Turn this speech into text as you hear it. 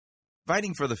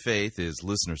Fighting for the Faith is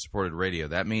listener-supported radio.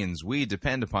 That means we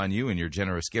depend upon you and your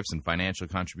generous gifts and financial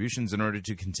contributions in order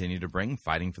to continue to bring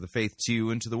Fighting for the Faith to you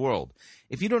and to the world.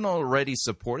 If you don't already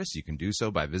support us, you can do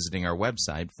so by visiting our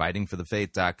website,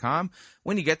 fightingforthefaith.com.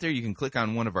 When you get there, you can click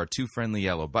on one of our two friendly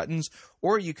yellow buttons,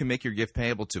 or you can make your gift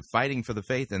payable to Fighting for the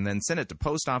Faith and then send it to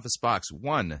Post Office Box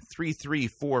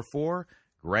 13344,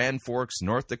 Grand Forks,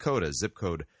 North Dakota, zip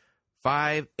code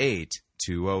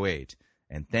 58208.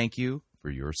 And thank you for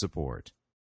your support.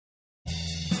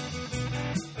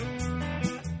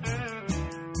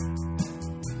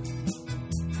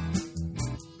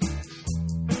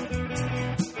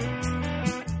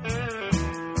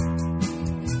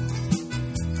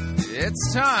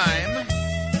 It's time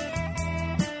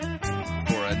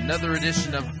for another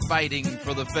edition of Fighting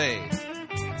for the Faith.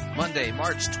 Monday,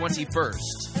 March 21st,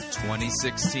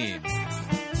 2016.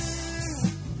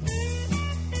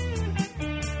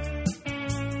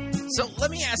 So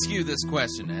let me ask you this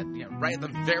question, right at the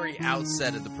very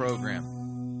outset of the program.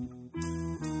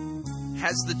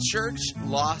 Has the church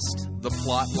lost the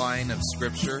plot line of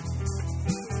Scripture?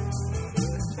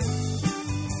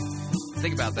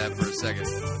 Think about that for a second.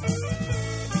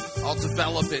 I'll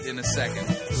develop it in a second.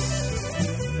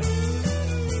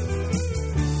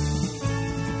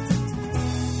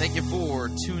 Thank you for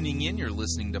tuning in. You're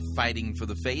listening to Fighting for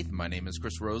the Faith. My name is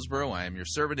Chris Roseborough. I am your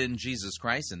servant in Jesus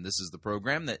Christ, and this is the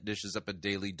program that dishes up a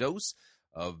daily dose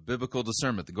of biblical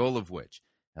discernment, the goal of which,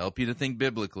 help you to think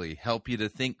biblically, help you to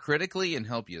think critically, and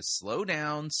help you slow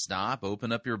down, stop,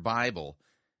 open up your Bible,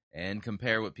 and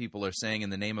compare what people are saying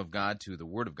in the name of God to the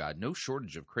Word of God. No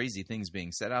shortage of crazy things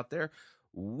being said out there.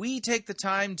 We take the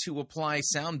time to apply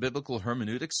sound biblical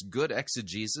hermeneutics, good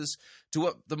exegesis, to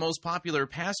what the most popular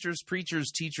pastors,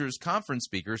 preachers, teachers, conference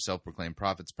speakers, self-proclaimed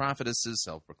prophets, prophetesses,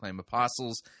 self-proclaimed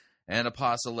apostles, and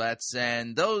apostolettes,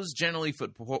 and those generally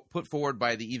put forward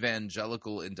by the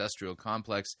evangelical industrial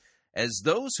complex as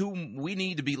those whom we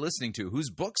need to be listening to, whose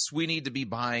books we need to be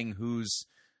buying, whose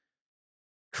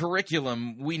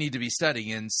curriculum we need to be studying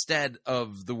instead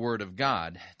of the Word of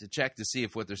God to check to see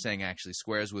if what they're saying actually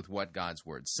squares with what God's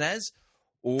Word says,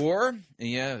 or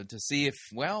to see if,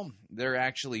 they're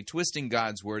actually twisting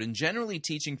God's Word and generally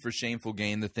teaching for shameful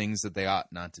gain the things that they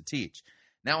ought not to teach.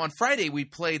 Now, on Friday, we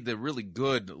played the really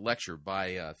good lecture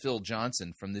by Phil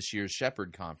Johnson from this year's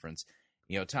Shepherd Conference,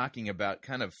 talking about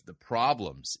kind of the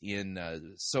problems in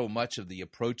so much of the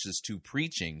approaches to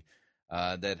preaching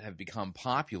that have become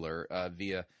popular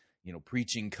via,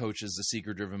 preaching coaches, the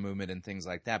seeker-driven movement, and things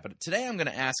like that. But today I'm going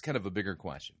to ask kind of a bigger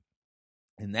question,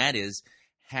 and that is,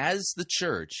 has the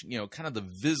church, kind of the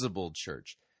visible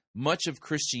church, much of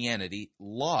Christianity,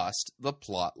 lost the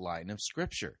plot line of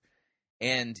Scripture?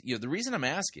 And, the reason I'm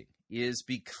asking is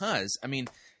because,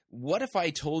 what if I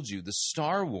told you the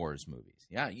Star Wars movies?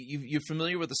 Yeah, you're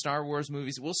familiar with the Star Wars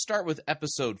movies? We'll start with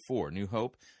Episode 4, New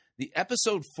Hope. The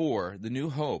Episode 4, The New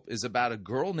Hope, is about a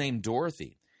girl named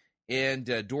Dorothy. And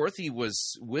Dorothy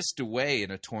was whisked away in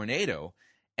a tornado,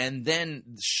 and then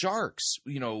the sharks,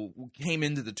 came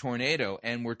into the tornado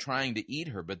and were trying to eat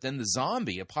her. But then the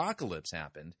zombie apocalypse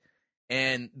happened,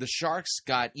 and the sharks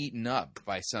got eaten up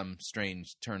by some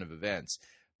strange turn of events.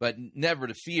 But never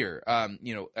to fear.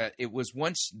 It was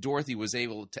once Dorothy was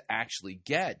able to actually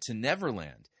get to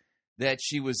Neverland that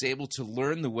she was able to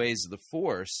learn the ways of the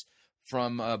Force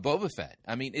from Boba Fett.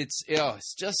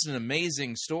 It's just an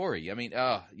amazing story.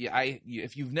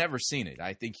 If you've never seen it,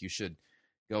 I think you should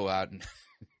go out and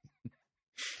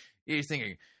you're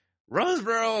thinking,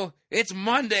 Roseborough, it's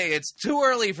Monday. It's too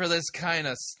early for this kind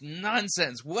of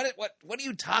nonsense. What are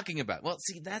you talking about? Well,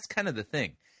 see, that's kind of the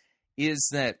thing, is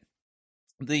that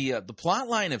the plot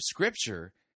line of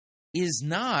Scripture is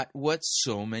not what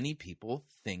so many people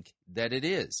think that it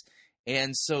is.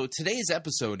 And so today's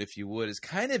episode, if you would, is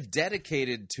kind of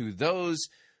dedicated to those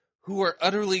who are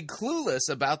utterly clueless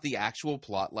about the actual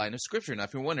plot line of Scripture. Now,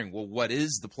 if you're wondering, well, what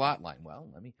is the plot line? Well,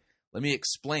 let me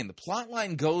explain. The plot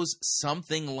line goes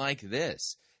something like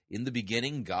this. In the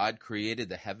beginning, God created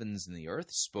the heavens and the earth,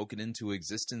 spoke it into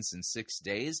existence in 6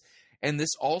 days. And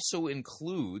this also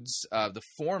includes the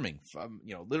forming,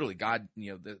 literally God,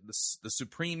 the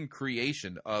supreme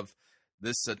creation of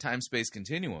this time-space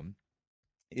continuum.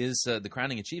 Is the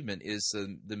crowning achievement is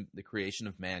the creation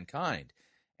of mankind.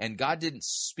 And God didn't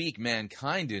speak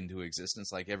mankind into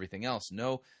existence like everything else.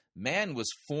 No, man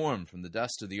was formed from the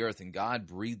dust of the earth, and God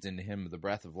breathed into him the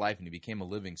breath of life, and he became a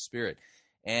living spirit.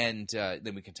 And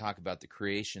then we can talk about the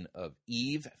creation of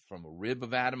Eve from a rib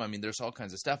of Adam. There's all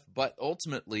kinds of stuff. But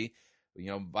ultimately,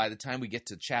 by the time we get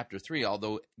to chapter 3,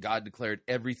 although God declared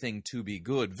everything to be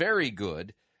good, very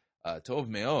good, tov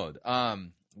meod,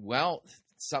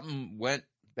 something went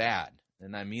bad.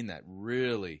 and I mean that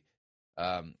really,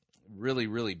 really,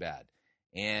 really bad.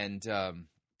 And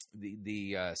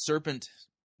the serpent,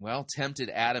 tempted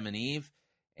Adam and Eve,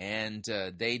 and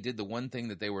they did the one thing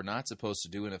that they were not supposed to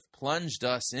do, and have plunged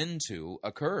us into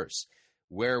a curse,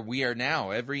 where we are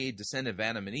now. Every descendant of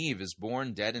Adam and Eve is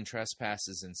born dead in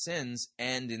trespasses and sins,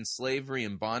 and in slavery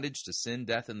and bondage to sin,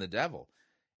 death, and the devil.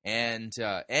 And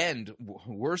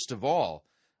worst of all,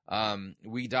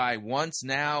 we die once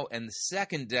now, and the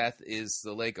second death is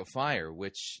the lake of fire,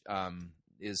 which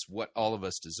is what all of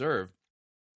us deserve.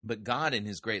 But God, in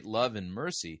his great love and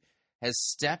mercy, has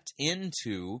stepped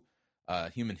into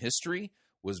human history,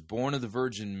 was born of the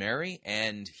Virgin Mary,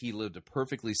 and he lived a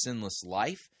perfectly sinless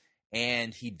life,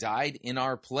 and he died in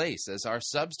our place as our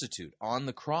substitute on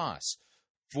the cross,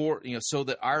 for so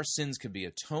that our sins could be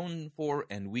atoned for,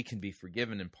 and we can be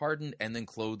forgiven and pardoned, and then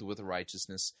clothed with the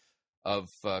righteousness of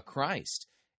Christ.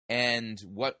 And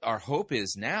what our hope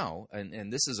is now,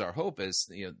 and this is our hope, is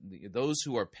those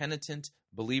who are penitent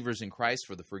believers in Christ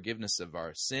for the forgiveness of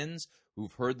our sins,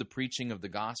 who've heard the preaching of the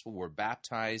gospel, were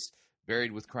baptized,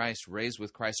 buried with Christ, raised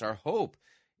with Christ. Our hope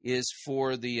is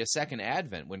for the second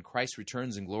advent, when Christ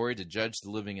returns in glory to judge the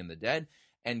living and the dead,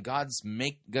 and God's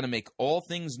going to make all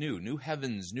things new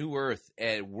heavens, new earth,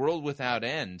 a world without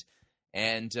end.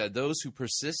 And those who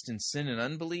persist in sin and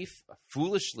unbelief,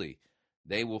 foolishly,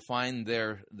 they will find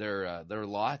their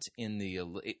lot in the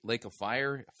lake of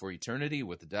fire for eternity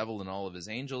with the devil and all of his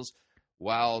angels,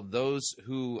 while those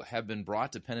who have been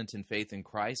brought to penitent faith in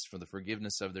Christ for the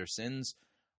forgiveness of their sins,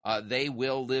 they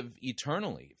will live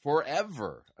eternally,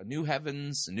 forever. A new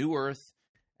heavens, a new earth,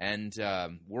 and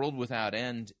world without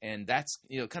end. And that's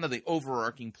kind of the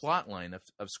overarching plot line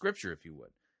of Scripture, if you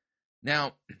would.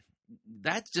 Now,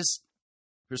 that just,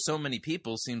 for so many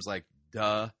people, seems like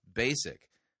basic.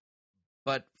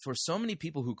 But for so many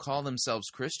people who call themselves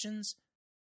Christians,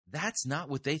 that's not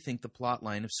what they think the plot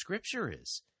line of Scripture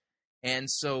is. And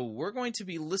so we're going to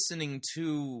be listening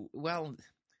to,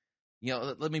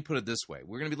 let me put it this way.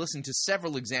 We're going to be listening to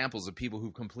several examples of people who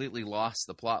completely lost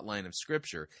the plot line of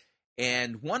Scripture.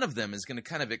 And one of them is going to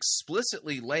kind of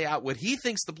explicitly lay out what he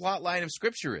thinks the plot line of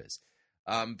Scripture is.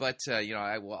 I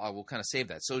will kind of save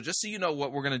that. So just so you know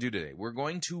what we're going to do today, we're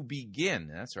going to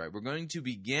begin. That's right. We're going to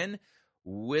begin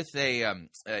with a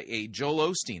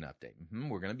Joel Osteen update.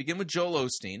 We're going to begin with Joel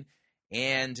Osteen,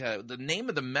 and the name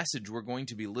of the message we're going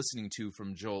to be listening to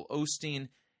from Joel Osteen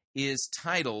is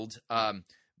titled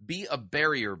 "Be a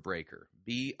Barrier Breaker."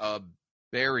 Be a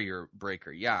barrier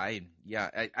breaker.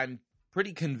 I'm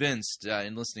pretty convinced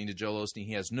in listening to Joel Osteen,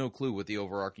 he has no clue what the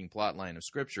overarching plot line of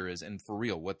Scripture is, and for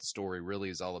real, what the story really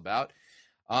is all about.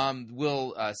 Then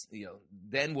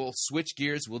we'll switch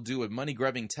gears. We'll do a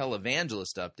money-grubbing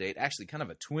televangelist update, actually kind of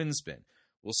a twin spin.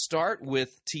 We'll start with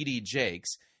T.D.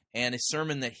 Jakes and a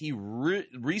sermon that he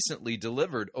recently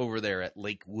delivered over there at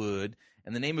Lakewood,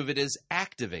 and the name of it is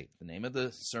Activate. The name of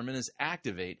the sermon is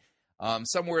Activate.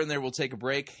 Somewhere in there we'll take a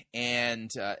break, and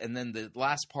then the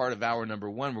last part of hour number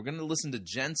one, we're going to listen to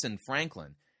Jentezen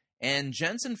Franklin. And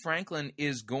Jentezen Franklin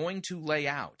is going to lay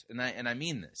out, and I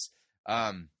mean this,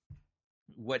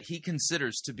 what he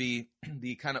considers to be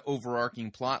the kind of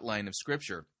overarching plot line of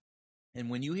Scripture. And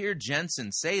when you hear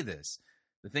Jentezen say this,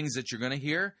 the things that you're going to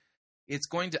hear, it's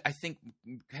going to, I think,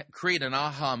 create an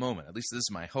aha moment. At least this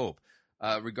is my hope,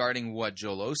 regarding what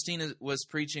Joel Osteen was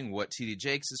preaching, what T.D.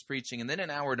 Jakes is preaching. And then in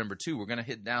hour number two, we're going to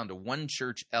hit down to One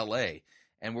Church L.A.,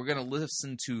 and we're going to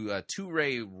listen to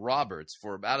Touré Roberts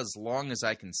for about as long as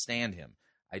I can stand him.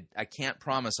 I can't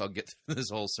promise I'll get through this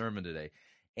whole sermon today.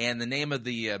 And the name of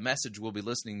the message we'll be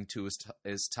listening to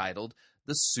is titled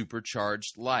 "The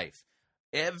Supercharged Life."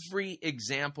 Every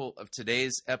example of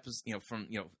today's episode,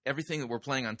 everything that we're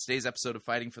playing on today's episode of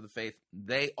Fighting for the Faith,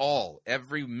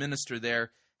 every minister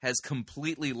there has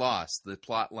completely lost the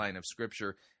plot line of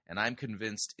Scripture, and I'm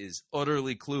convinced is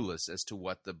utterly clueless as to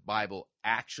what the Bible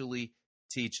actually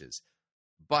teaches.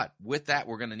 But with that,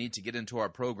 we're going to need to get into our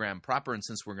program proper, and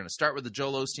since we're going to start with the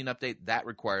Joel Osteen update, that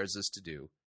requires us to do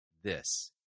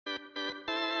this.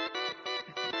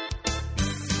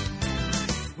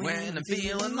 When I'm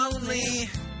feeling lonely,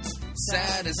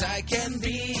 sad as I can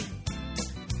be,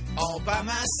 all by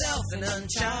myself, an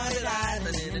uncharted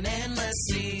island in an endless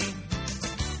sea.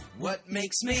 What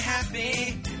makes me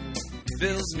happy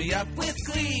fills me up with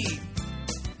glee.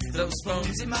 Those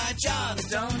bones in my jaw that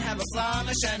don't have a flaw,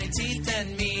 my shiny teeth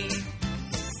and me.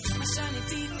 My shiny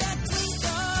teeth that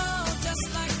twinkle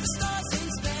just like the stars in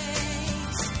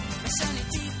space. My shiny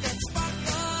teeth that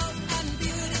sparkle and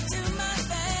beauty to my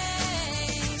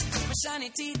face. My shiny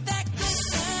teeth that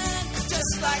glisten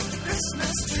just like the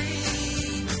Christmas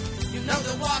tree. You know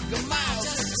they'll walk a mile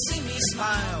just to see me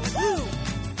smile. Woo!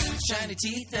 shiny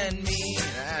teeth and me.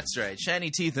 That's right, shiny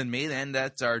teeth and me, and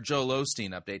that's our Joel Osteen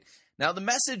update. Now, the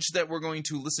message that we're going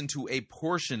to listen to a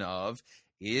portion of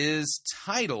is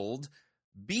titled,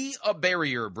 Be a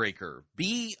Barrier Breaker.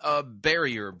 Be a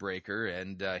Barrier Breaker,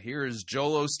 and here's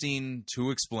Joel Osteen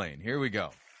to explain. Here we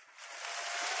go.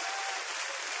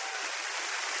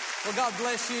 Well, God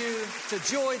bless you. It's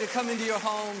a joy to come into your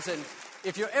homes, and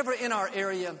if you're ever in our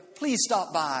area, please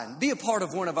stop by and be a part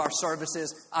of one of our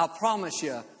services. I promise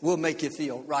you, we'll make you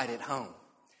feel right at home.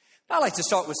 I like to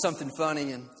start with something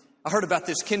funny, and I heard about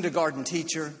this kindergarten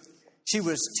teacher. She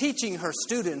was teaching her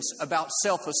students about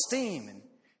self-esteem, and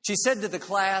she said to the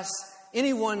class,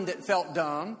 anyone that felt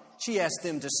dumb, she asked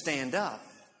them to stand up.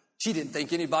 She didn't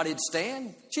think anybody'd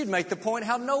stand. She'd make the point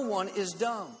how no one is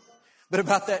dumb. But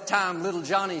about that time, little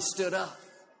Johnny stood up.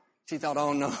 She thought,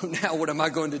 oh no, now what am I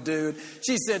going to do?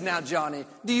 She said, now Johnny,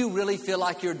 do you really feel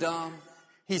like you're dumb?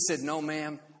 He said, no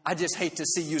ma'am, I just hate to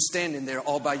see you standing there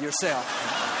all by yourself.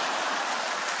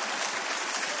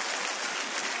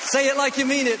 Say it like you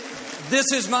mean it.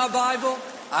 This is my Bible.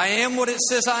 I am what it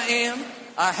says I am.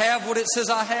 I have what it says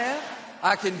I have.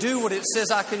 I can do what it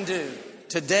says I can do.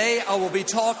 Today I will be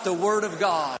taught the Word of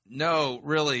God. No,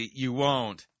 really, you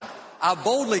won't. I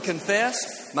boldly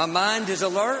confess, my mind is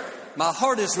alert, my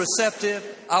heart is receptive,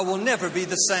 I will never be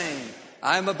the same.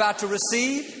 I am about to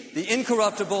receive the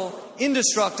incorruptible,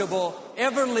 indestructible,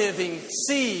 ever-living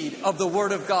seed of the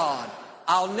Word of God.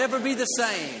 I'll never be the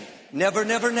same. Never,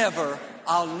 never, never.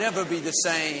 I'll never be the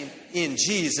same. In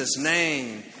Jesus'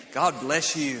 name. God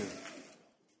bless you.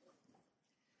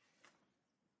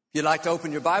 If you'd like to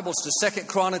open your Bibles to 2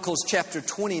 Chronicles chapter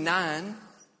 29,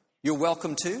 you're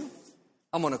welcome to.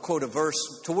 I'm going to quote a verse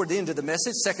toward the end of the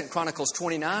message, 2 Chronicles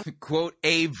 29. Quote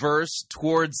a verse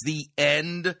towards the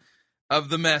end of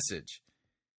the message.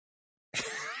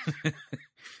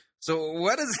 So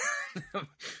what does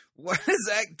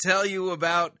that tell you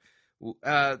about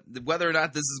whether or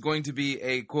not this is going to be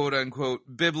a quote-unquote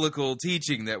biblical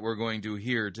teaching that we're going to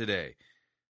hear today?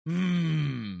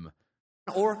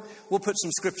 Or we'll put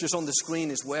some scriptures on the screen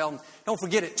as well. Don't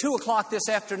forget, at 2 o'clock this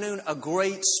afternoon, a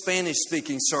great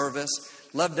Spanish-speaking service.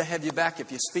 Love to have you back if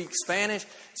you speak Spanish.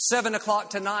 7 o'clock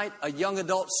tonight, a young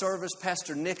adult service.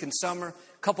 Pastor Nick and Summer,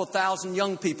 a couple thousand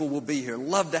young people will be here.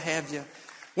 Love to have you.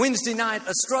 Wednesday night,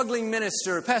 a struggling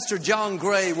minister, Pastor John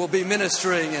Gray, will be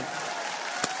ministering. And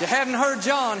if you haven't heard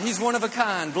John, he's one of a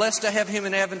kind. Blessed to have him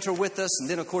in Aventer with us. And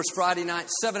then, of course, Friday night,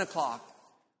 7 o'clock.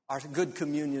 Our good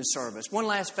communion service. One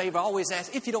last favor, I always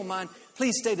ask, if you don't mind,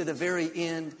 please stay to the very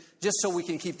end, just so we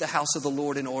can keep the house of the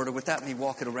Lord in order without me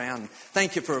walking around.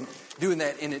 Thank you for doing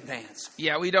that in advance.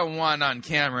 Yeah, we don't want on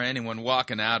camera anyone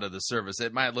walking out of the service.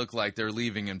 It might look like they're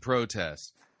leaving in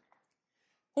protest.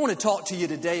 I want to talk to you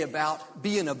today about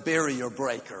being a barrier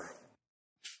breaker.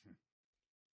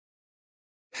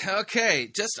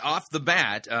 Okay, just off the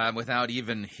bat, without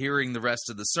even hearing the rest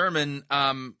of the sermon,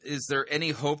 is there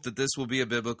any hope that this will be a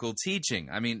biblical teaching?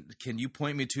 I mean, can you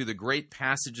point me to the great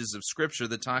passages of Scripture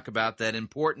that talk about that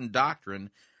important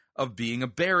doctrine of being a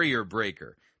barrier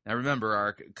breaker? Now remember,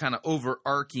 our kind of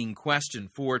overarching question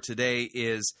for today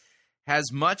is,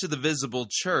 has much of the visible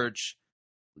church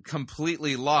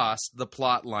completely lost the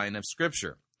plot line of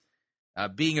Scripture?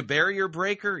 Being a barrier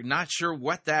breaker, not sure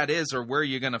what that is or where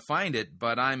you're going to find it,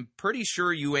 but I'm pretty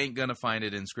sure you ain't going to find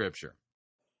it in Scripture.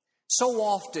 So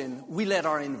often we let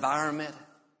our environment,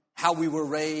 how we were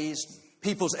raised,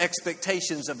 people's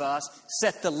expectations of us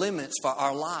set the limits for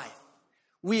our life.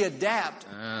 We adapt.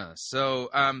 So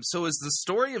is the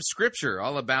story of Scripture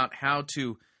all about how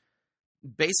to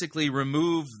basically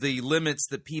remove the limits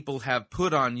that people have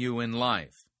put on you in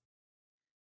life?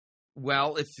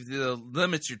 Well, if the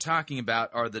limits you're talking about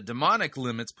are the demonic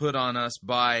limits put on us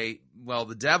by, well,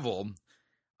 the devil,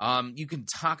 you can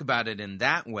talk about it in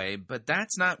that way, but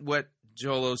that's not what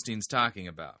Joel Osteen's talking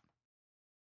about.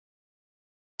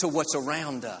 To what's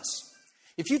around us.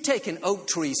 If you take an oak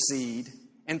tree seed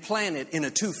and plant it in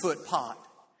a 2-foot pot,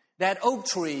 that oak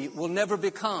tree will never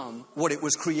become what it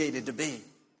was created to be.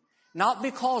 Not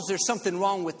because there's something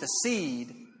wrong with the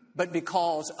seed, but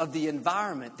because of the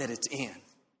environment that it's in.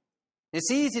 It's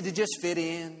easy to just fit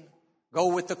in,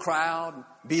 go with the crowd,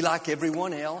 be like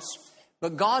everyone else.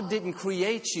 But God didn't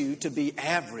create you to be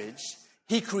average.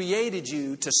 He created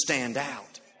you to stand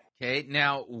out. Okay,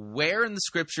 now where in the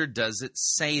Scripture does it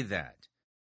say that?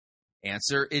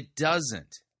 Answer, it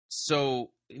doesn't.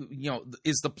 So,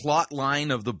 is the plot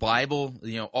line of the Bible,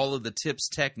 all of the tips,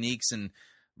 techniques, and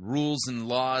rules and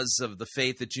laws of the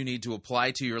faith that you need to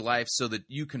apply to your life so that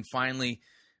you can finally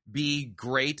be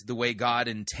great the way God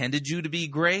intended you to be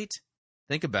great?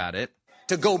 Think about it.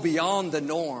 To go beyond the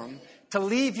norm, to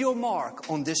leave your mark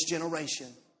on this generation.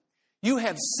 You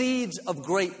have seeds of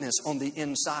greatness on the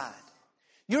inside.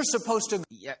 You're supposed to...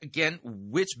 Yeah, again,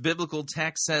 which biblical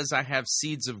text says I have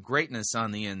seeds of greatness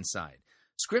on the inside?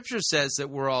 Scripture says that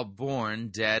we're all born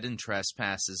dead in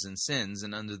trespasses and sins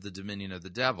and under the dominion of the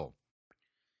devil.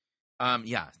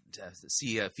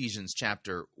 See Ephesians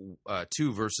chapter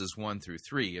 2, verses 1 through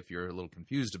 3, if you're a little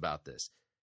confused about this.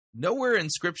 Nowhere in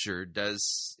Scripture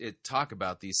does it talk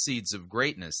about these seeds of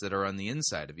greatness that are on the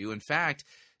inside of you. In fact,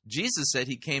 Jesus said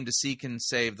he came to seek and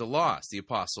save the lost. The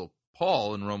Apostle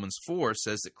Paul in Romans 4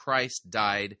 says that Christ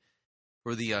died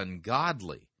for the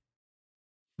ungodly.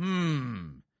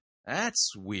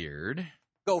 That's weird.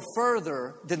 Go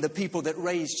further than the people that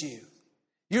raised you.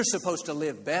 You're supposed to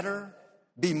live better,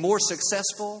 be more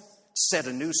successful, set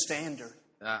a new standard.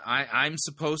 I'm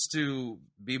supposed to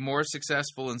be more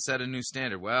successful and set a new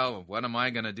standard. Well, what am I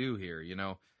going to do here? You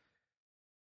know,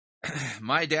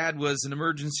 my dad was an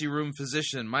emergency room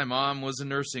physician. My mom was a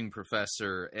nursing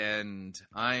professor, and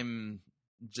I'm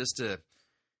just a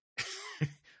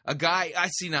guy. I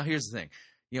see. Now, here's the thing.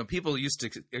 You know, people used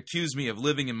to accuse me of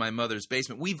living in my mother's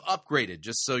basement. We've upgraded,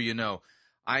 just so you know.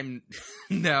 I'm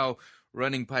now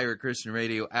running Pirate Christian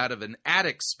Radio out of an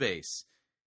attic space.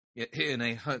 In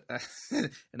an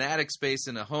attic space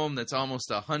in a home that's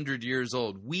almost 100 years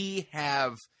old. We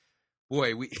totally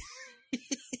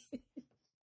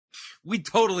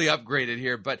upgraded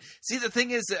here. But see, the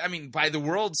thing is, I mean, by the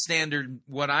world standard,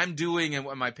 what I'm doing and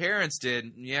what my parents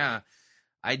did,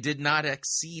 I did not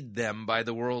exceed them by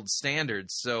the world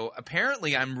standards. So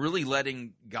apparently I'm really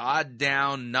letting God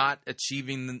down, not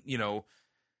achieving,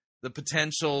 the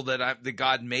potential that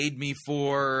God made me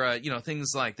for,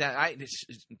 things like that.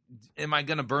 Am I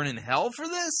going to burn in hell for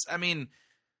this? I mean,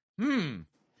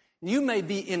 You may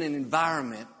be in an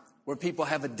environment where people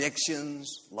have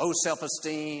addictions, low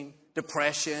self-esteem,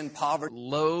 depression, poverty.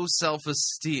 Low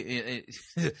self-esteem,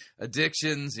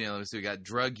 addictions, so we got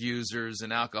drug users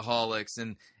and alcoholics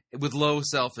and with low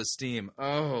self-esteem.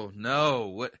 Oh, no.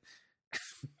 What?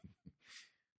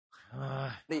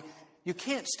 You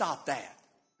can't stop that.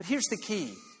 But here's the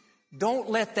key. Don't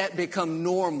let that become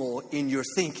normal in your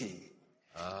thinking.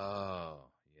 Oh,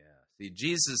 yeah. See,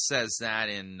 Jesus says that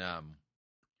in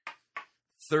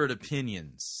Third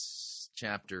Opinions,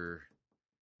 chapter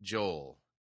Joel,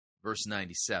 verse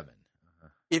 97.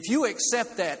 If you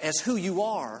accept that as who you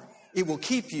are, it will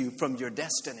keep you from your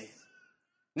destiny.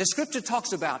 And the Scripture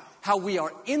talks about how we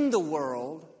are in the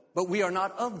world, but we are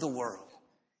not of the world.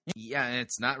 Yeah, and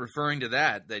it's not referring to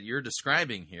that you're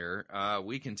describing here.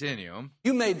 We continue.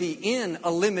 You may be in a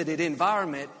limited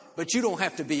environment, but you don't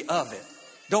have to be of it.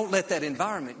 Don't let that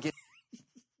environment get...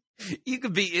 You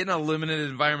could be in a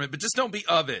limited environment, but just don't be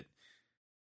of it.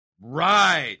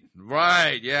 Right,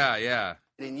 yeah.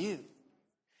 In you.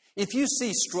 If you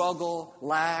see struggle,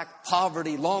 lack,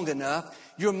 poverty long enough,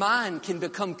 your mind can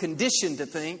become conditioned to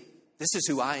think, this is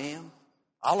who I am.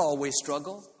 I'll always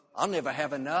struggle. I'll never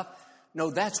have enough. No,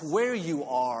 that's where you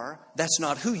are. That's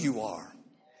not who you are.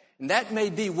 And that may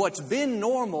be what's been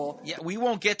normal. Yeah, we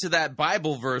won't get to that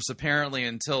Bible verse apparently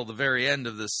until the very end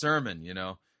of this sermon,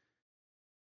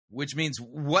 Which means,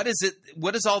 what is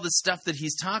all this stuff that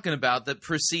he's talking about that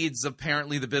precedes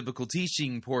apparently the biblical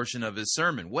teaching portion of his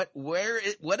sermon? What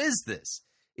is this?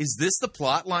 Is this the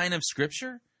plot line of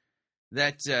Scripture?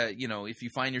 That, if you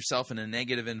find yourself in a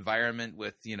negative environment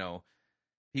with,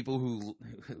 people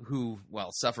who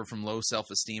suffer from low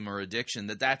self-esteem or addiction,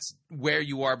 that's where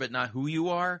you are but not who you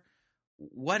are?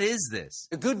 What is this?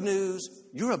 The good news,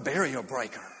 you're a barrier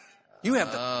breaker. You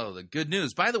have the good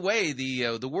news. By the way,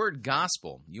 the word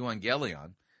gospel,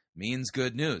 euangelion, means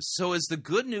good news. So is the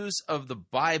good news of the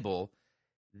Bible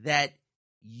that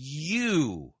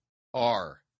you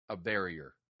are a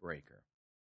barrier breaker?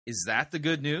 Is that the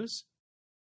good news?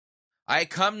 I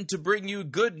come to bring you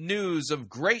good news of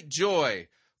great joy,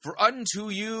 for unto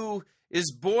you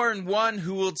is born one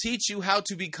who will teach you how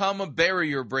to become a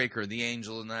barrier breaker, the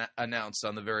angel announced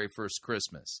on the very first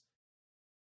Christmas.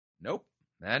 Nope,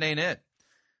 that ain't it.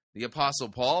 The Apostle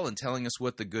Paul, in telling us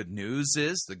what the good news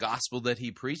is, the gospel that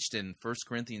he preached in 1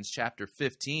 Corinthians chapter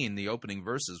 15, the opening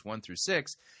verses 1 through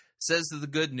 6, says that the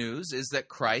good news is that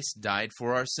Christ died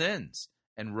for our sins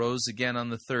and rose again on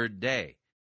the third day.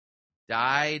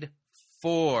 Died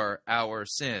for our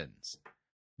sins.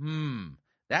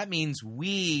 That means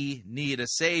we need a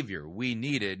Savior. We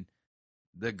needed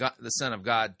the Son of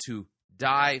God to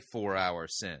die for our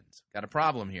sins. Got a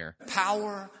problem here.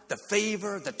 Power, the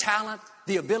favor, the talent,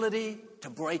 the ability to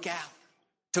break out,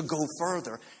 to go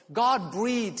further. God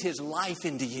breathed His life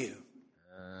into you.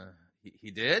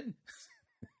 He did?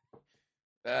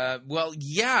 Well,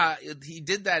 yeah, he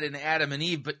did that in Adam and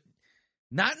Eve, but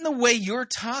not in the way you're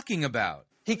talking about.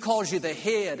 He calls you the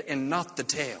head and not the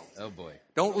tail. Oh, boy.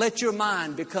 Don't let your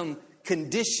mind become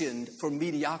conditioned for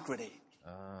mediocrity.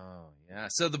 Oh, yeah.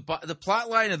 So the plot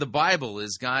line of the Bible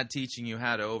is God teaching you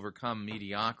how to overcome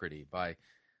mediocrity by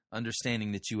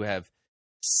understanding that you have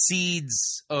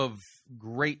seeds of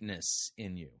greatness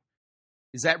in you.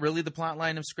 Is that really the plot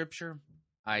line of Scripture?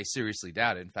 I seriously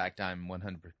doubt it. In fact, I'm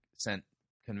 100%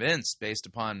 convinced, based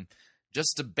upon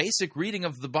just a basic reading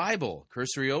of the Bible,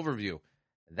 cursory overview,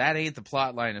 that ain't the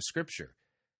plot line of Scripture.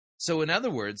 So in other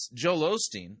words, Joel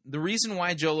Osteen, the reason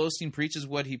why Joel Osteen preaches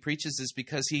what he preaches is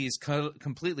because he's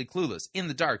completely clueless, in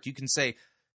the dark. You can say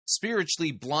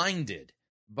spiritually blinded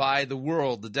by the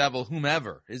world, the devil,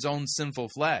 whomever, his own sinful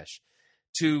flesh,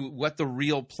 to what the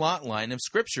real plot line of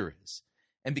Scripture is.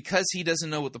 And because he doesn't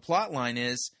know what the plot line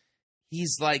is,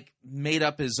 he's like made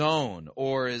up his own,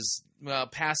 or is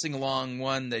passing along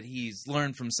one that he's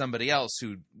learned from somebody else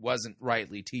who wasn't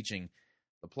rightly teaching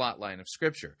the plot line of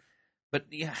Scripture. But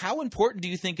how important do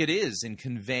you think it is in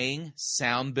conveying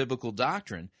sound biblical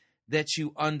doctrine that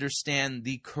you understand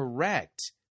the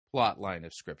correct plot line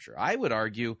of Scripture? I would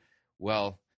argue,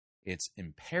 well, it's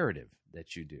imperative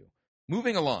that you do.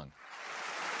 Moving along.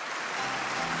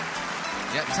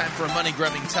 Yep, time for a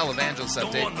money-grubbing televangelist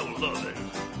update. Don't want no loving,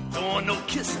 don't want no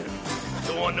kissing,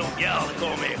 don't want no gal to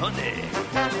call me honey.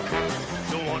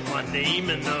 Don't want my name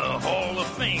in the Hall of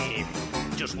Fame,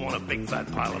 just want a big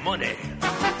fat pile of money.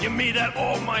 Give me that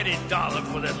almighty dollar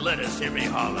for that lettuce, hear me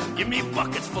holler. Give me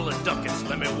buckets full of ducats,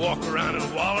 let me walk around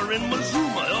and waller in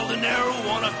Mazuma. El Dinero,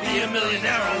 wanna be a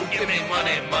millionaire. Give me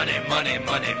money, money, money,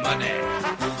 money, money.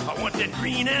 I want that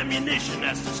green ammunition,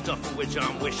 that's the stuff for which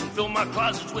I'm wishing. Fill my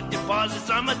closets with deposits,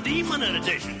 I'm a demon in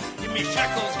addition. Give me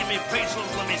shekels, give me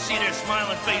pesos, let me see their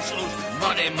smiling faces.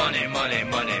 Money, money, money,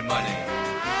 money, money.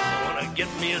 I wanna get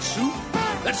me a suit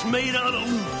that's made out of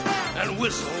loot and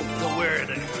whistle to wear it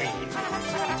in green.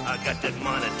 I got that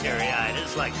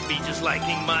monetary-itis, like to be just like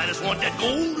King Midas. Want that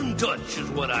golden touch is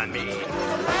what I mean.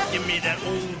 Give me that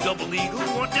old double eagle.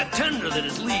 Want that tender that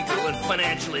is legal and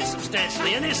financially,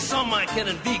 substantially any sum I can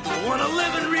inveigle. Want to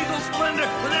live in regal splendor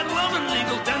with that loving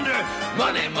legal tender.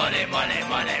 Money, money, money,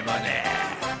 money, money.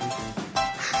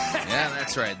 Yeah,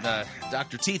 that's right.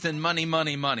 Dr. Tethan, Money,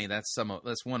 Money, Money. That's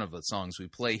one of the songs we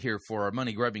play here for our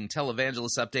money-grubbing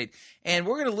televangelist update. And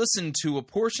we're going to listen to a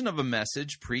portion of a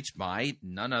message preached by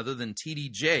none other than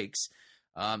T.D. Jakes.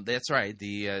 That's right,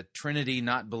 the Trinity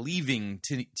not believing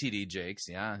T.D. Jakes.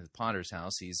 Yeah, Potter's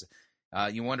house.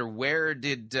 You wonder, where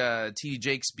did T.D.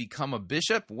 Jakes become a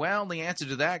bishop? Well, the answer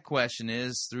to that question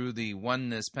is through the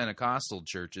Oneness Pentecostal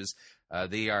churches.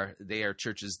 They are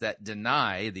churches that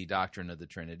deny the doctrine of the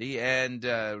Trinity, and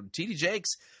T.D. Jakes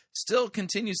still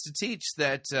continues to teach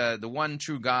that the one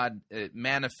true God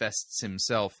manifests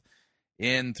himself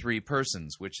in three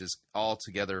persons, which is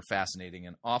altogether fascinating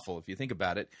and awful if you think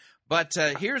about it. But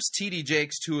here's T.D.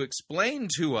 Jakes to explain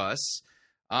to us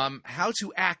how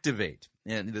to activate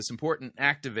this important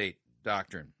activate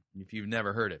doctrine, if you've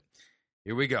never heard it.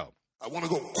 Here we go. I want to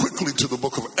go quickly to the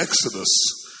book of Exodus.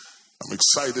 I'm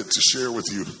excited to share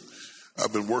with you.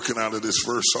 I've been working out of this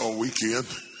verse all weekend.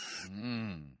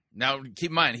 Now,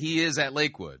 keep in mind, he is at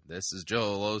Lakewood. This is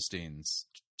Joel Osteen's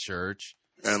church.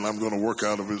 And I'm going to work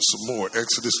out of it some more.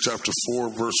 Exodus chapter 4,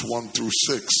 verse 1 through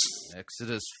 6.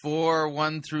 Exodus 4,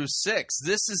 1 through 6.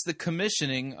 This is the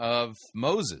commissioning of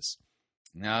Moses.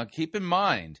 Now, keep in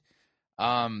mind,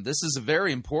 this is a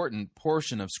very important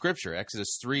portion of Scripture.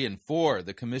 Exodus 3 and 4,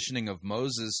 the commissioning of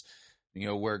Moses,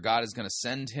 where God is going to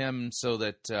send him so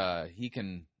that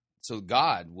so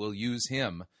God will use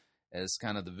him as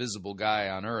kind of the visible guy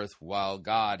on earth while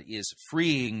God is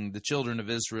freeing the children of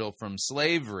Israel from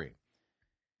slavery.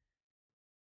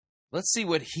 Let's see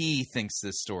what he thinks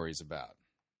this story is about.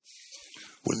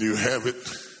 When you have it,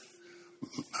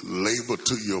 labor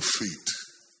to your feet.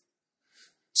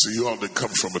 So you ought to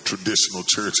come from a traditional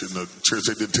church. In the church,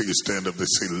 they didn't tell you stand up. They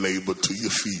say labor to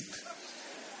your feet.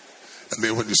 And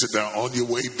then when you sit down, on your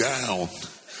way down,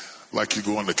 like you're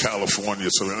going to California,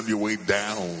 so on your way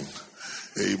down,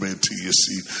 amen, to your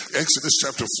seat. Exodus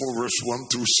chapter 4, verse 1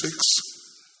 through 6.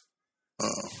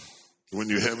 When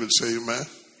you have it, say amen.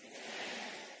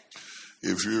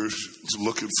 If you're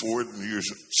looking for it and you're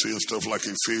seeing stuff like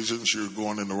Ephesians, you're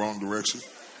going in the wrong direction.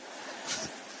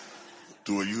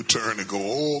 Do a U-turn and go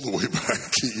all the way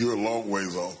back. You're a long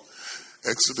ways off.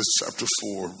 Exodus chapter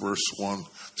 4, verse 1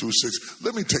 through 6.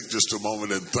 Let me take just a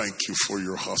moment and thank you for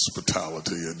your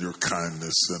hospitality and your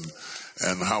kindness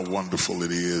and how wonderful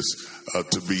it is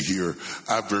to be here.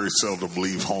 I very seldom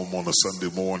leave home on a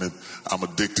Sunday morning. I'm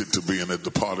addicted to being at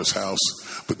the Potter's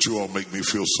house, but you all make me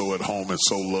feel so at home and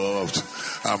so loved.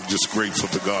 I'm just grateful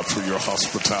to God for your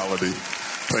hospitality.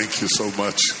 Thank you so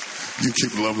much. You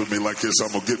keep loving me like this,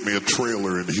 I'm going to get me a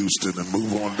trailer in Houston and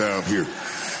move on down here.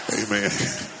 Amen.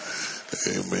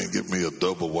 Amen. Give me a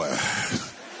double wide.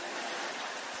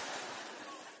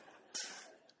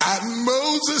 And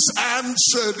Moses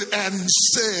answered and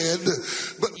said,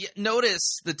 but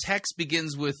notice the text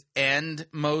begins with, and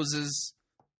Moses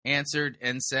answered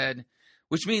and said,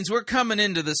 which means we're coming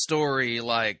into the story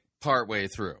like partway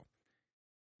through.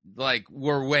 Like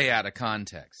we're way out of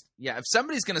context. Yeah, if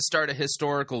somebody's going to start a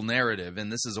historical narrative, and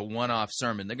this is a one-off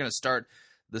sermon, they're going to start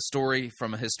the story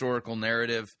from a historical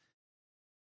narrative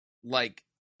like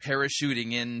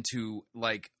parachuting into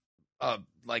like a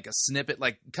snippet,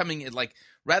 like coming in, like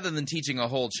rather than teaching a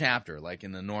whole chapter like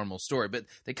in the normal story, but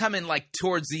they come in like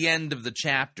towards the end of the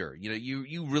chapter. You know,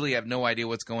 you really have no idea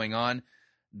what's going on.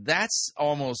 That's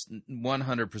almost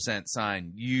 100%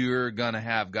 sign you're going to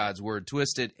have God's word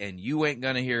twisted and you ain't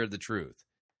going to hear the truth.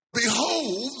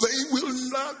 Behold, they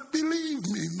will not believe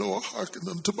me, nor hearken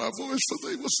unto my voice, for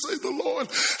they will say, the Lord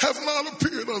hath not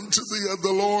appeared unto thee. And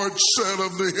the Lord said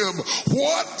unto him,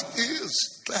 what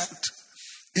is that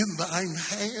in thine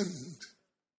hand?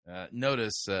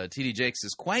 Notice T.D. Jakes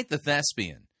is quite the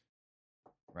thespian.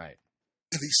 Right.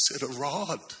 And he said, a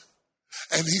rod.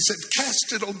 And he said,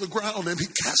 cast it on the ground. And he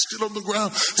cast it on the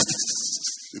ground.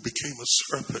 It became a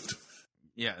serpent.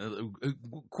 Yeah,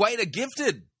 quite a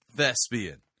gifted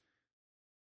thespian.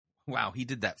 Wow, he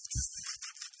did that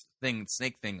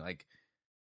snake thing, like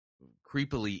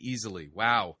creepily easily.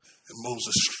 Wow. And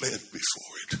Moses fled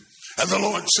before it. And the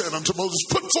Lord said unto Moses,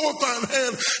 put forth thine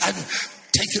hand and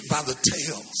take it by the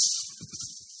tails.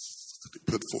 He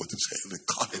put forth his hand and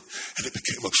caught it, and it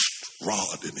became a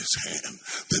rod in his hand,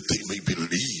 that they may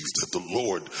believe that the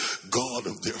Lord, God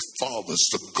of their fathers,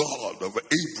 the God of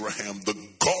Abraham, the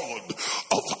God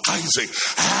of Isaac,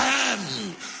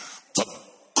 and the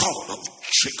God of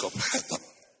Jacob hath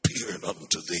appeared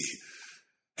unto thee.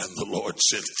 And the Lord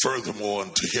said furthermore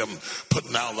unto him,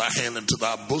 put now thy hand into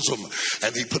thy bosom.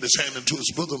 And he put his hand into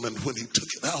his bosom, and when he took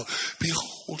it out,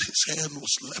 behold, his hand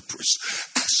was leprous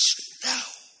as now.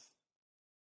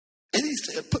 And he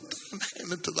said, put thine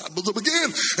hand into thy bosom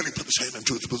again. And he put his hand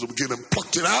into his bosom again and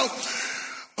plucked it out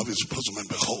of his bosom. And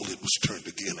behold, it was turned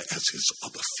again as his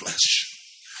other flesh.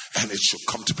 And it shall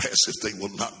come to pass, if they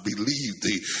will not believe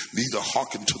thee, neither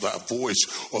hearken to thy voice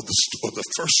or the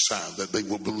first sign, that they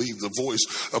will believe the voice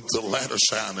of the latter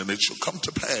sign. And it shall come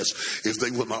to pass, if they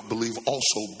will not believe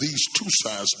also these two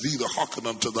signs, neither hearken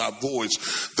unto thy voice,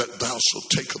 that thou shalt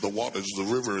take of the waters of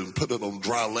the river and put it on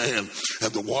dry land,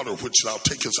 and the water which thou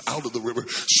takest out of the river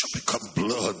shall become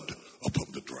blood upon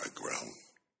the dry ground.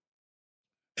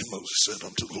 And Moses said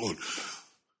unto the Lord,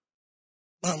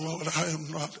 my Lord, I am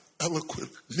not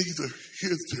eloquent, neither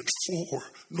heretofore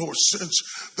nor since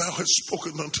thou hast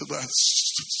spoken unto thy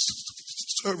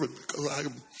servant, because I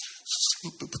am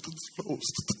slow of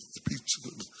speech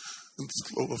and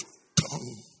slow of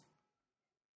tongue.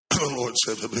 And the Lord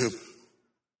said unto him,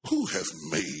 who hath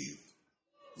made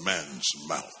man's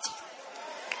mouth?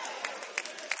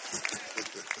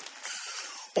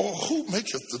 Or who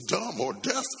maketh the dumb or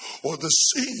deaf or the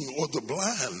seeing or the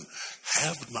blind?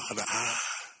 Have not I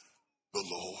the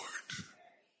Lord?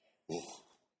 Oh,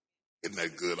 isn't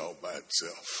that good all by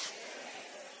itself?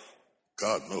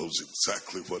 God knows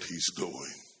exactly what he's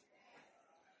doing.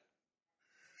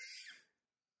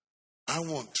 I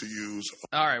want to use...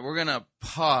 All right, we're going to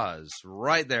pause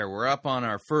right there. We're up on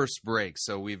our first break,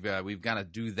 so we've got to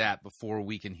do that before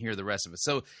we can hear the rest of it.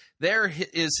 So there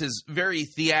is his very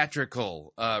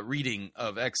theatrical reading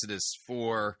of Exodus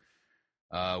 4,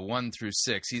 1 through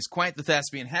 6. He's quite the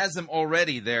thespian, has them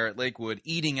already there at Lakewood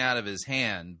eating out of his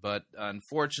hand, but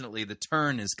unfortunately the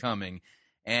turn is coming,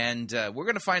 and we're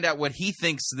going to find out what he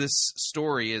thinks this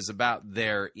story is about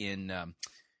there in...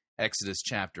 Exodus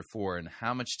chapter 4, and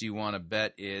how much do you want to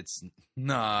bet it's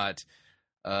not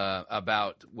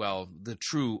about, well, the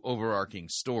true overarching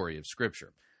story of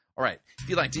Scripture? All right, if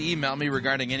you'd like to email me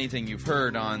regarding anything you've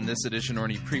heard on this edition or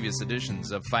any previous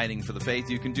editions of Fighting for the Faith,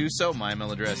 you can do so. My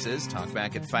email address is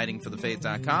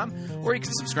talkback@fightingforthefaith.com, or you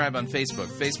can subscribe on Facebook,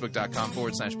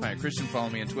 facebook.com/Pirate Christian. Follow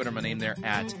me on Twitter, my name there,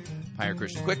 @Pirate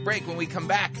Christian. Quick break. When we come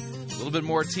back, a little bit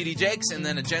more T.D. Jakes, and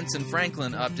then a Jentezen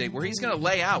Franklin update where he's going to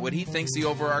lay out what he thinks the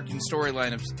overarching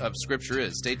storyline of Scripture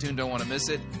is. Stay tuned, don't want to miss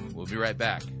it. We'll be right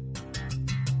back.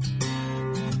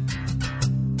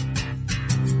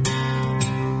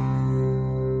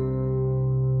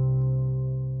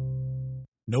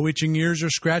 No itching ears are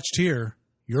scratched here.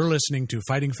 You're listening to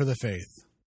Fighting for the Faith.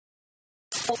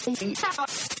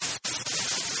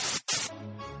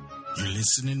 You're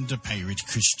listening to Pirate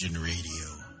Christian Radio.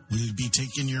 We'll be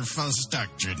taking your false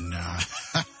doctrine now.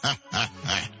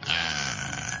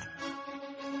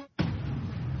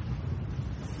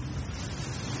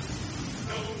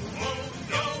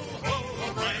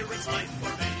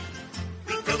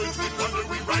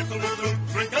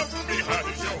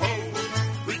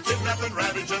 And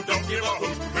ravage and don't give a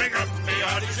hoot. Bring up the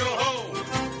hearties, yo ho,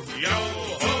 yo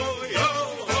ho, yo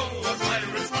ho. A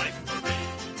pirate's life for me.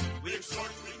 We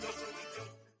exhort, we go, so we go.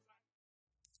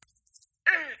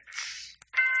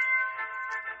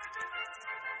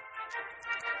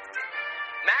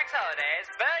 Max Holliday's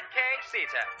Birdcage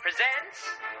Theater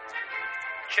presents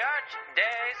Church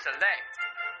Day Soleil.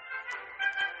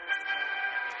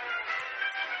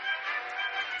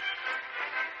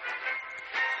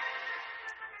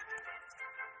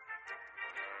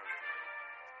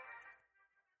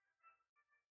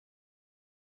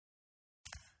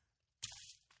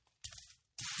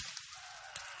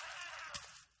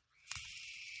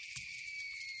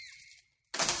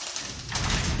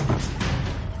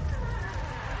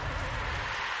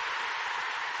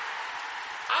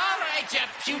 You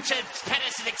putrid,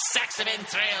 parasitic sacks of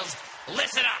entrails,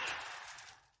 listen up.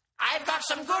 I've got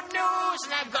some good news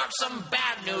and I've got some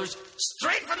bad news,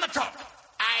 straight from the top.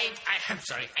 I'm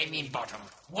sorry, I mean bottom.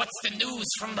 What's the news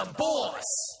from the boss?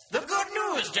 The good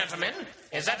news, gentlemen,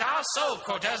 is that our soul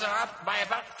quotas are up by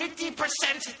about 50%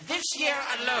 this year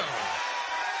alone.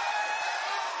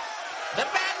 The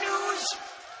bad news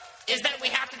is that we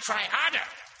have to try harder.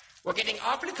 We're getting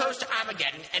awfully close to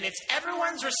Armageddon, and it's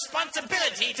everyone's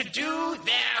responsibility to do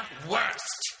their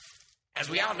worst. As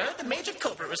we all know, the major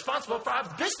culprit responsible for our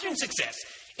blistering success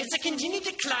is the continued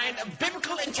decline of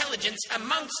biblical intelligence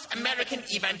amongst American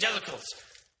evangelicals.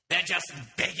 They're just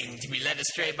begging to be led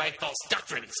astray by false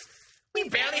doctrines. We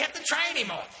barely have to try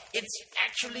anymore. It's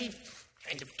actually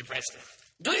kind of depressing.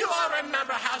 Do you all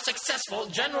remember how successful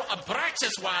General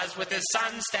Abraxas was with his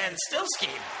Sun Stand Still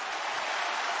scheme?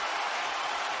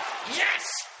 Yes!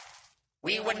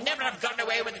 We would never have gotten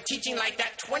away with a teaching like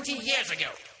that 20 years ago.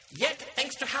 Yet,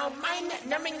 thanks to how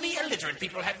mind-numbingly illiterate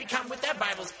people have become with their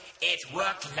Bibles, it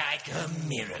worked like a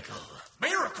miracle.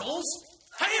 Miracles?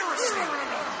 Heresy!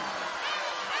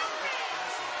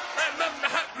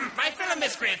 My fellow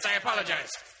miscreants, I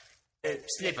apologize.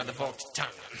 Slip of the forked tongue.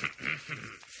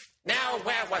 Now,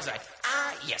 where was I?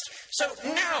 Yes. So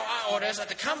now our orders are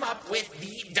to come up with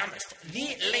the dumbest,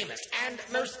 the lamest, and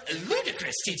most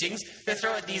ludicrous teachings to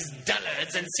throw at these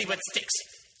dullards and see what sticks.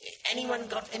 Anyone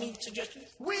got any suggestions?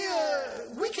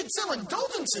 We could sell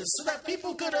indulgences so that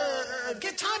people could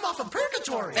get time off of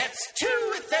purgatory. That's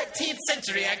too 13th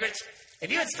century, Agrit.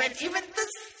 If you had spent even the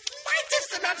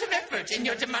slightest amount of effort in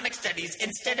your demonic studies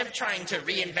instead of trying to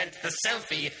reinvent the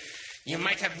selfie, you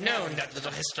might have known that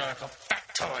little historical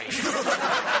factoid.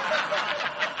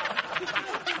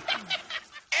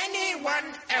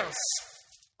 Anyone else?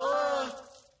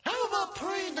 How about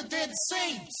praying to dead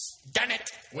saints? Done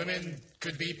it. Women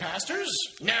could be pastors?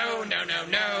 No.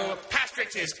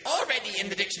 Pastrix is already in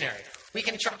the dictionary. We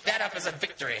can chalk that up as a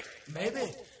victory.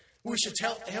 Maybe we should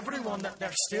tell everyone that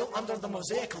they're still under the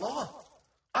Mosaic law,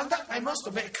 and that they must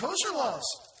obey kosher laws,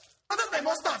 and that they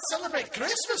must not celebrate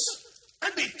Christmas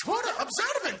and be Touré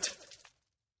observant.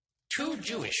 Too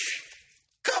Jewish.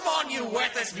 Come on, you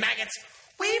worthless maggots.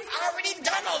 We've already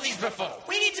done all these before.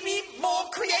 We need to be more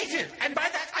creative. And by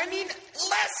that, I mean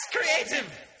less creative.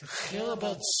 How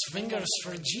about swingers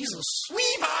for Jesus?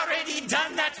 We've already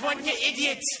done that one, you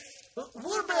idiot.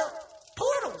 What about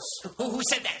portals? Who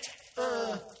said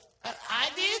that? I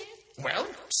did. Well,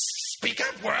 speak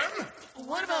up, worm.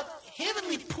 What about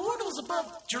heavenly portals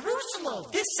above Jerusalem?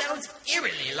 This sounds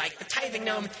eerily like the tithing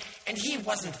gnome, and he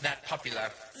wasn't that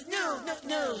popular.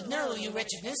 No, your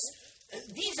wretchedness.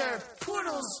 These are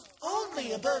portals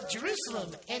only above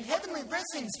Jerusalem, and heavenly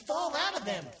blessings fall out of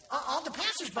them on the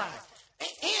passersby.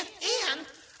 And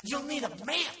you'll need a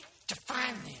map to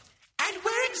find them. And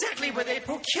where exactly will they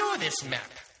procure this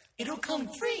map? It'll come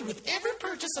free with every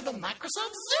purchase of a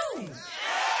Microsoft Zoom.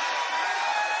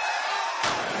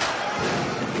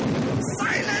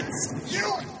 Silence, you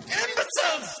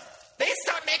imbeciles! They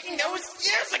stopped making those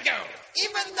years ago.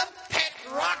 Even the pet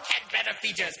rock had better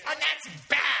features, and that's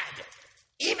bad.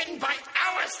 Even by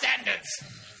our standards.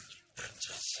 That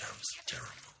just sounds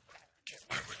terrible.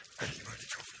 Why would anybody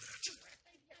go for that?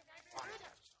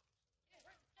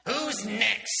 Who's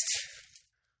next?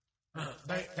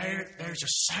 There's a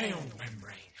sound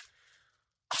membrane.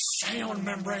 A sound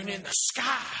membrane in the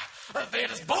sky.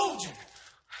 That is bulging.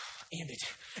 And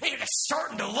it's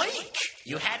starting to leak.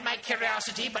 You had my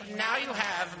curiosity, but now you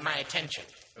have my attention.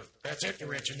 That's it, Your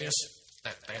Wretchedness.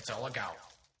 That's all I got.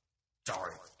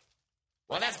 Sorry.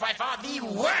 Well, that's by far the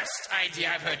worst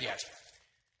idea I've heard yet.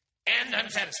 And I'm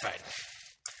satisfied.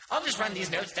 I'll just run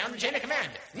these notes down the chain of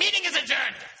command. Meeting is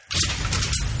adjourned.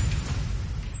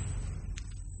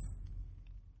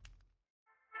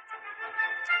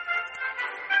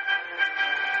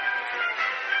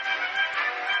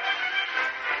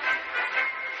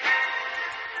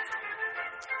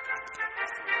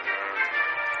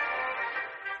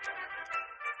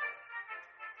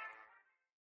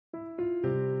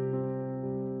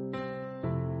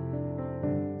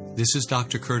 This is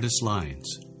Dr. Curtis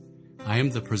Lyons. I am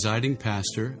the presiding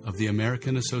pastor of the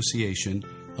American Association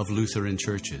of Lutheran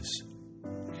Churches.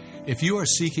 If you are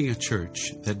seeking a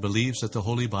church that believes that the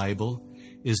Holy Bible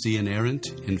is the inerrant,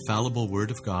 infallible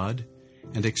Word of God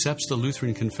and accepts the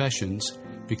Lutheran confessions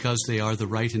because they are the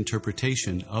right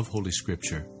interpretation of Holy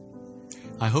Scripture,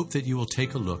 I hope that you will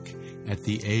take a look at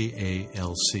the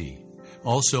AALC.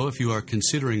 Also, if you are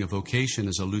considering a vocation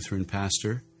as a Lutheran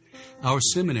pastor, our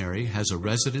seminary has a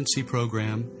residency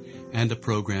program and a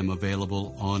program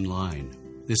available online.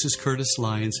 This is Curtis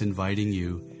Lyons inviting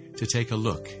you to take a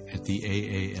look at the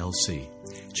AALC.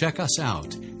 Check us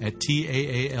out at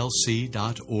taalc.org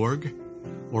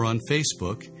or on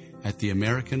Facebook at the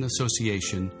American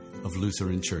Association of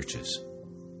Lutheran Churches.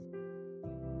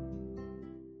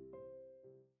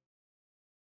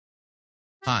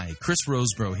 Hi, Chris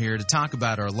Roseborough here to talk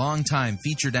about our longtime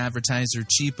featured advertiser,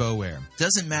 Cheapo Air.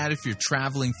 Doesn't matter if you're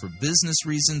traveling for business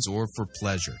reasons or for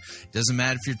pleasure. Doesn't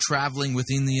matter if you're traveling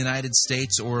within the United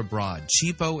States or abroad.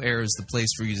 Cheapo Air is the place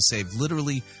for you to save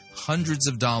literally hundreds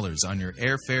of dollars on your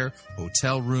airfare,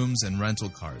 hotel rooms, and rental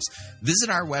cars. Visit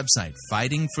our website,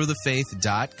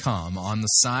 fightingforthefaith.com. On the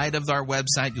side of our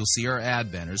website, you'll see our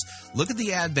ad banners. Look at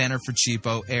the ad banner for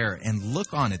Cheapo Air and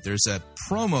look on it. There's a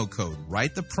promo code.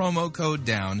 Write the promo code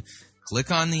down.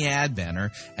 Click on the ad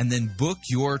banner and then book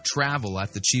your travel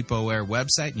at the Cheapo Air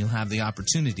website, and you'll have the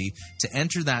opportunity to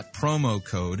enter that promo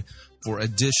code for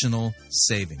additional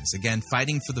savings. Again,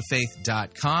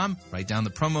 fightingforthefaith.com. Write down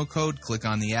the promo code, click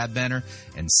on the ad banner,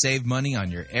 and save money on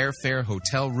your airfare,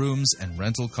 hotel rooms, and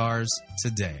rental cars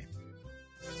today.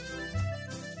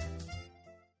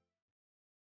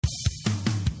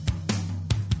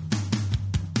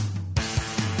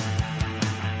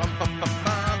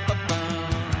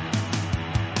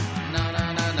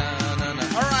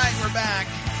 All right, we're back.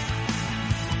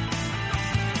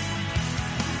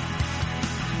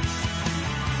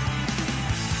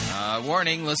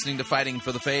 Warning, listening to Fighting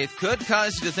for the Faith could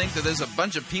cause you to think that there's a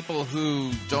bunch of people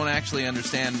who don't actually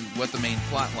understand what the main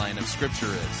plot line of Scripture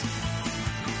is.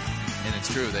 And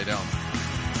it's true, they don't.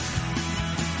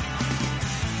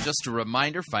 Just a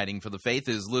reminder, Fighting for the Faith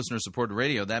is listener-supported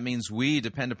radio. That means we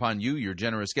depend upon you, your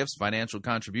generous gifts, financial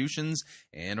contributions,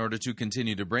 in order to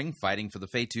continue to bring Fighting for the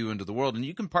Faith to you into the world. And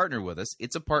you can partner with us.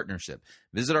 It's a partnership.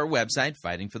 Visit our website,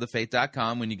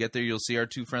 fightingforthefaith.com. When you get there, you'll see our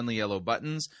two friendly yellow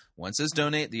buttons. One says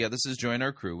donate, the other says join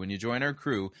our crew. When you join our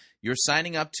crew, you're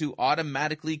signing up to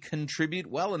automatically contribute,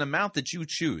 well, an amount that you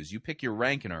choose. You pick your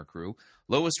rank in our crew.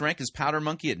 Lowest rank is Powder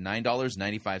Monkey at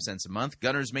 $9.95 a month.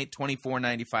 Gunner's Mate,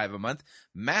 $24.95 a month.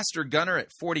 Master Gunner at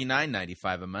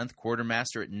 $49.95 a month.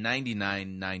 Quartermaster at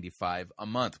 $99.95 a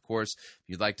month. Of course, if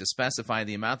you'd like to specify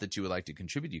the amount that you would like to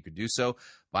contribute, you could do so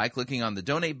by clicking on the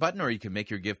donate button, or you can make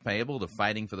your gift payable to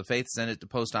Fighting for the Faith. Send it to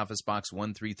Post Office Box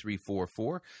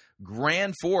 13344,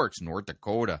 Grand Forks, North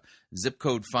Dakota, zip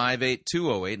code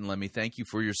 58208. And let me thank you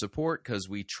for your support, because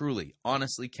we truly,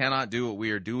 honestly cannot do what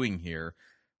we are doing here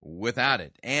without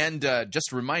it. And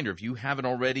just a reminder, if you haven't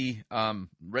already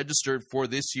registered for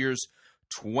this year's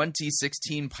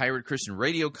 2016 Pirate Christian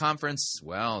Radio Conference,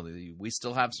 well, we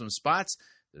still have some spots.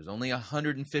 There's only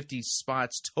 150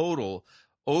 spots total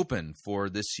open for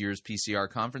this year's PCR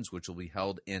conference, which will be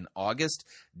held in August.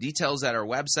 Details at our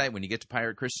website. When you get to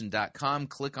piratechristian.com,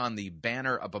 click on the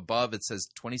banner up above. It says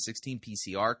 2016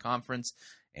 PCR conference.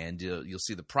 And you'll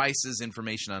see the prices,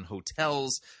 information on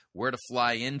hotels, where to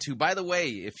fly into. By the way,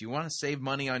 if you want to save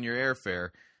money on your airfare,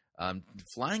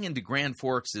 flying into Grand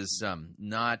Forks is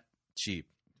not cheap.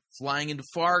 Flying into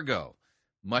Fargo,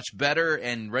 much better,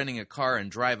 and renting a car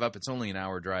and drive up. It's only an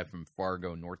hour drive from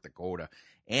Fargo, North Dakota.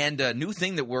 And a new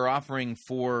thing that we're offering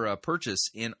for purchase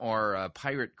in our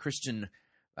Pirate Christian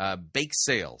bake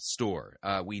sale store.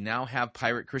 We now have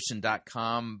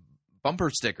piratechristian.com bumper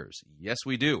stickers. Yes,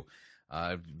 we do.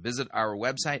 Visit our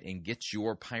website and get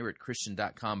your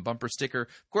piratechristian.com bumper sticker.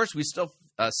 Of course, we still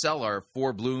sell our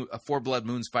Four Blood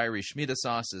Moon's Fiery Shemitah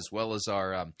sauce, as well as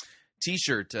our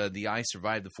T-shirt, the I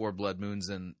Survived the 4 Blood Moons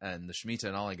and the Shemitah,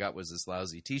 and all I got was this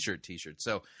lousy T-shirt.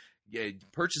 So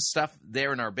purchase stuff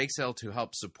there in our bake sale to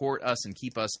help support us and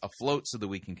keep us afloat so that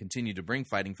we can continue to bring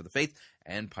Fighting for the Faith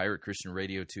and Pirate Christian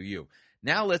Radio to you.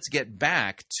 Now let's get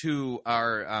back to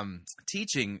our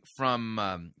teaching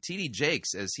from T.D.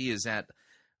 Jakes as he is at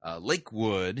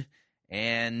Lakewood,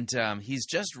 and he's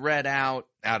just read out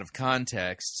of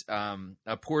context,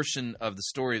 a portion of the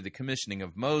story of the commissioning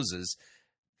of Moses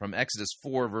from Exodus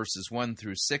 4, verses 1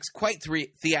 through 6, quite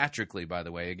theatrically, by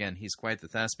the way. Again, he's quite the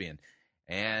thespian.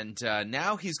 And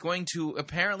now he's going to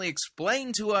apparently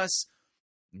explain to us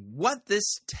what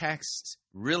this text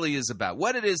really is about,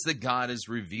 what it is that God is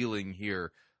revealing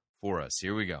here for us.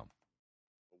 Here we go.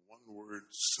 A one-word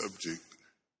subject.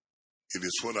 It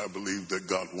is what I believe that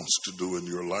God wants to do in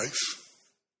your life.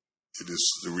 It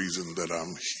is the reason that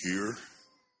I'm here.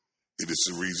 It is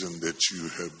the reason that you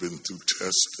have been through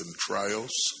tests and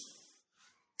trials.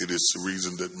 It is the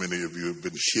reason that many of you have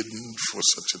been hidden for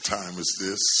such a time as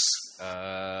this.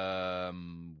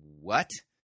 What?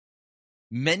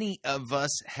 Many of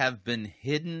us have been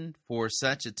hidden for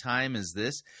such a time as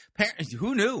this?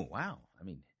 Who knew? Wow. I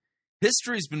mean,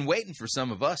 history's been waiting for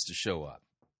some of us to show up.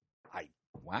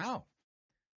 Wow.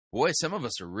 Boy, some of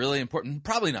us are really important.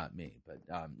 Probably not me, but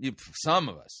some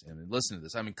of us. I mean, listen to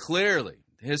this. I mean, clearly,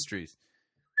 history's,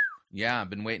 I've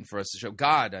been waiting for us to show.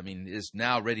 God, I mean, is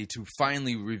now ready to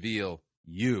finally reveal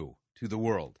you to the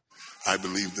world. I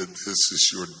believe that this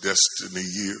is your destiny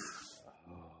year.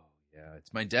 Oh, yeah,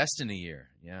 it's my destiny year.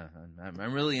 Yeah,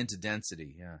 I'm really into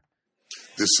density, yeah.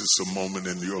 This is a moment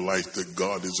in your life that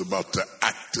God is about to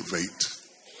activate.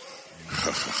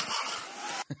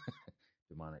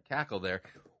 Demonic cackle there.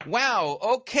 Wow,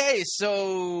 okay,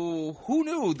 so who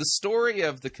knew the story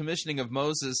of the commissioning of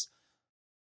Moses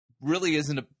really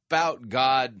isn't about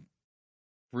God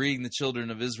freeing the children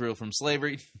of Israel from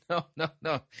slavery?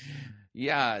 No.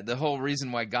 Yeah, the whole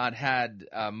reason why God had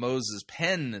Moses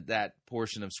pen that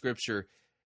portion of Scripture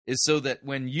is so that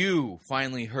when you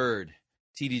finally heard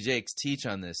T.D. Jakes teach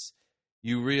on this,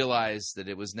 you realized that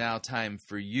it was now time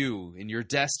for you in your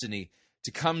destiny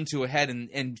to come to a head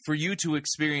and for you to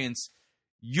experience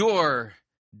your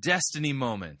destiny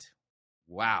moment.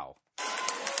 Wow.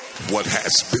 What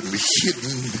has been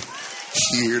hidden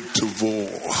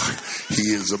heretofore, he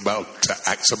is about to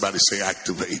act. Somebody say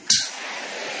activate.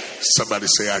 Somebody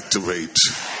say activate.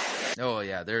 Oh,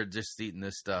 yeah, they're just eating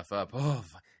this stuff up. Oh,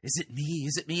 is it me?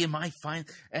 Is it me? Am I fine?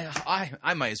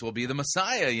 I might as well be the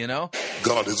Messiah, you know?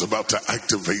 God is about to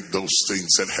activate those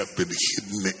things that have been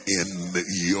hidden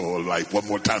in your life. One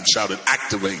more time, shout it,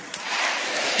 activate.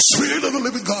 Spirit of the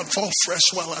living God, fall fresh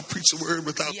while I preach the word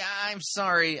without... Yeah, I'm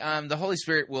sorry. The Holy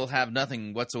Spirit will have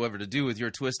nothing whatsoever to do with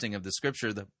your twisting of the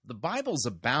Scripture. The Bible's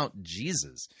about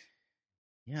Jesus.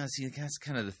 Yeah, see, that's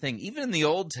kind of the thing. Even in the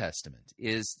Old Testament,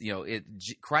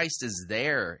 Christ is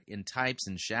there in types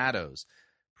and shadows,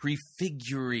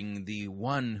 prefiguring the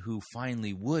one who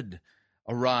finally would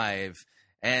arrive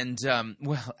and,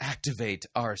 activate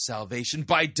our salvation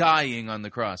by dying on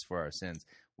the cross for our sins.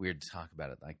 Weird to talk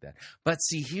about it like that. But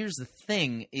see, here's the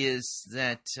thing is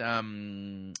that,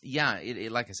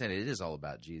 like I said, it is all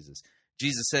about Jesus.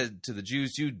 Jesus said to the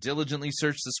Jews, you diligently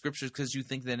search the Scriptures because you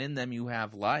think that in them you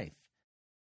have life.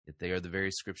 Yet they are the very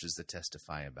Scriptures that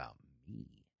testify about me.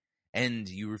 And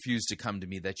you refuse to come to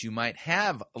me that you might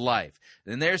have life.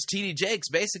 Then there's T.D. Jakes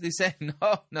basically saying,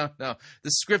 no. The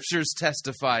Scriptures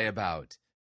testify about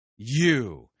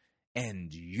you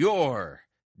and your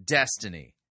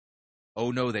destiny.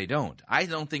 Oh, no, they don't. I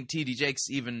don't think T.D. Jakes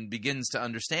even begins to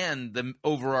understand the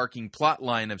overarching plot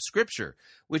line of Scripture,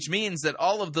 which means that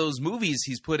all of those movies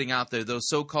he's putting out there, those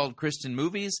so-called Christian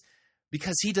movies,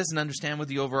 because he doesn't understand what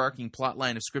the overarching plot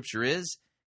line of Scripture is,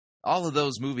 all of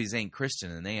those movies ain't Christian,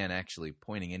 and they ain't actually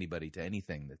pointing anybody to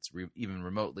anything that's even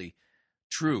remotely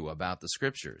true about the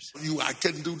Scriptures. I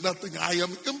can do nothing. I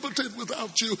am impotent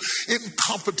without you.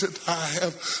 Incompetent. I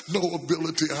have no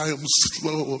ability. I am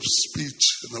slow of speech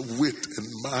and of wit and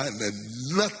mind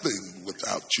and nothing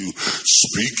without you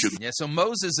speaking. Yeah, so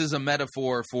Moses is a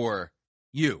metaphor for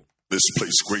you. This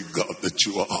place, great God, that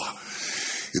you are.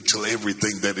 Until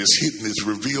everything that is hidden is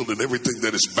revealed and everything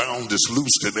that is bound is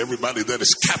loosed and everybody that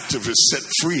is captive is set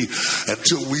free,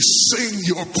 until we sing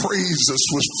your praises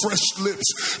with fresh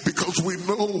lips because we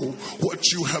know what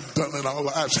you have done in our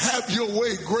lives. Have your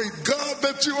way, great God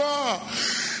that you are.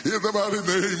 In the mighty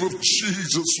name of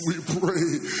Jesus we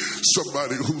pray.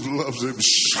 Somebody who loves him,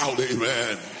 shout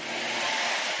amen.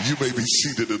 You may be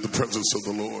seated in the presence of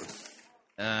the Lord.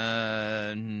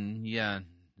 Yeah.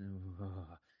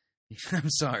 I'm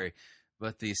sorry,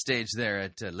 But the stage there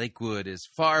at Lakewood is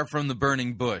far from the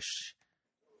burning bush.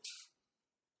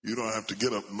 You don't have to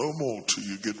get up no more till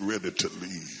you get ready to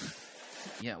leave.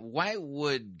 Yeah, why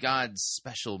would God's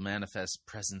special manifest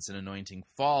presence and anointing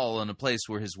fall in a place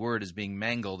where his word is being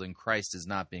mangled and Christ is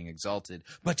not being exalted?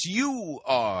 But you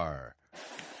are.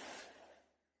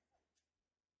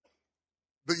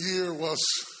 The year was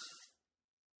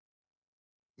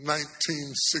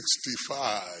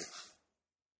 1965.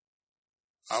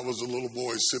 I was a little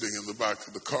boy sitting in the back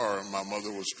of the car, and my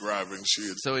mother was driving.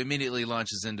 So he immediately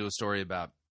launches into a story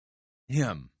about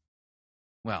him.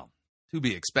 Well, to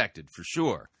be expected, for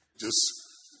sure. Just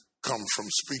come from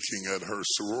speaking at her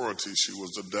sorority. She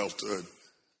was a Delta.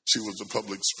 She was a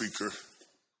public speaker,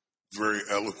 very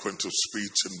eloquent of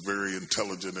speech and very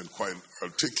intelligent and quite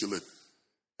articulate.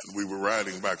 And we were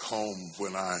riding back home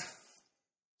when I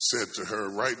said to her,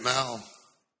 right now,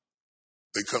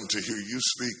 they come to hear you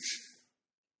speak,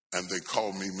 and they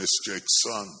call me Miss Jake's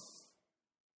son.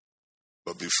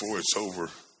 But before it's over,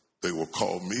 they will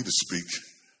call me to speak,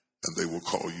 and they will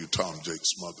call you Tom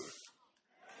Jake's mother.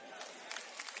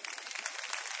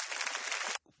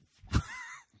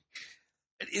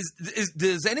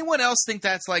 Does anyone else think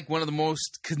that's like one of the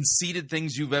most conceited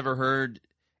things you've ever heard,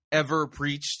 ever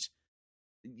preached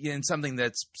in something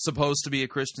that's supposed to be a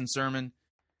Christian sermon?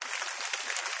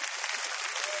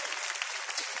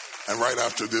 And right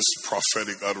after this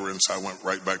prophetic utterance, I went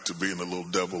right back to being a little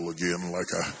devil again,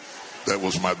 that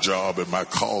was my job and my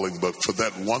calling. But for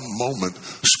that one moment,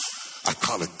 I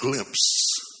caught a glimpse.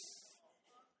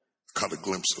 I caught a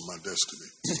glimpse of my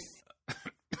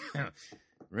destiny.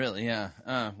 Really? Yeah.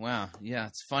 Wow. Yeah,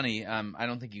 it's funny. I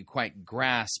don't think you quite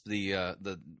grasp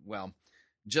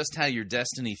just how your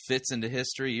destiny fits into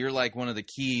history. You're like one of the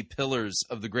key pillars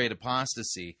of the great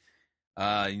apostasy,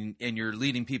 and you're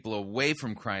leading people away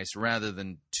from Christ rather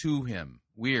than to him.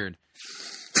 Weird.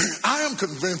 I am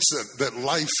convinced that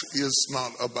life is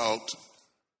not about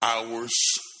hours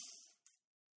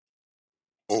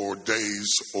or days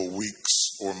or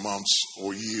weeks or months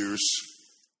or years.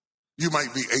 You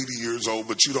might be 80 years old,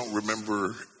 but you don't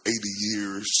remember 80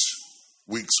 years,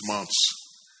 weeks, months.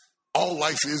 All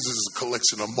life is a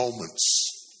collection of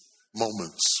moments,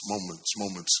 memories,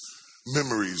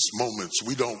 moments.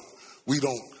 We don't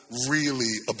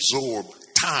really absorb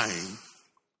time.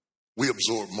 We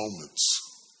absorb moments.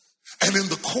 And in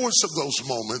the course of those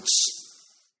moments,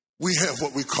 we have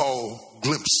what we call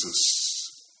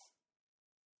glimpses,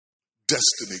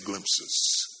 destiny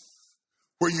glimpses,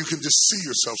 where you can just see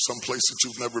yourself someplace that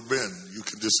you've never been. You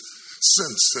can just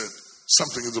sense that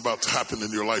something is about to happen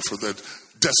in your life, or that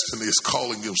destiny is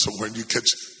calling you somewhere, and you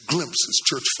catch glimpses.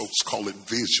 Church folks call it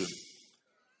vision.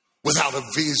 Without a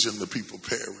vision, the people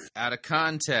perish. Out of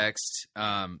context,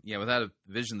 without a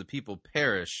vision, the people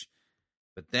perish.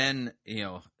 But then,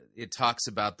 it talks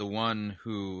about the one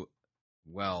who,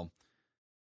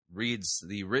 reads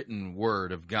the written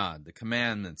word of God, the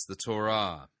commandments, the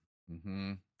Torah.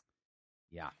 Mm-hmm.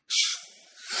 Yeah.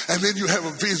 And then you have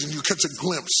a vision, you catch a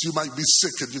glimpse. You might be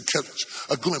sick and you catch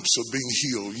a glimpse of being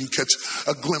healed. You catch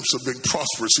a glimpse of being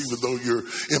prosperous even though you're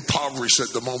impoverished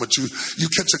at the moment. You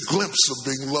catch a glimpse of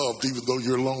being loved even though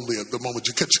you're lonely at the moment.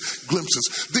 You catch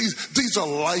glimpses. These are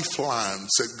lifelines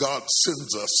that God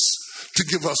sends us to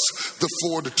give us the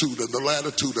fortitude and the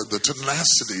latitude and the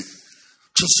tenacity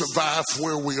to survive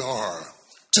where we are.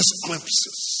 Just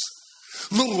glimpses.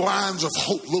 Little lines of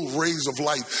hope, little rays of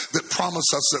light that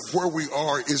promise us that where we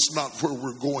are is not where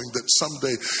we're going, that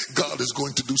someday God is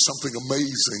going to do something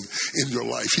amazing in your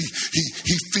life. He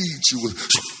feeds you with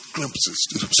glimpses.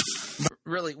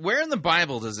 Really, where in the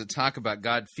Bible does it talk about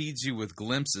God feeds you with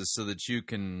glimpses so that you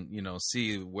can,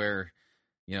 see where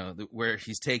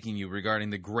he's taking you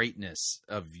regarding the greatness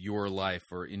of your life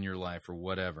or in your life or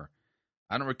whatever?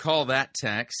 I don't recall that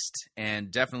text,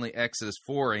 and definitely Exodus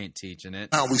 4 ain't teaching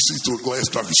it. Now we see through a glass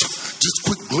darkness, just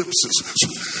quick glimpses,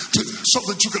 so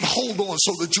that you can hold on,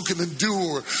 so that you can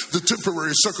endure the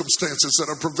temporary circumstances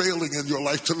that are prevailing in your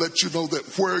life, to let you know that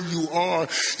where you are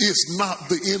is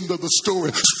not the end of the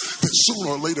story. That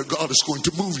sooner or later God is going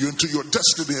to move you into your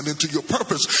destiny and into your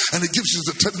purpose, and it gives you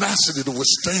the tenacity to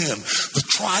withstand the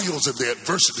trials and the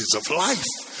adversities of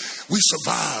life. We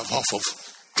survive off of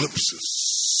glimpses.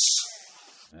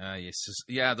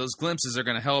 Those glimpses are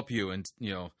going to help you, and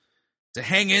to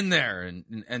hang in there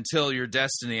until your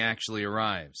destiny actually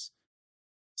arrives.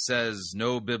 Says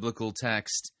no biblical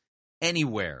text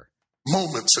anywhere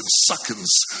moments and seconds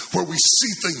where we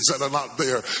see things that are not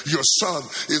there. Your son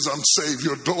is unsaved.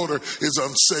 Your daughter is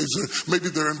unsaved. Maybe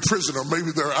they're in prison or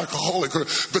maybe they're alcoholic,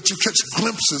 but you catch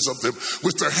glimpses of them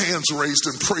with their hands raised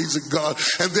and praising God.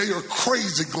 And they are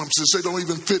crazy glimpses. They don't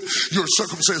even fit your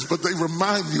circumstance, but they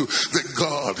remind you that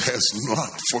God has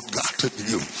not forgotten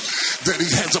you, that he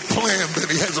has a plan, that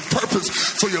he has a purpose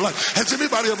for your life. Has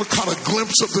anybody ever caught a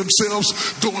glimpse of themselves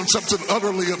doing something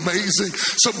utterly amazing,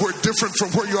 somewhere different from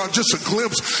where you are? Just a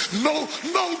glimpse, no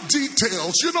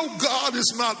details. You know, God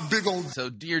is not big on.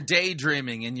 So you're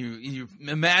daydreaming and you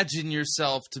imagine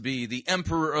yourself to be the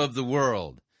emperor of the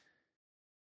world.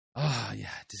 Oh, yeah.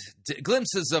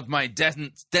 Glimpses of my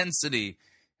density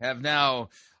have now.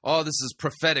 Oh, this is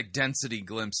prophetic density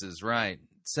glimpses, right?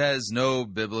 It says no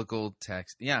biblical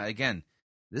text. Yeah, again,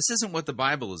 this isn't what the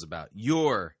Bible is about.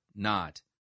 You're not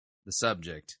the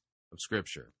subject of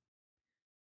Scripture.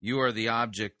 You are the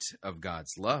object of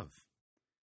God's love.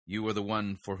 You are the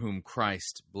one for whom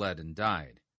Christ bled and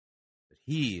died. But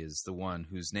he is the one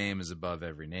whose name is above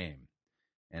every name.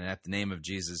 And at the name of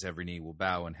Jesus, every knee will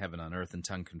bow in heaven, on earth, and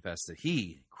tongue confess that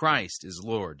he, Christ, is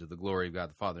Lord, to the glory of God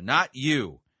the Father, not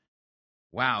you.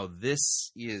 Wow,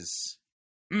 this is...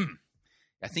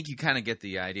 I think you kind of get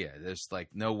the idea. There's like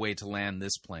no way to land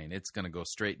this plane. It's going to go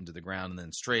straight into the ground and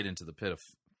then straight into the pit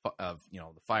of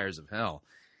the fires of hell.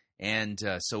 And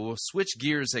so we'll switch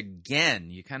gears again.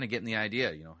 You kind of get the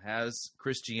idea. Has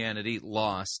Christianity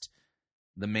lost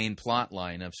the main plot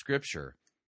line of Scripture?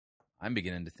 I'm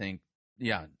beginning to think,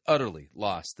 utterly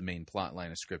lost the main plot line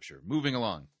of Scripture. Moving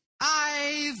along.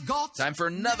 I've got time for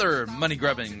another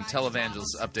money-grubbing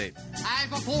televangelist update. I've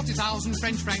got 40,000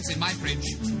 French francs in my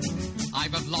fridge.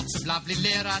 I've got lots of lovely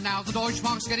lira. Now the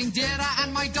Deutschmark's getting dearer,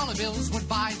 and my dollar bills would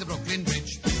buy the Brooklyn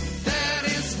Bridge. There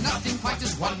is nothing quite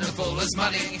as wonderful as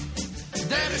money.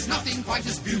 There is nothing quite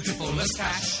as beautiful as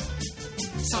cash.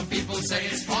 Some people say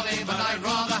it's folly, but I'd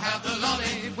rather have the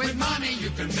lolly. With money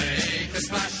you can make a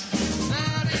splash.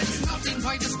 There is nothing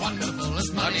quite as wonderful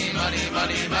as money. Money,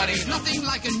 money, money. There's nothing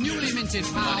like a newly minted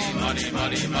pound. Money, money,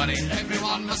 money, money.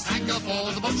 Everyone must hanker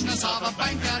for the butchness of a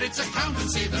banker. It's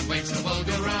accountancy that makes the world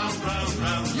go round, round,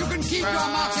 round. You can keep your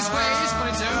Marxist ways, but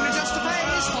it's only just a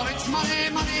phase. For it's money,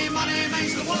 money, money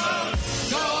makes the world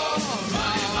go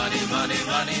round. Money, money,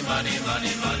 money, money,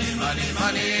 money, money, money,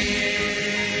 money.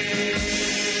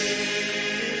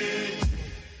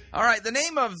 All right, the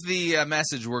name of the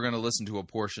message we're going to listen to a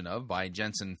portion of by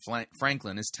Jentezen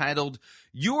Franklin is titled,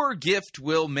 Your Gift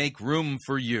Will Make Room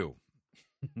for You.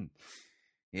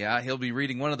 Yeah, he'll be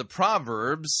reading one of the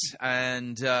Proverbs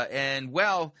and then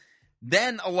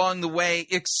along the way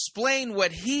explain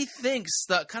what he thinks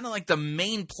the kind of like the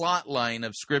main plot line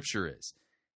of Scripture is.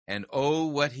 And oh,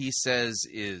 what he says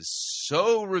is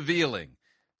so revealing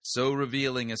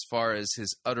as far as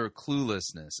his utter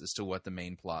cluelessness as to what the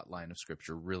main plot line of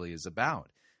Scripture really is about.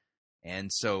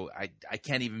 And so I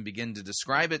can't even begin to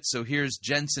describe it, so here's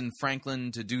Jentezen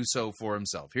Franklin to do so for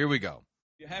himself. Here we go.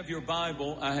 If you have your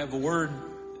Bible, I have a word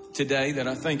today that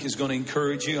I think is going to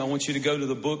encourage you. I want you to go to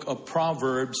the book of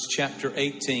Proverbs, chapter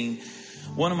 18.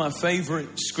 One of my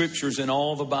favorite scriptures in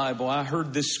all the Bible. I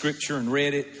heard this scripture and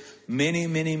read it many,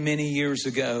 many, many years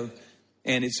ago.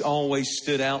 And it's always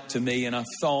stood out to me, and I've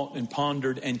thought and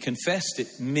pondered and confessed it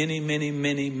many, many,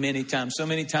 many, many times. So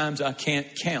many times I can't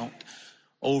count,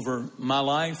 over my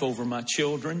life, over my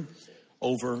children,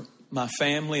 over my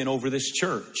family, and over this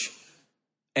church.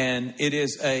 And it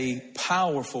is a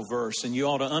powerful verse, and you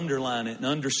ought to underline it and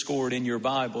underscore it in your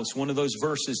Bible. It's one of those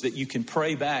verses that you can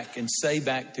pray back and say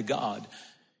back to God.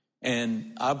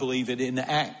 And I believe it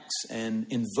enacts and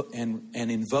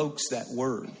invokes that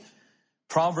word.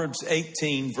 Proverbs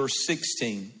 18, verse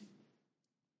 16.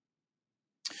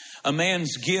 A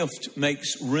man's gift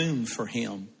makes room for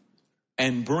him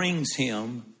and brings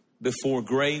him before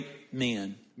great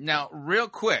men. Now, real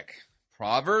quick,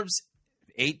 Proverbs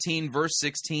 18, verse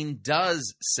 16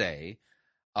 does say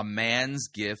a man's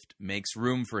gift makes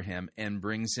room for him and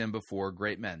brings him before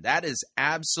great men. That is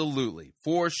absolutely,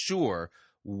 for sure,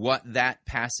 what that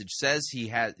passage says. He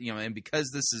has, and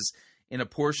because this is in a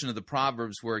portion of the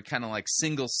Proverbs where kind of like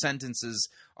single sentences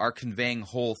are conveying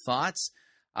whole thoughts,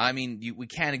 I mean, we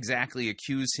can't exactly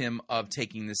accuse him of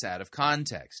taking this out of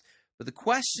context. But the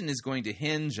question is going to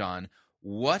hinge on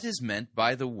what is meant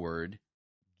by the word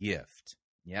gift.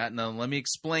 Yeah, now let me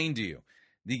explain to you.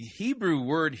 The Hebrew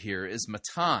word here is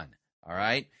matan, all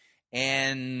right?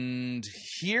 And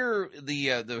here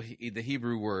the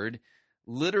Hebrew word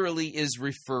literally is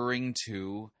referring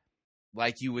to,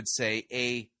 like you would say,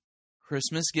 a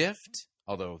Christmas gift,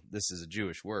 although this is a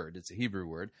Jewish word, it's a Hebrew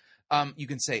word. You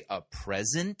can say a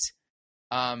present,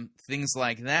 things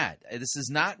like that. This is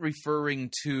not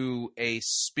referring to a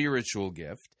spiritual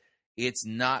gift. It's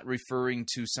not referring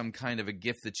to some kind of a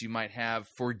gift that you might have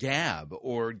for gab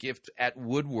or gift at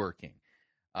woodworking.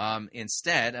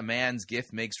 Instead, a man's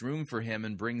gift makes room for him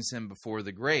and brings him before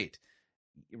the great.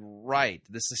 Right.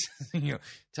 This is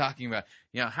talking about,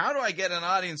 how do I get an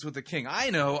audience with the king? I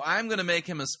know. I'm going to make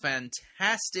him a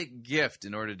fantastic gift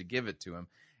in order to give it to him.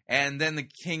 And then the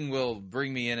king will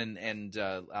bring me in and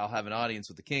I'll have an audience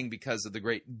with the king because of the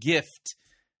great gift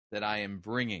that I am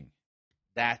bringing.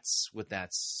 That's what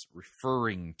that's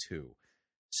referring to.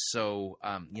 So,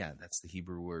 that's the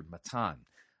Hebrew word matan.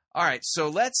 All right, so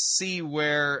let's see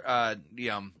where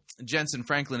Jentezen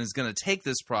Franklin is going to take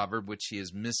this proverb, which he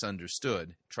has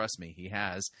misunderstood. Trust me, he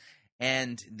has.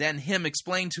 And then him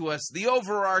explain to us the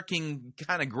overarching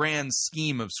kind of grand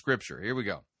scheme of Scripture. Here we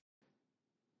go.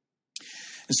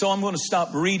 And so I'm going to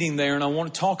stop reading there, and I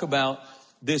want to talk about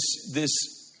this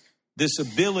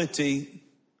ability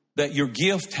that your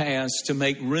gift has to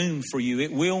make room for you.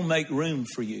 It will make room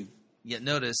for you. Yet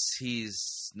notice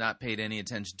he's not paid any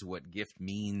attention to what gift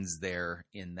means there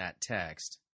in that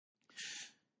text.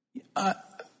 I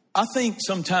think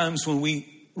sometimes when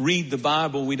we read the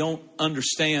Bible, we don't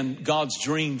understand God's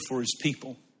dream for his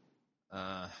people.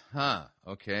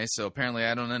 Okay, so apparently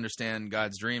I don't understand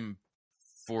God's dream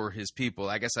for his people.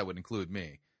 I guess that would include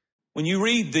me. When you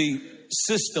read the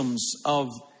systems of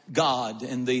God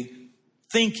and the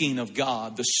thinking of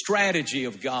God, the strategy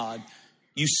of God,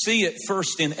 you see it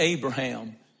first in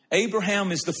Abraham.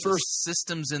 Abraham is the first.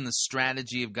 Systems in the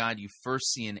strategy of God you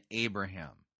first see in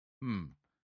Abraham.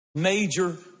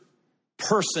 Major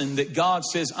person that God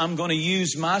says, I'm going to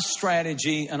use my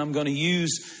strategy and I'm going to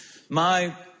use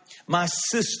my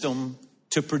system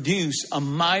to produce a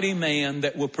mighty man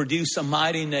that will produce a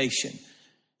mighty nation.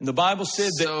 And the Bible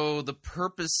said that. So the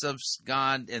purpose of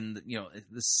God and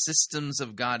the systems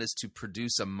of God is to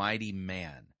produce a mighty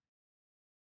man.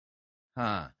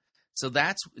 So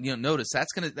that's, notice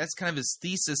that's kind of his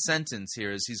thesis sentence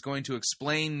here, is he's going to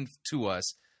explain to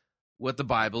us what the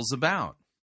Bible's about.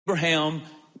 Abraham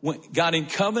got in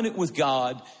covenant with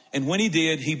God, and when he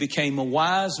did, he became a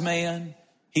wise man,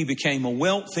 he became a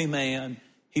wealthy man,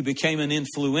 he became an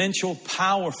influential,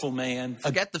 powerful man.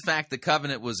 Forget the fact the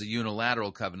covenant was a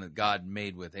unilateral covenant God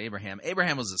made with Abraham.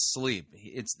 Abraham was asleep.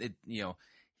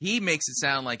 He makes it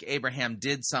sound like Abraham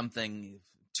did something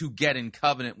to get in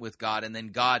covenant with God, and then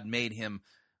God made him,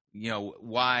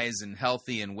 wise and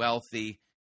healthy and wealthy.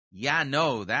 Yeah,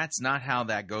 no, that's not how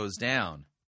that goes down.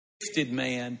 Gifted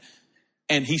man,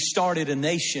 and he started a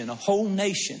nation, a whole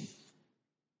nation.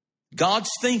 God's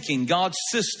thinking, God's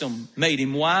system made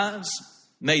him wise,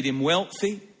 made him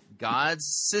wealthy. God's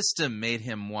system made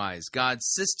him wise. God's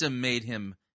system made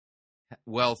him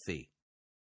wealthy.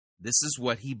 This is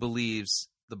what he believes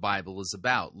the Bible is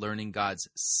about, learning God's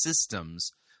systems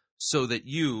so that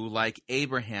you, like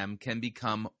Abraham, can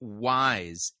become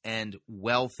wise and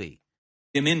wealthy.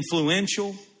 Him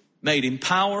influential, made him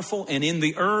powerful, and in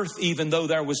the earth, even though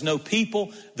there was no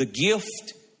people, the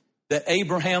gift that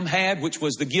Abraham had, which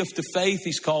was the gift of faith,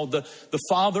 he's called the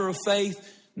father of faith,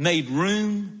 made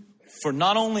room for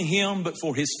not only him, but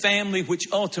for his family, which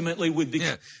ultimately would become.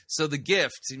 Yeah. So the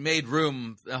gift, he made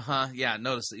room.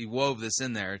 Notice that he wove this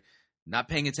in there. Not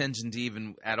paying attention to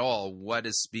even at all what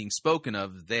is being spoken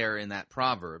of there in that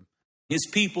proverb. His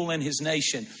people and his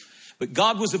nation. But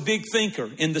God was a big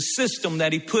thinker. In the system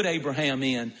that he put Abraham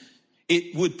in,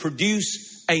 it would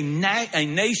produce a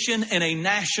nation and a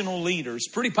national leader. It's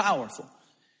pretty powerful.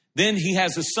 Then he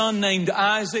has a son named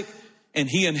Isaac, and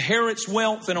he inherits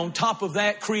wealth, and on top of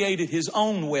that created his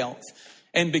own wealth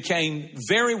and became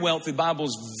very wealthy. The Bible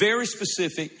is very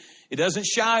specific. It doesn't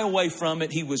shy away from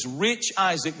it. He was rich.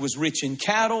 Isaac was rich in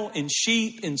cattle, in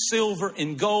sheep, in silver,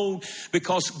 in gold,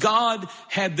 because God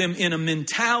had them in a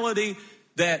mentality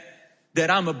that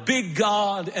I'm a big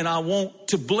God and I want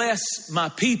to bless my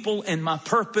people and my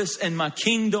purpose and my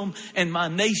kingdom and my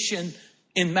nation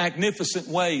in magnificent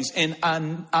ways. And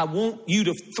I want you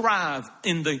to thrive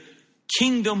in the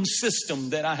kingdom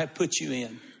system that I have put you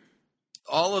in.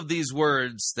 All of these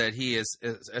words that he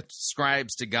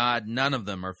ascribes to God, none of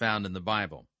them are found in the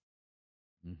Bible.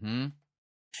 And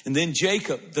then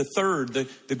Jacob, the third,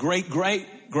 the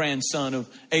great-great-grandson of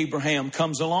Abraham,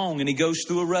 comes along, and he goes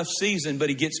through a rough season, but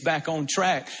he gets back on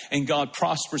track, and God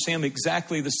prospers him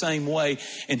exactly the same way.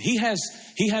 And he has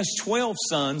 12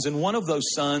 sons, and one of those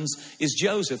sons is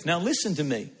Joseph. Now listen to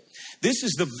me. This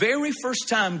is the very first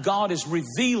time God is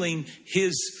revealing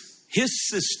his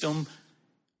system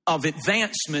of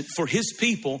advancement for his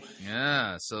people.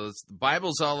 Yeah, so the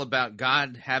Bible's all about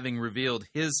God having revealed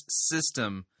his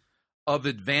system of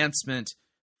advancement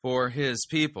for his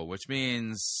people, which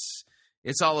means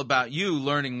it's all about you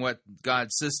learning what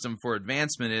God's system for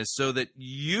advancement is so that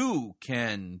you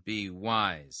can be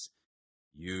wise.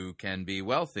 You can be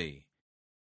wealthy.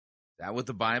 Is that what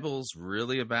the Bible's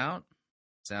really about?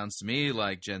 Sounds to me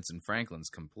like Jentezen Franklin's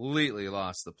completely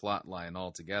lost the plot line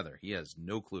altogether. He has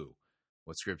no clue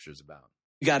what Scripture's about.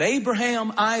 You got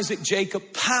Abraham, Isaac,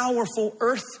 Jacob, powerful,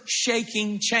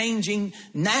 earth-shaking, changing,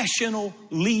 national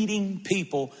leading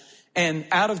people. And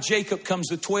out of Jacob comes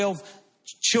the 12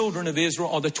 children of Israel,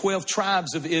 or the 12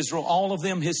 tribes of Israel, all of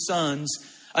them his sons.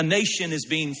 A nation is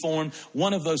being formed.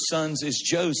 One of those sons is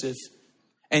Joseph.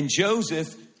 And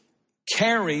Joseph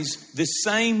carries the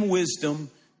same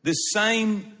wisdom, the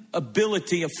same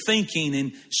ability of thinking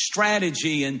and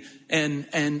strategy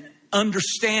and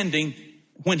understanding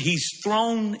when he's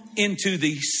thrown into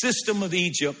the system of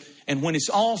Egypt. And when it's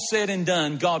all said and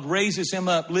done, God raises him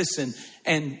up. Listen,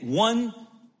 and one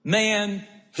man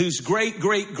whose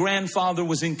great-great-grandfather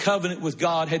was in covenant with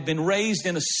God had been raised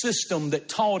in a system that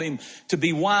taught him to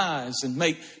be wise and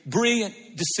make brilliant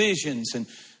decisions and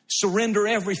surrender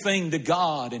everything to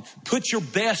God and put your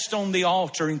best on the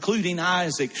altar, including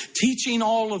Isaac, teaching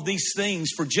all of these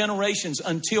things for generations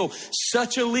until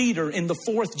such a leader in the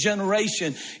fourth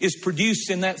generation is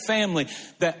produced in that family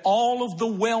that all of the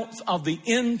wealth of the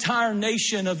entire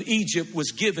nation of Egypt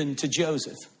was given to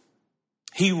Joseph.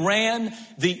 He ran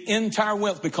the entire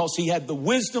wealth because he had the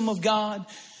wisdom of God.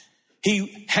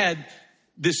 He had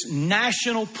this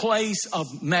national place of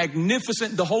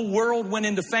magnificent. The whole world went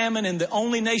into famine, and the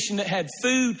only nation that had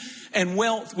food and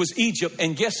wealth was Egypt.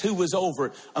 And guess who was over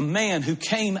it? A man who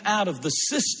came out of the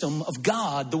system of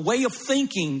God, the way of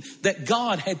thinking that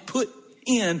God had put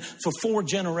in for 4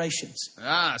 generations.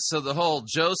 So the whole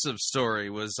Joseph story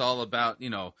was all about,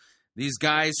 these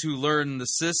guys who learned the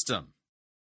system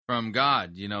from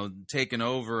God, taking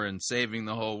over and saving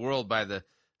the whole world by the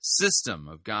system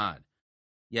of God.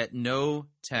 Yet no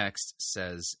text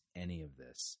says any of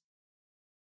this.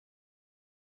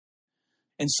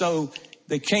 And so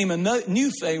there came a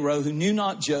new Pharaoh who knew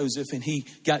not Joseph, and he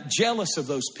got jealous of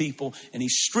those people, and he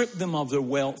stripped them of their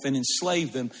wealth and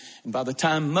enslaved them. And by the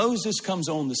time Moses comes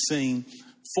on the scene,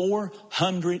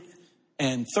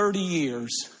 430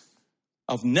 years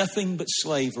of nothing but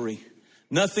slavery,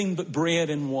 nothing but bread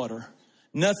and water,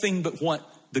 nothing but what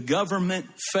the government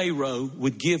Pharaoh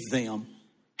would give them,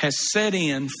 has set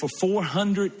in for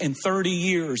 430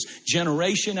 years,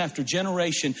 generation after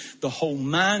generation. The whole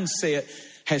mindset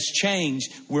has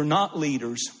changed. We're not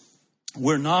leaders.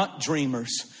 We're not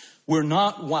dreamers. We're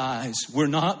not wise. We're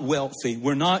not wealthy.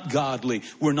 We're not godly.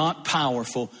 We're not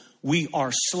powerful. We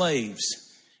are slaves.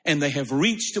 And they have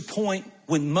reached a point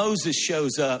when Moses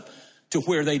shows up to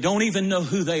where they don't even know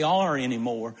who they are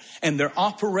anymore. And they're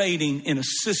operating in a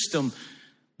system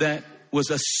that was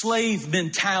a slave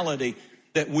mentality,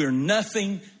 that we're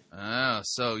nothing.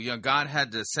 So God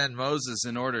had to send Moses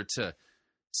in order to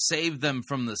save them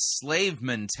from the slave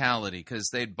mentality because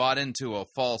they'd bought into a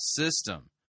false system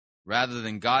rather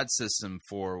than God's system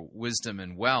for wisdom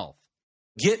and wealth.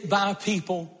 Get by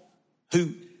people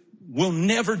who will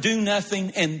never do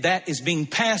nothing, and that is being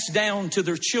passed down to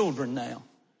their children now.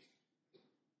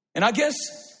 And I guess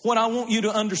what I want you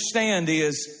to understand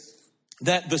is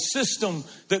that the system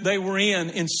that they were in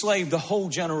enslaved the whole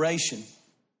generation.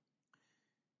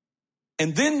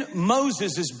 And then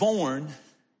Moses is born.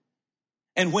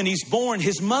 And when he's born,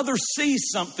 his mother sees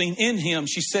something in him.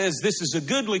 She says, this is a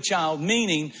goodly child,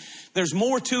 meaning there's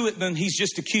more to it than he's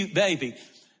just a cute baby.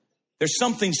 There's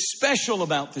something special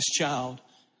about this child.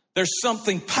 There's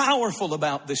something powerful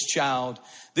about this child.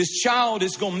 This child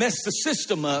is going to mess the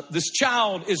system up. This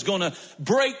child is going to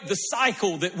break the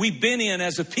cycle that we've been in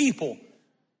as a people.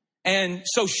 And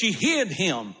so she hid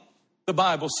him. The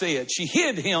Bible said she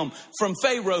hid him from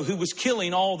Pharaoh, who was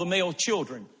killing all the male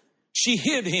children. She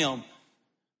hid him.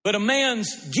 But a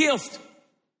man's gift,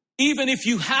 even if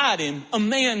you hide him, a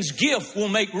man's gift will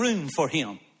make room for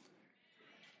him.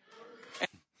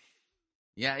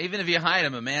 Yeah, even if you hide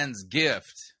him, a man's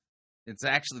gift. It's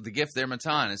actually the gift there,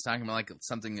 Matan. It's talking about like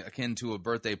something akin to a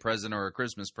birthday present or a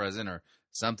Christmas present or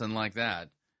something like that.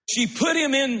 She put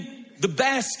him in the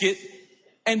basket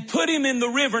and put him in the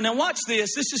river. Now watch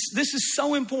this. This is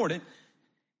so important.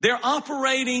 They're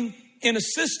operating in a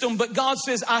system, but God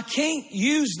says, I can't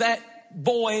use that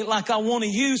boy like I want to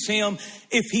use him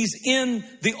if he's in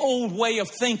the old way of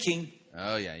thinking.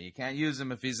 Oh yeah, you can't use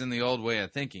him if he's in the old way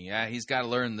of thinking. Yeah, he's got to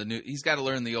learn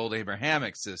the old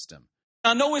Abrahamic system.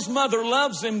 I know his mother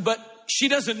loves him, but she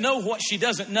doesn't know what she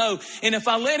doesn't know. And if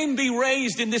I let him be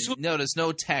raised in this... Notice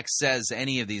no text says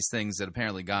any of these things that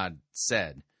apparently God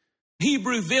said.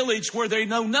 Hebrew village where they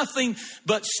know nothing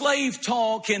but slave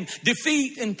talk and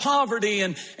defeat and poverty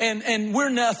and we're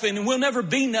nothing and we'll never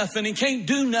be nothing and can't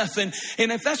do nothing.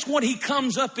 And if that's what he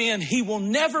comes up in, he will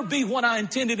never be what I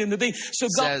intended him to be. So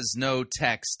God says no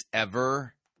text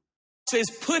ever. Says,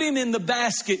 put him in the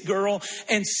basket, girl,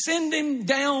 and send him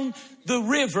down the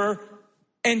river.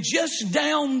 And just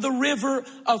down the river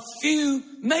a few,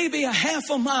 maybe a half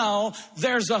a mile,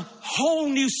 there's a whole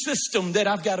new system that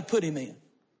I've got to put him in.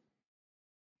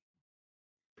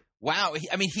 Wow.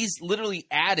 I mean, he's literally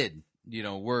added,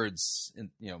 words,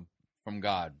 from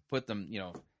God, put them,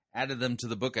 added them to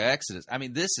the book of Exodus. I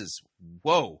mean, this is,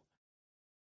 whoa.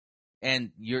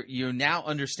 And you now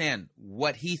understand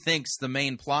what he thinks the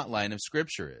main plot line of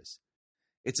Scripture is.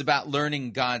 It's about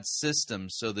learning God's system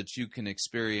so that you can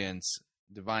experience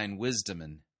divine wisdom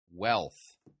and wealth.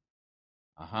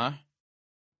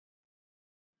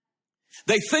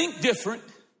 They think different.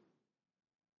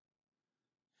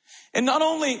 And not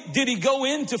only did he go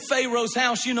into Pharaoh's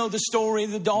house, you know the story,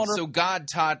 the daughter. So God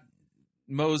taught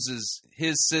Moses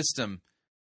his system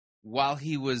while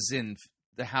he was in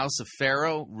the house of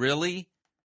Pharaoh? Really?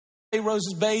 Pharaoh's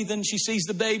is bathing. She sees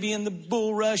the baby in the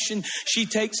bulrush and she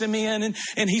takes him in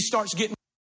and he starts getting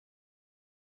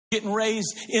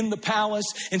raised in the palace,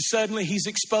 and suddenly he's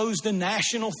exposed to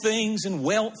national things and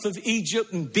wealth of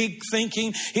Egypt and big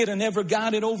thinking. He'd have never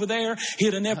got it over there.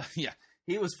 He'd have never... Yeah,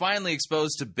 he was finally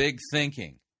exposed to big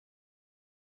thinking.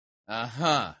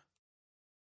 Why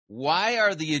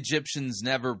are the Egyptians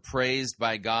never praised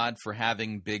by God for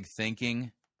having big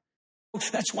thinking?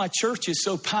 That's why church is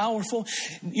so powerful.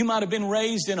 You might have been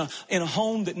raised in a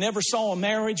home that never saw a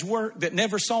marriage work, that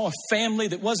never saw a family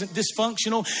that wasn't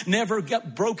dysfunctional, never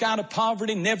broke out of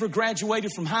poverty, never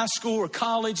graduated from high school or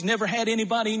college, never had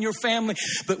anybody in your family.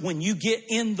 But when you get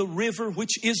in the river,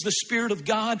 which is the Spirit of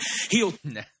God, He'll...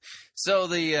 So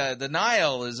the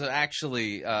Nile is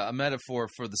actually a metaphor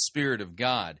for the Spirit of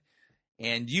God.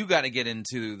 And you got to get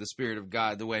into the Spirit of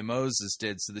God the way Moses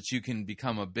did so that you can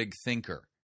become a big thinker.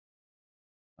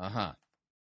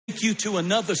 Take you to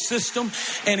another system,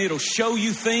 and it'll show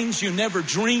you things you never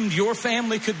dreamed your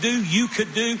family could do, you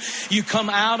could do. You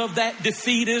come out of that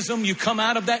defeatism, you come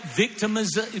out of that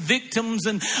victims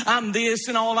and I'm this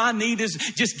and all I need is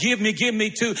just give me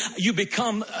to. You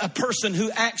become a person who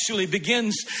actually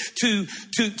begins to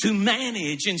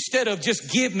manage instead of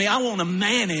just give me. I want to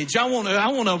manage. I want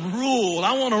to rule.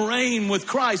 I want to reign with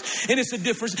Christ. And it's a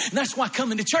difference. And that's why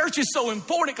coming to church is so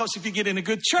important, because if you get in a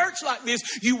good church like this,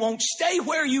 you won't stay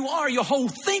where you are. Your whole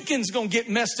thinking's going to get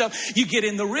messed up. You get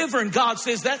in the river and God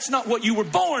says that's not what you were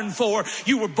born for.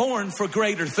 You were born for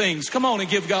greater things. Come on and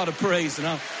give God a praise.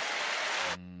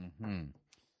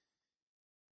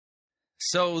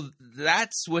 So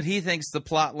that's what he thinks the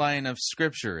plot line of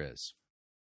Scripture is.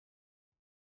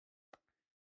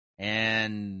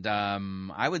 And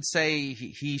I would say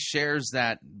he shares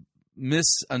that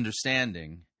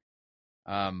misunderstanding,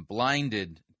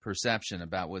 blinded perception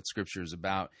about what Scripture is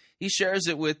about. He shares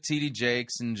it with T.D.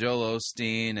 Jakes and Joel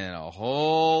Osteen and a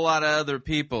whole lot of other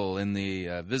people in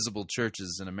the visible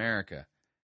churches in America.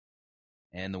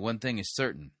 And the one thing is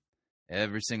certain,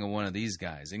 every single one of these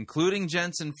guys, including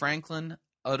Jentezen Franklin,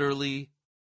 utterly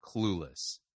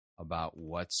clueless about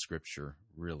what Scripture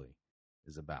really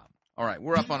is about. All right,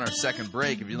 we're up on our second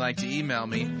break. If you'd like to email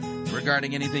me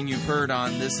regarding anything you've heard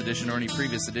on this edition or any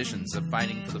previous editions of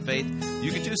Fighting for the Faith,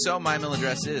 you can do so. My email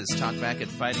address is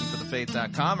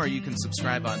talkback@fightingforthefaith.com, or you can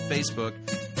subscribe on Facebook,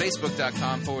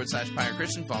 facebook.com/Pirate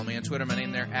Christian. Follow me on Twitter. My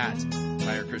name there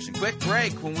 @Pirate Christian. Quick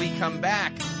break. When we come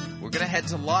back, we're going to head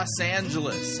to Los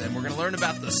Angeles, and we're going to learn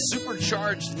about the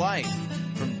Supercharged life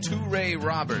from Touré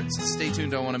Roberts. Stay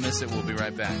tuned. Don't want to miss it. We'll be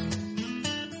right back.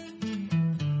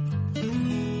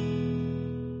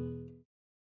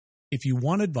 If you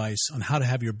want advice on how to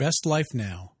have your best life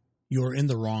now, you're in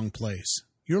the wrong place.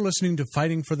 You're listening to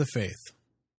Fighting for the Faith.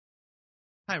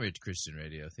 Pirate Christian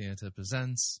Radio Theater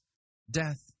presents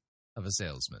Death of a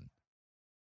Salesman.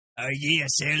 Are ye a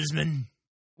salesman?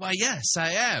 Why, yes,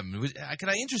 I am. Can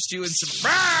I interest you in some...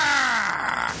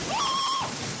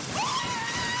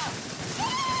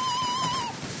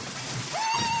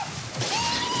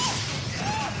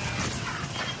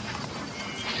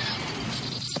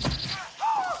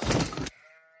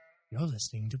 You're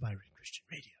listening to Pirate Christian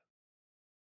Radio.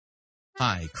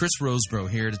 Hi, Chris Roseborough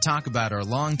here to talk about our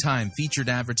longtime featured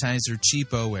advertiser,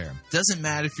 Cheapo Air. Doesn't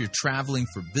matter if you're traveling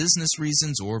for business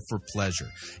reasons or for pleasure.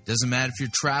 Doesn't matter if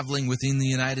you're traveling within the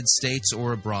United States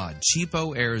or abroad.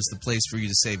 Cheapo Air is the place for you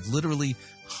to save literally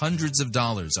hundreds of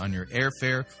dollars on your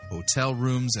airfare, hotel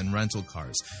rooms, and rental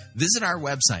cars. Visit our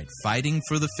website,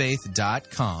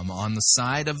 fightingforthefaith.com. On the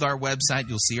side of our website,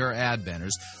 you'll see our ad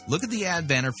banners. Look at the ad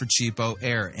banner for Cheapo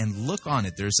Air and look on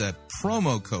it. There's a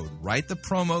promo code. Write the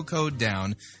promo code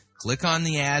down. Click on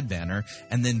the ad banner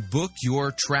and then book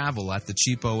your travel at the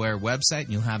Cheapo Air website,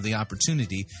 and you'll have the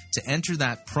opportunity to enter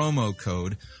that promo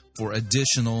code for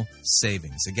additional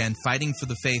savings. Again,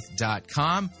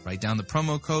 fightingforthefaith.com. Write down the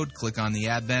promo code, click on the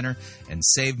ad banner, and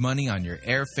save money on your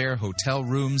airfare, hotel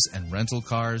rooms, and rental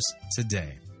cars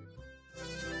today.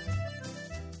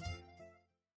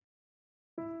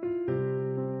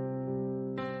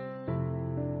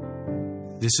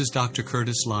 This is Dr.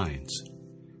 Curtis Lyons.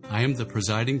 I am the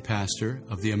presiding pastor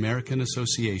of the American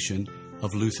Association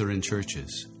of Lutheran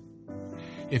Churches.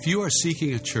 If you are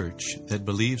seeking a church that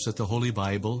believes that the Holy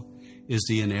Bible is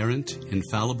the inerrant,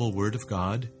 infallible Word of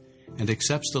God and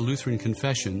accepts the Lutheran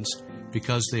confessions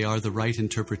because they are the right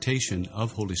interpretation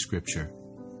of Holy Scripture,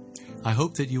 I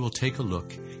hope that you will take a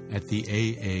look at the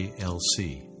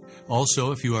AALC.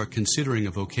 Also, if you are considering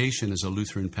a vocation as a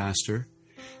Lutheran pastor,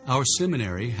 our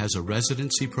seminary has a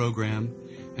residency program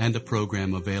and a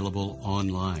program available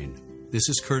online. This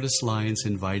is Curtis Lyons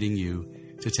inviting you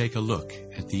to take a look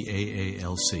at the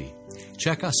AALC.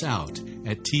 Check us out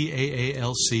at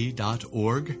taalc.org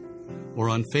or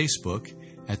on Facebook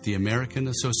at the American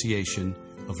Association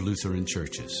of Lutheran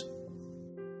Churches.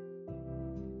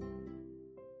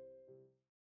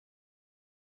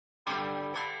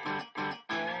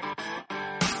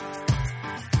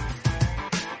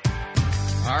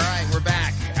 All right, we're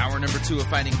back. Hour number 2 of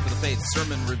Fighting for the Faith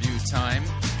sermon review time.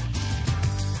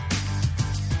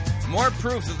 More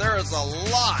proof that there are a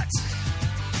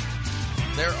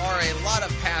lot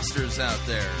of pastors out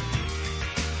there,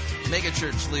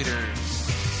 megachurch leaders,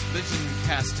 vision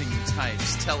casting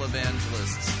types,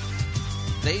 televangelists.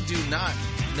 They do not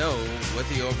know what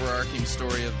the overarching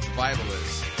story of the Bible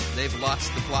is. They've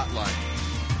lost the plot line.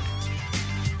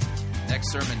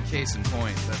 Next sermon, case in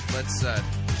point. But let's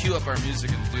cue up our music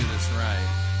and do this right.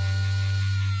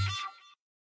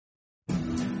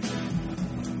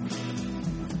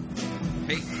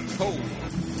 Hey, ho!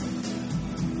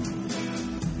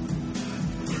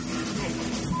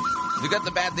 The good,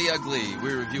 the bad, the ugly.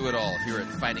 We review it all here at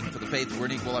Fighting for the Faith. We're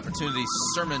an equal opportunity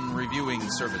sermon reviewing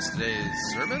service. Today's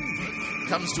sermon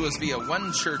comes to us via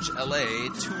One Church LA,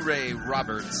 Touré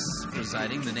Roberts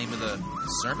presiding. The name of the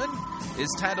sermon is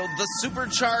titled The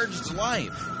Supercharged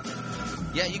Life.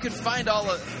 Yeah, you can find out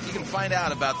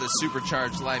about the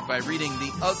Supercharged Life by reading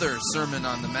the other Sermon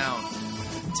on the Mount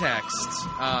text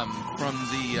from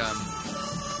the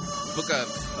book of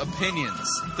Opinions,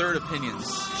 Third Opinions,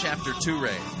 chapter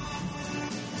Touré.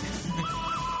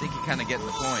 I think you kind of get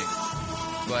the point.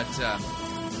 But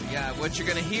yeah, what you're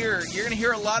going to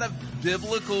hear a lot of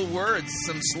biblical words,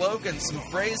 some slogans, some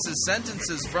phrases,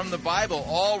 sentences from the Bible,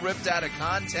 all ripped out of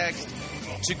context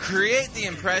to create the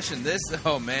impression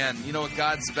oh man, you know what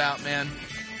God's about, man?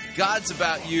 God's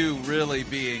about you really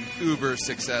being uber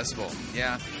successful.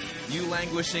 Yeah. You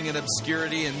languishing in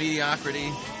obscurity and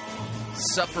mediocrity,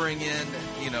 suffering in,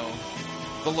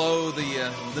 below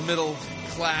the middle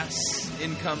class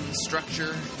income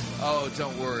structure. Oh,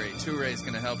 don't worry. Touré's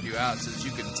going to help you out so that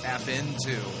you can tap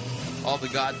into all the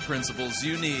God principles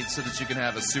you need so that you can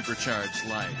have a supercharged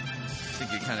life. I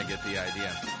think you kind of get the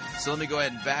idea. So let me go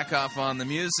ahead and back off on the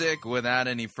music without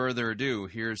any further ado.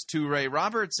 Here's Touré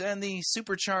Roberts and the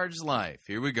Supercharged Life.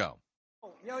 Here we go.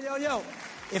 Yo.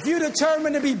 If you're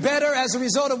determined to be better as a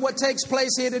result of what takes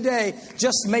place here today,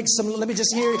 just make some, let me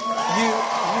just hear you.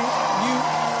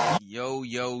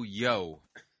 Yo.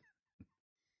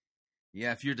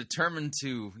 Yeah, if you're determined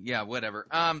to, whatever.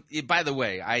 By the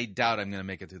way, I doubt I'm going to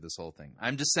make it through this whole thing.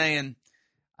 I'm just saying,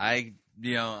 I've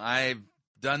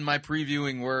done my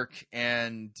previewing work,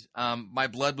 and my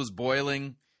blood was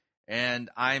boiling, and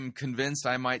I'm convinced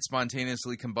I might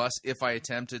spontaneously combust if I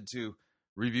attempted to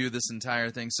review this entire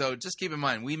thing. So just keep in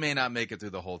mind, we may not make it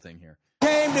through the whole thing here.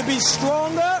 Came to be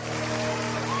stronger.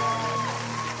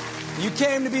 You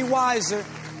came to be wiser.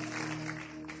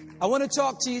 I want to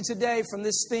talk to you today from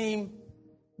this theme,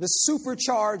 the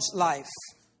supercharged life.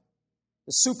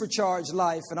 The supercharged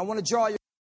life. And I want to draw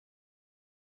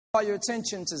your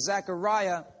attention to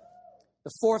Zechariah,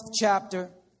 the 4th chapter.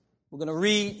 We're going to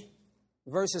read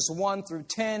verses 1 through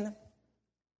 10.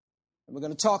 And we're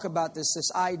going to talk about this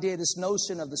idea, this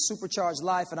notion of the supercharged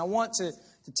life. And I want to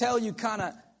tell you kind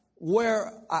of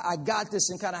where I got this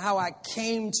and kind of how I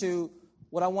came to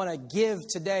what I want to give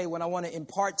today, what I want to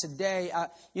impart today.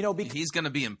 He's going to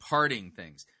be imparting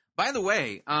things. By the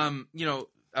way,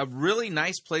 a really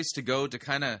nice place to go to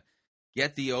kind of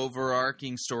get the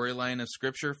overarching storyline of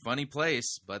Scripture? Funny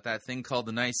place, but that thing called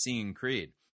the Nicene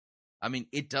Creed. I mean,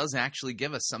 it does actually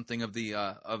give us something of the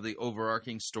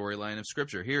overarching storyline of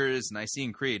Scripture. Here it is,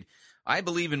 Nicene Creed. I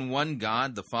believe in one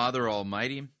God, the Father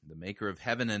Almighty, the maker of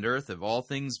heaven and earth, of all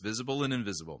things visible and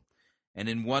invisible, and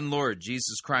in one Lord,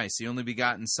 Jesus Christ, the only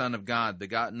begotten Son of God,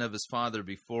 begotten of his Father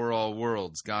before all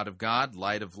worlds, God of God,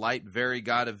 light of light, very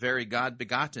God of very God,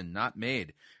 begotten, not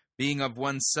made, being of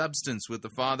one substance with the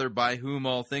Father, by whom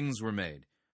all things were made,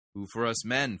 who for us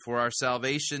men, for our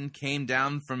salvation, came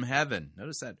down from heaven.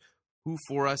 Notice that. Who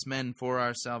for us men, for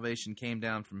our salvation, came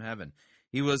down from heaven.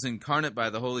 He was incarnate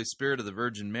by the Holy Spirit of the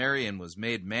Virgin Mary, and was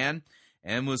made man,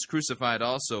 and was crucified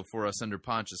also for us under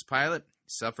Pontius Pilate. He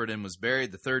suffered and was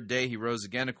buried. The third day he rose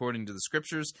again according to the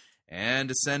Scriptures,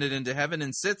 and ascended into heaven,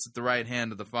 and sits at the right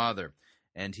hand of the Father.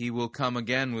 And he will come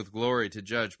again with glory to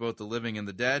judge both the living and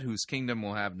the dead, whose kingdom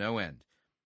will have no end.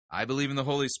 I believe in the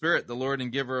Holy Spirit, the Lord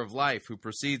and giver of life, who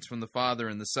proceeds from the Father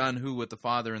and the Son, who with the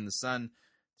Father and the Son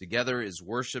together is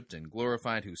worshipped and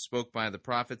glorified, who spoke by the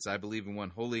prophets. I believe in one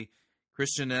holy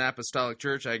Christian and apostolic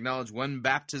church. I acknowledge one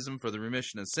baptism for the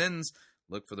remission of sins.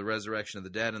 Look for the resurrection of the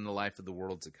dead and the life of the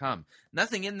world to come.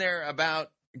 Nothing in there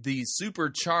about the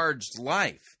supercharged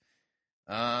life.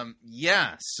 I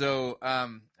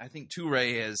think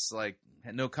Touré has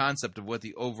had no concept of what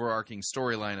the overarching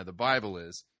storyline of the Bible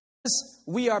is.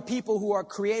 We are people who are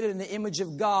created in the image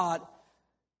of God.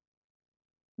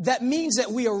 That means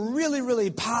that we are really, really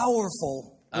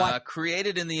powerful.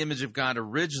 Created in the image of God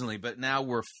originally, but now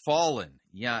we're fallen.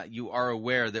 Yeah, you are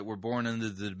aware that we're born under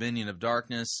the dominion of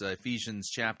darkness. Ephesians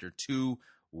chapter 2,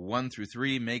 1 through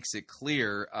 3 makes it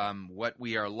clear what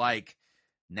we are like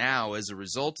now as a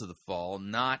result of the fall.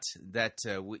 Not that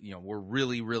we're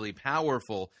really, really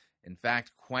powerful. In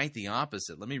fact, quite the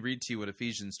opposite. Let me read to you what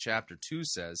Ephesians chapter 2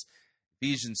 says.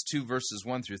 Ephesians 2 verses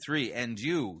 1 through 3. And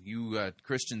you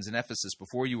Christians in Ephesus,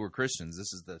 before you were Christians,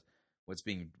 this is what's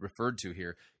being referred to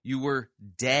here. You were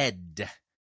dead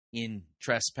in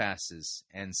trespasses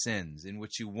and sins, in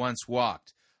which you once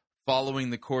walked, following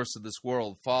the course of this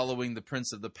world, following the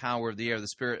prince of the power of the air, the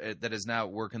spirit that is now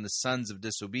at work in the sons of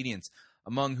disobedience,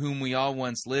 among whom we all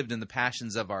once lived in the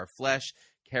passions of our flesh,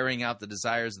 carrying out the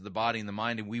desires of the body and the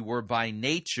mind, and we were by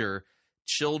nature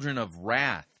children of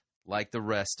wrath, like the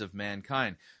rest of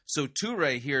mankind. So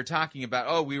Touré here talking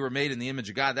about, we were made in the image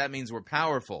of God, that means we're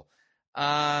powerful.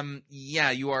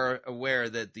 You are aware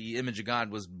that the image of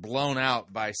God was blown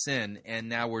out by sin, and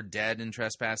now we're dead in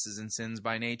trespasses and sins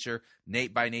by nature,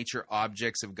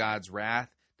 objects of God's wrath.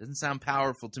 Doesn't sound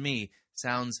powerful to me.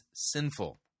 Sounds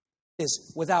sinful.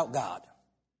 Is without God.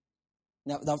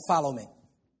 Now follow me.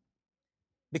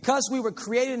 Because we were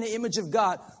created in the image of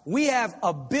God, we have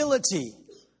ability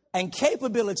and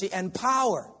capability and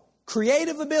power,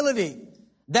 creative ability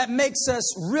that makes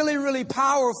us really, really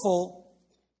powerful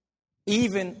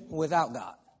even without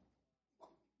God.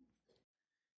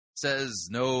 Says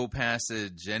no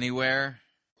passage anywhere.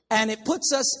 And it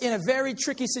puts us in a very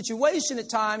tricky situation at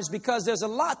times because there's a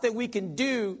lot that we can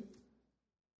do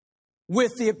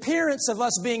with the appearance of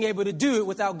us being able to do it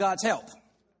without God's help.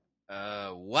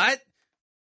 What?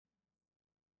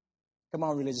 Come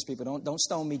on, religious people, don't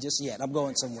stone me just yet. I'm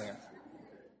going somewhere.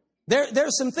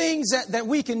 There's some things that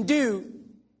we can do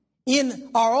in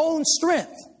our own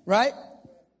strength, right?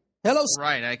 Hello.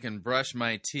 Right, I can brush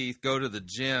my teeth, go to the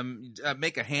gym,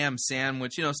 make a ham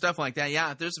sandwich, stuff like that.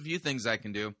 Yeah, there's a few things I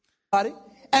can do.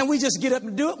 And we just get up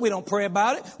and do it. We don't pray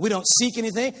about it. We don't seek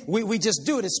anything. We just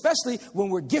do it, especially when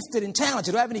we're gifted and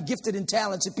talented. Do I have any gifted and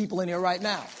talented people in here right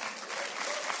now?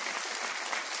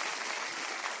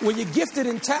 When you're gifted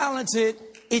and talented,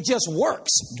 it just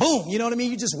works. Boom. You know what I mean?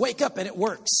 You just wake up and it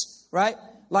works, right?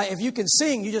 Like if you can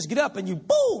sing, you just get up and you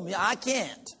boom. Yeah, I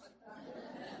can't.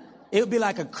 It would be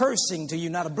like a cursing to you,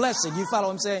 not a blessing. You follow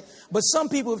what I'm saying? But some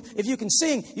people, if you can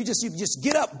sing, you just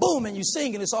get up, boom, and you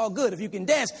sing, and it's all good. If you can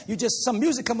dance, some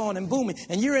music come on and boom,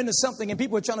 and you're into something, and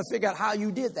people are trying to figure out how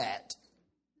you did that.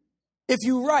 If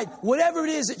you write, whatever it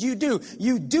is that you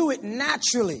do it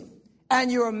naturally, and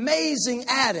you're amazing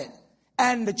at it.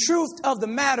 And the truth of the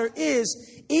matter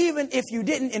is, even if you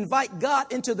didn't invite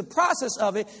God into the process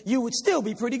of it, you would still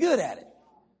be pretty good at it.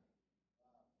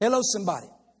 Hello, somebody.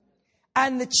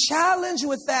 And the challenge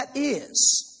with that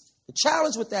is,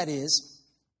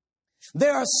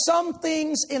 there are some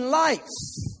things in life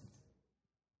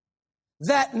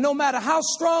that no matter how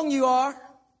strong you are,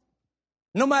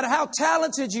 no matter how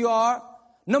talented you are,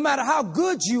 no matter how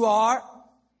good you are,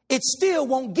 it still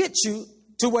won't get you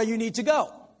to where you need to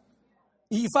go.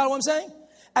 You follow what I'm saying?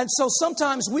 And so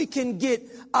sometimes we can get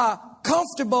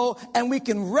comfortable and we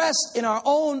can rest in our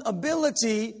own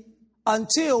ability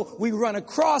until we run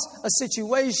across a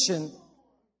situation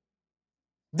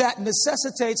that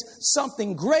necessitates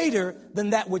something greater than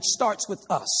that which starts with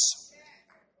us.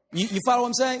 You follow what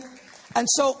I'm saying? And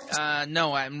so...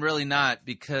 no, I'm really not,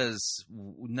 because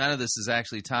none of this is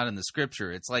actually taught in the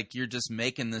Scripture. It's like you're just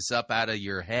making this up out of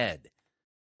your head.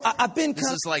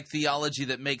 This is like theology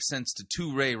that makes sense to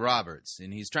Touré Roberts,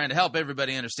 and he's trying to help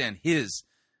everybody understand his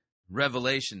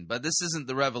revelation. But this isn't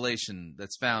the revelation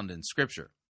that's found in Scripture.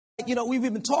 You know, we've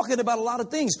been talking about a lot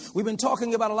of things. We've been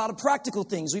talking about a lot of practical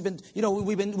things. We've been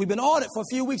on it for a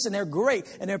few weeks, and they're great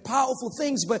and they're powerful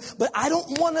things. But I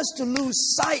don't want us to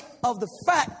lose sight of the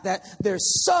fact that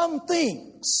there's some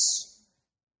things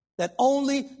that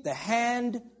only the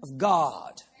hand of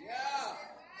God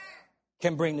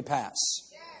can bring to pass.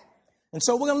 And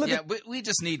so we're going to look at... we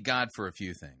just need God for a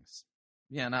few things.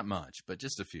 Yeah, not much, but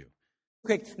just a few.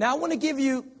 Okay, now I want to give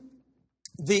you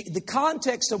the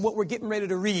context of what we're getting ready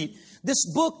to read.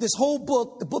 This book, this whole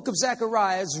book, the book of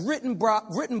Zechariah, is written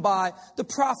by the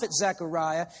prophet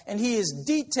Zechariah, and he is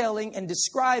detailing and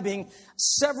describing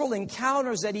several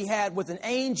encounters that he had with an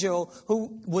angel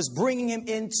who was bringing him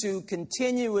into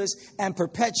continuous and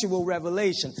perpetual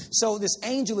revelation. So this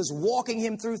angel is walking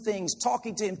him through things,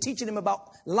 talking to him, teaching him about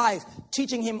life,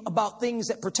 teaching him about things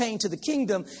that pertain to the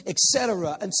kingdom,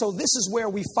 etc. And so this is where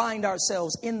we find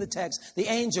ourselves in the text. The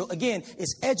angel, again,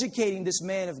 is educating this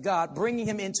man of God, bringing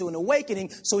him into an awakening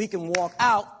so he can walk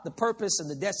out the purpose and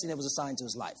the destiny that was assigned to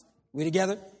his life. We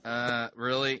together?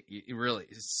 Really?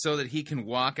 So that he can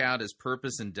walk out his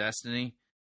purpose and destiny?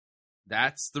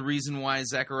 That's the reason why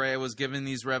Zechariah was given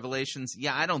these revelations?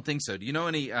 Yeah, I don't think so. Do you know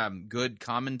any good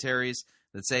commentaries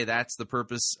that say that's the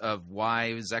purpose of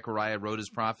why Zechariah wrote his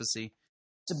prophecy?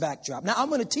 It's a backdrop. Now, I'm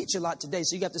going to teach a lot today,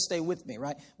 so you have to stay with me,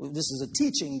 right? This is a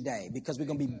teaching day because we're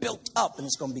going to be built up and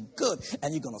it's going to be good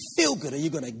and you're going to feel good and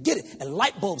you're going to get it and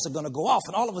light bulbs are going to go off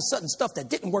and all of a sudden stuff that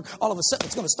didn't work, all of a sudden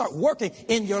it's going to start working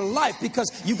in your life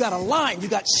because you got aligned, you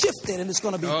got shifted, and it's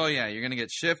going to be... Oh, yeah, you're going to get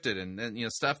shifted, and then,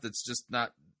 stuff that's just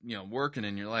not, working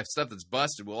in your life, stuff that's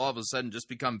busted will all of a sudden just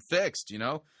become fixed,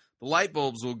 The light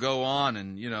bulbs will go on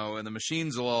and, and the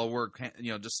machines will all work,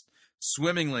 just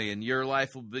swimmingly, and your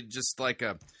life will be just like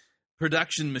a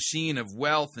production machine of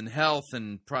wealth and health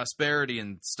and prosperity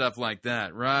and stuff like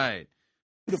that, right?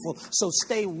 Beautiful. So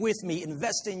stay with me.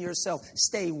 Invest in yourself.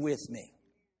 Stay with me.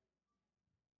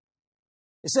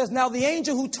 It says, now the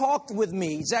angel who talked with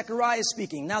me, Zechariah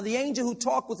speaking, now the angel who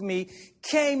talked with me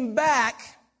came back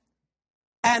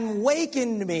and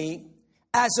wakened me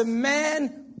as a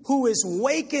man who is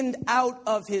wakened out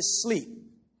of his sleep.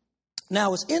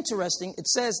 Now, it's interesting. It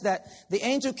says that the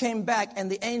angel came back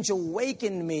and the angel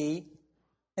wakened me.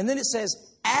 And then it says,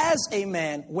 as a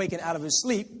man wakened out of his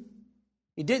sleep.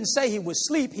 He didn't say he was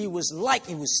asleep. He was like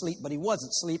he was asleep, but he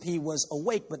wasn't asleep. He was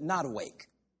awake, but not awake.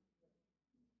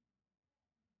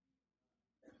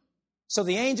 So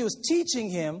the angel is teaching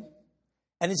him,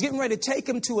 and he's getting ready to take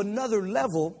him to another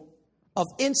level of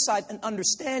insight and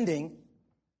understanding.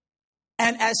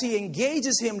 And as he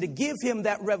engages him to give him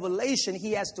that revelation,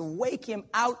 he has to wake him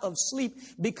out of sleep,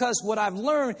 because what I've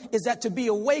learned is that to be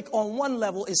awake on one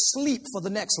level is sleep for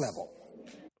the next level.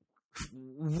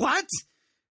 What?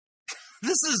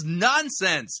 This is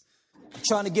nonsense. I'm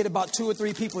trying to get about 2 or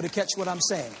 3 people to catch what I'm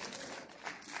saying.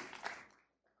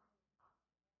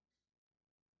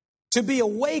 To be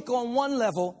awake on one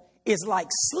level is like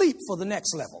sleep for the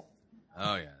next level.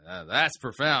 Oh, yeah. That's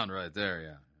profound right there,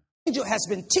 yeah. Angel has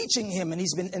been teaching him, and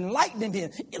he's been enlightening him,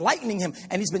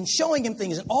 and he's been showing him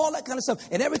things and all that kind of stuff,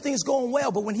 and everything's going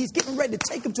well. But when he's getting ready to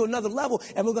take him to another level,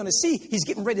 and we're going to see he's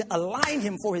getting ready to align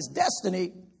him for his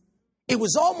destiny, it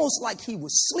was almost like he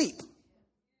was asleep.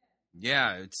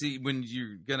 Yeah, see, when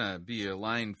you're going to be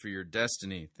aligned for your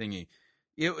destiny thingy,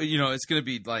 it's going to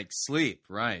be like sleep,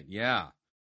 right? Yeah.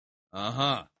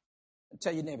 Uh-huh.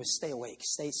 Tell your neighbor, stay awake.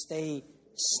 Stay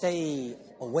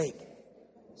awake.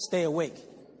 Stay awake.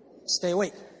 Stay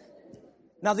awake.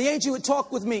 Now, the angel who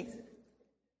talked with me,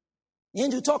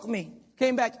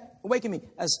 came back, awakened me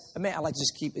as a man. I like to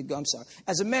just keep it going. I'm sorry.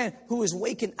 As a man who was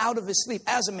wakened out of his sleep.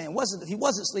 As a man. He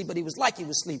wasn't asleep, but he was like he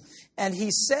was asleep. And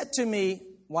he said to me,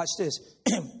 watch this.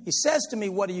 He says to me,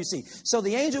 what do you see? So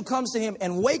the angel comes to him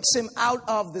and wakes him out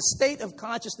of the state of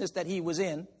consciousness that he was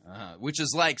in. Which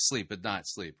is like sleep, but not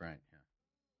sleep, right?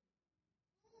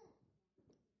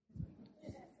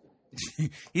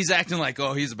 He's acting like,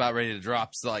 he's about ready to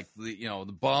drop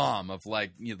the bomb of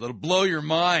that'll blow your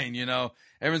mind,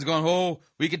 Everyone's going,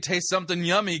 we could taste something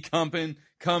yummy coming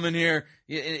here.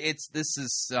 This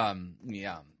is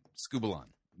scubalon.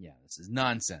 Yeah, this is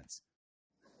nonsense.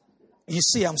 You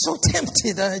see, I'm so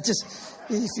tempted.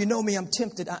 If you know me, I'm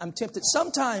tempted. I'm tempted.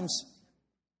 Sometimes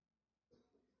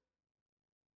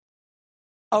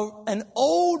An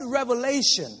old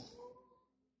revelation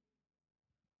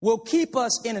will keep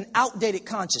us in an outdated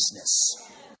consciousness.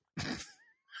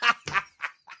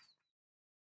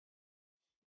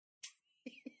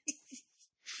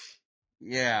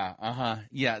 Yeah,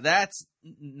 Yeah, that's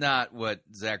not what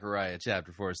Zechariah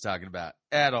chapter 4 is talking about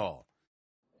at all.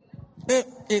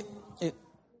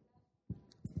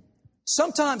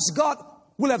 Sometimes God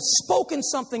will have spoken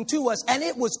something to us, and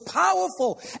it was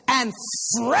powerful and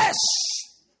fresh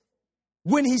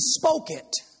when He spoke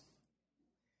it.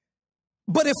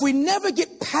 But if we never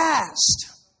get past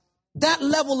that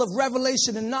level of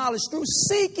revelation and knowledge through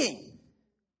seeking,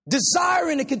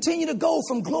 desiring to continue to go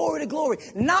from glory to glory,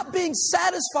 not being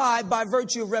satisfied by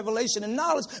virtue of revelation and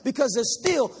knowledge, because there's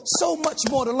still so much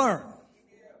more to learn.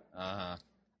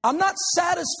 I'm not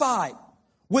satisfied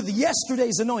with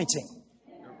yesterday's anointing.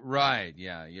 Right,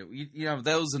 yeah. You know,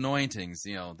 those anointings,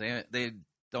 you know, they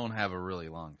don't have a really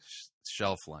long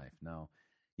shelf life, no.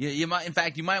 You might, in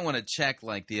fact, you might want to check,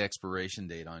 like, the expiration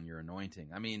date on your anointing.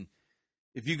 I mean,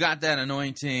 if you got that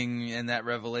anointing and that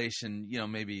revelation, you know,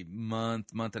 maybe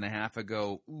month and a half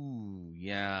ago, ooh,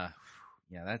 yeah,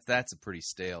 that's a pretty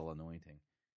stale anointing.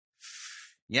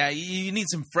 Yeah, you need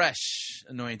some fresh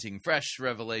anointing, fresh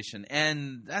revelation.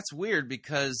 And that's weird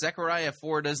because Zechariah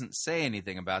 4 doesn't say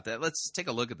anything about that. Let's take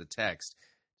a look at the text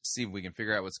to see if we can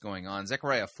figure out what's going on.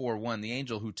 Zechariah 4:1, the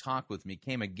angel who talked with me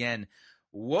came again,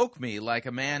 woke me like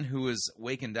a man who is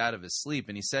wakened out of his sleep.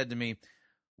 And he said to me,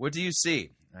 "What do you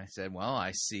see?" I said, "Well,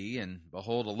 I see, and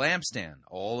behold, a lampstand,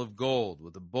 all of gold,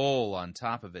 with a bowl on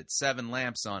top of it, 7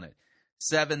 lamps on it,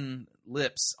 7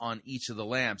 lips on each of the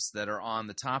lamps that are on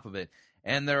the top of it.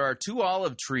 And there are 2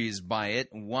 olive trees by it,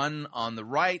 one on the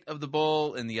right of the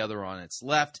bowl and the other on its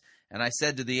left. And I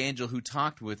said to the angel who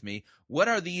talked with me, 'What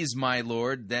are these, my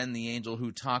Lord?' Then the angel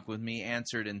who talked with me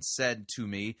answered and said to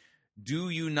me, 'Do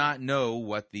you not know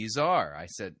what these are?' I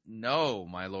said, 'No,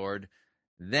 my Lord.'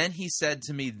 Then he said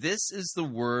to me, 'This is the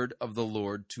word of the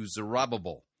Lord to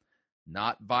Zerubbabel.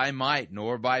 Not by might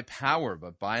nor by power,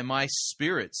 but by my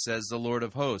Spirit, says the Lord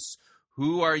of hosts.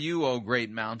 Who are you, O great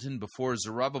mountain? Before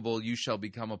Zerubbabel you shall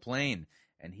become a plain,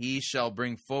 and he shall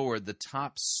bring forward the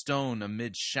top stone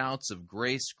amid shouts of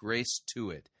grace, grace to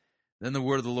it.' Then the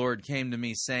word of the Lord came to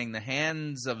me, saying, 'The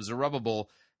hands of Zerubbabel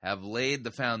have laid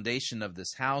the foundation of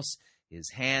this house.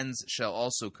 His hands shall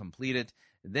also complete it.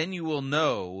 Then you will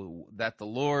know that the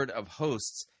Lord of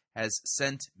hosts has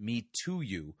sent me to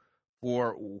you.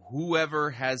 For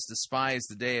whoever has despised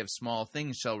the day of small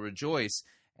things shall rejoice,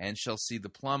 and shall see the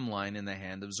plumb line in the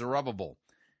hand of Zerubbabel.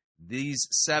 These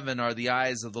 7 are the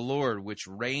eyes of the Lord, which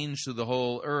range through the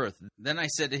whole earth.' Then I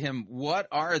said to him, 'What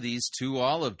are these 2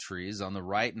 olive trees on the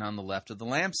right and on the left of the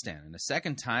lampstand?' And a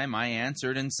second time I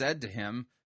answered and said to him,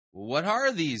 'What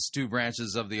are these 2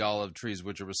 branches of the olive trees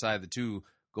which are beside the 2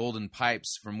 golden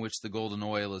pipes from which the golden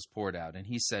oil is poured out?' And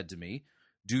he said to me,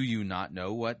 'Do you not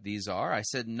know what these are?' I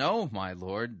said, 'No, my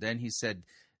Lord.' Then he said,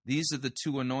 'These are the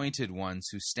 2 anointed ones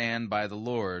who stand by the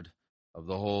Lord of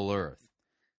the whole earth.'"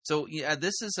 So, yeah,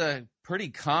 this is a pretty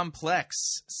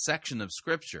complex section of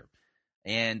Scripture,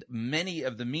 and many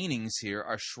of the meanings here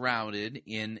are shrouded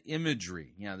in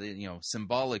imagery,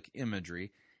 symbolic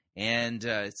imagery, and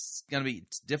it's going to be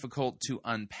difficult to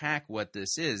unpack what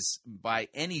this is by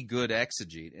any good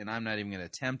exegete, and I'm not even going to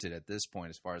attempt it at this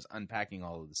point as far as unpacking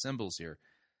all of the symbols here.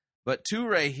 But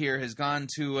Touré here has gone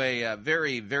to a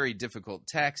very, very difficult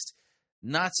text,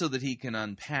 not so that he can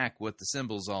unpack what the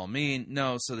symbols all mean,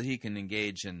 no, so that he can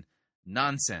engage in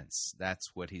nonsense.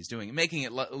 That's what he's doing, making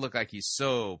it look like he's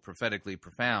so prophetically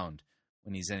profound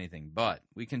when he's anything but.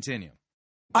 We continue.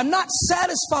 I'm not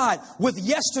satisfied with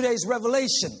yesterday's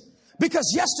revelation,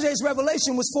 because yesterday's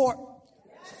revelation was for...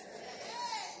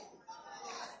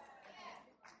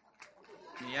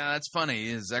 Yeah, that's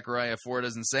funny. Zechariah 4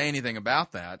 doesn't say anything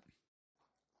about that.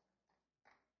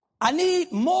 I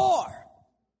need more.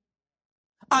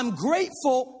 I'm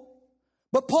grateful,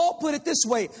 but Paul put it this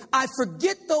way: I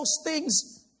forget those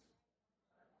things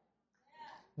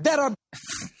that are...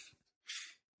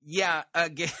 Yeah,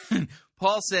 again,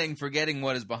 Paul's saying forgetting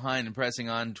what is behind and pressing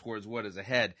on towards what is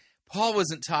ahead. Paul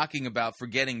wasn't talking about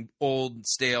forgetting old,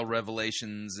 stale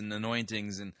revelations and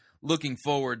anointings and looking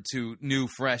forward to new,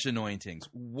 fresh anointings.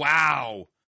 Wow.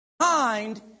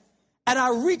 And I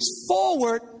reach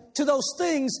forward to those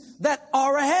things that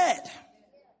are ahead.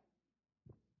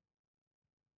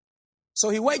 So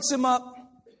he wakes him up,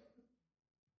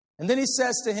 and then he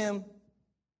says to him,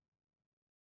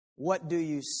 "What do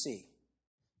you see?"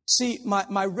 See,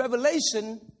 my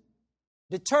revelation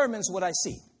determines what I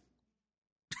see.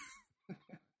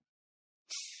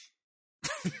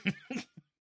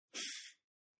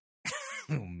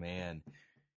 Oh, man.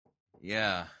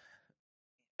 Yeah.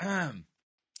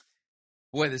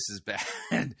 Boy, this is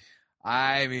bad.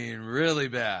 I mean, really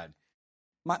bad.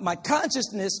 My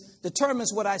consciousness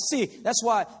determines what I see. That's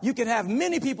why you can have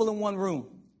many people in one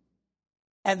room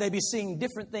and they be seeing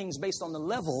different things based on the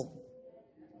level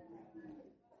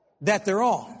that they're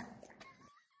on.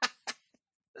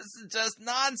 This is just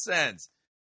nonsense.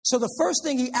 So the first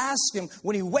thing he asks him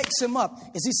when he wakes him up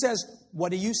is he says, what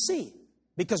do you see?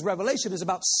 Because Revelation is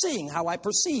about seeing how I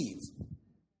perceive.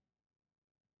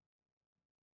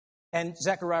 And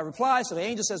Zechariah replies, so the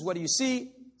angel says, what do you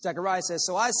see? Zechariah says,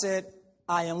 so I said,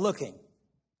 I am looking.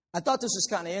 I thought this was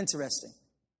kind of interesting.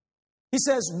 He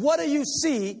says, what do you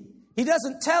see? He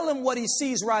doesn't tell him what he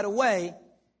sees right away.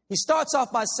 He starts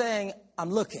off by saying, I'm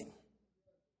looking.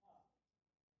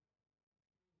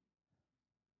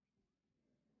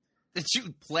 Did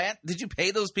you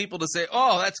pay those people to say,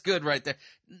 oh, that's good right there?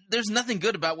 There's nothing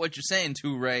good about what you're saying,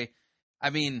 Touré. I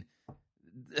mean,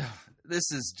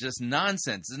 this is just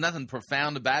nonsense. There's nothing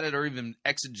profound about it or even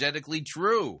exegetically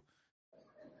true.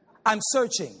 I'm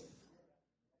searching.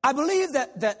 I believe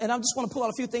that, and I just want to pull out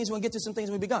a few things. We'll get to some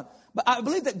things when we begun. But I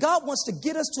believe that God wants to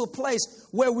get us to a place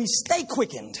where we stay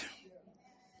quickened.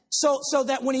 So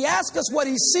that when he asks us what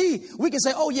he see, we can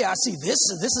say, oh yeah, I see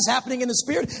this, and this is happening in the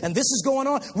spirit, and this is going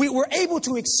on. We're able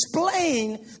to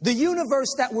explain the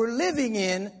universe that we're living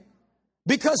in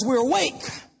because we're awake.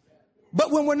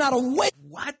 But when we're not awake...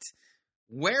 What?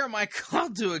 Where am I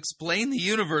called to explain the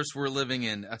universe we're living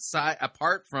in,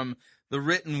 apart from the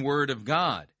written word of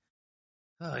God?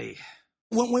 Oy.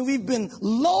 When we've been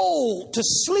lulled to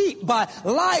sleep by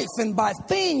life and by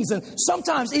things and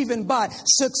sometimes even by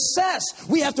success,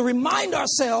 we have to remind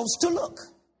ourselves to look.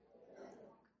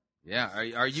 Yeah,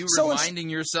 are you reminding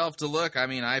yourself to look? I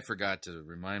mean, I forgot to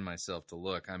remind myself to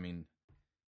look. I mean,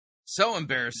 so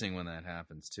embarrassing when that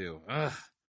happens, too. Ugh.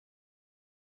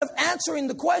 Of answering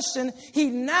the question, he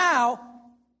now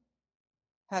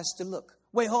has to look.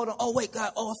 Wait, hold on. Oh, wait, God.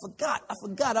 Oh, I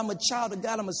forgot. I'm a child of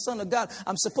God. I'm a son of God.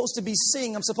 I'm supposed to be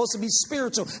seeing. I'm supposed to be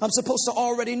spiritual. I'm supposed to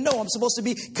already know. I'm supposed to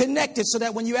be connected so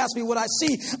that when you ask me what I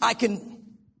see, I can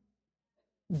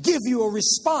give you a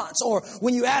response. Or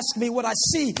when you ask me what I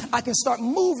see, I can start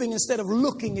moving instead of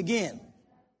looking again.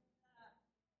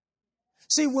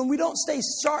 See, when we don't stay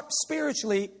sharp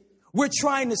spiritually, we're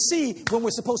trying to see when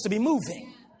we're supposed to be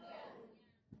moving.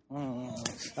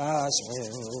 It's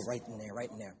right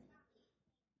in there.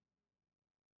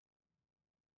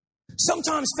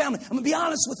 Sometimes, family, I'm going to be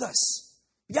honest with us.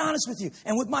 Be honest with you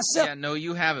and with myself. Yeah, no,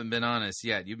 you haven't been honest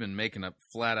yet. You've been making up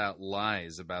flat-out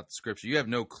lies about the Scripture. You have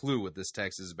no clue what this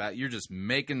text is about. You're just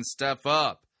making stuff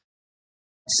up.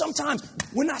 Sometimes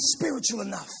we're not spiritual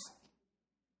enough.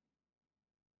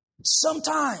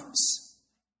 Sometimes,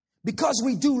 because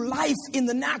we do life in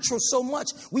the natural so much,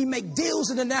 we make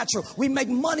deals in the natural. We make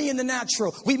money in the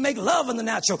natural. We make love in the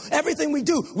natural. Everything we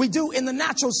do in the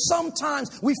natural.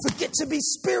 Sometimes we forget to be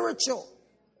spiritual.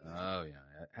 Oh, yeah.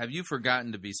 Have you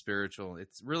forgotten to be spiritual?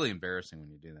 It's really embarrassing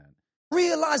when you do that.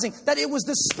 Realizing that it was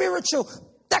the spiritual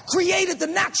that created the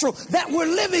natural that we're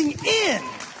living in.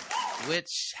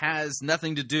 Which has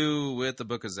nothing to do with the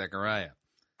book of Zechariah.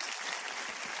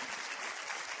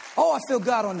 Oh, I feel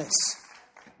God on this.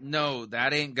 No,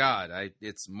 that ain't God.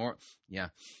 It's more, yeah.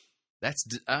 That's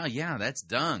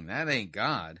dung. That ain't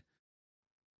God.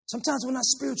 Sometimes we're not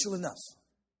spiritual enough.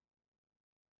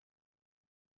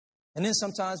 And then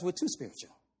sometimes we're too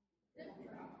spiritual.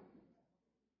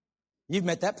 You've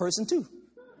met that person too.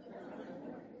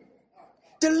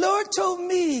 The Lord told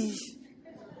me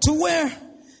to wear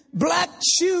black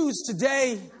shoes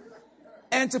today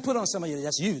and to put on some of you.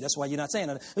 That's you. That's why you're not saying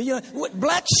that. You know,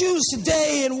 black shoes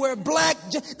today and wear black.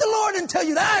 The Lord didn't tell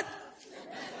you that.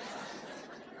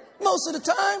 Most of the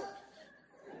time.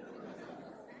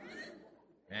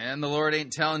 And the Lord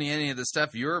ain't telling you any of the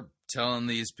stuff you're telling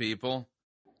these people.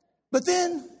 But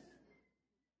then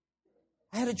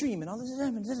I had a dream and all this.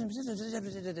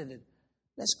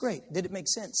 That's great. Did it make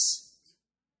sense?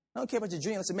 I don't care about your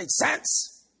dream unless it makes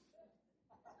sense.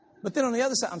 But then on the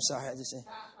other side, I'm sorry, I just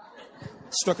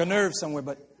struck a nerve somewhere.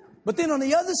 But then on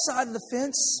the other side of the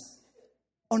fence,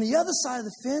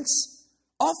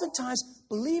 oftentimes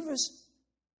believers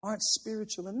aren't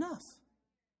spiritual enough.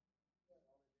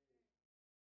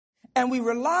 And we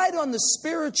relied on the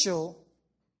spiritual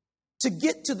to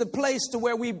get to the place to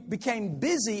where we became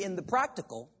busy in the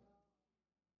practical.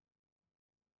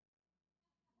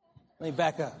 Let me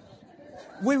back up.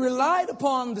 We relied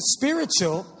upon the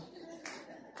spiritual.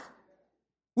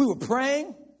 We were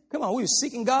praying. Come on, we were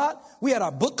seeking God. We had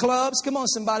our book clubs. Come on,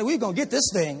 somebody, we're going to get this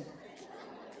thing.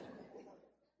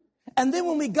 And then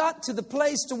when we got to the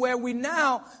place to where we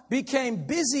now became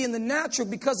busy in the natural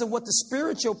because of what the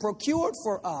spiritual procured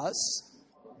for us,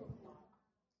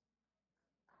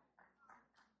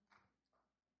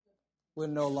 we're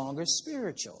no longer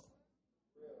spiritual.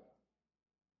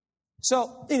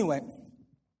 So anyway,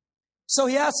 so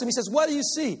he asked him, he says, what do you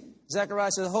see?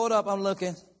 Zechariah says, hold up, I'm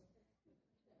looking.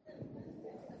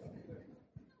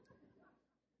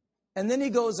 And then he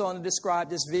goes on to describe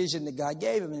this vision that God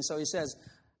gave him. And so he says,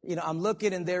 I'm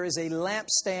looking, and there is a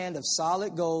lampstand of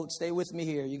solid gold. Stay with me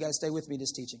here. You guys stay with me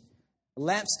this teaching. A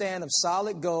lampstand of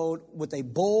solid gold with a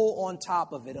bowl on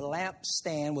top of it. A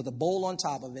lampstand with a bowl on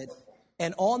top of it.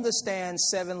 And on the stand,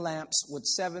 7 lamps with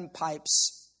 7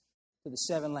 pipes to the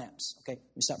 7 lamps. Okay,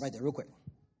 let me stop right there real quick.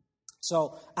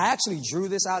 So I actually drew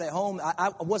this out at home.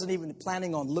 I wasn't even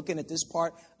planning on looking at this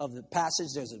part of the passage.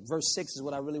 There's verse 6 is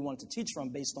what I really wanted to teach from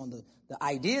based on the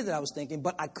idea that I was thinking.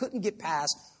 But I couldn't get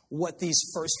past what these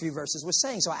first few verses were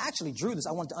saying. So I actually drew this.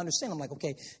 I wanted to understand. I'm like,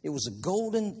 okay, it was a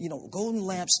golden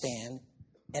lampstand,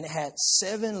 and it had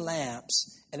 7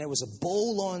 lamps, and there was a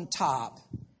bowl on top.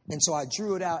 And so I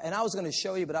drew it out. And I was going to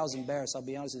show you, but I was embarrassed. I'll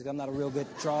be honest with you. I'm not a real good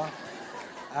drawer.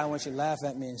 I don't want you to laugh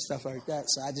at me and stuff like that.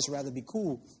 So I just rather be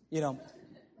cool,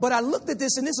 But I looked at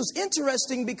this, and this was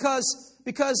interesting because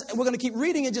we're going to keep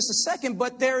reading in just a second,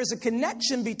 but there is a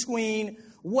connection between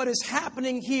what is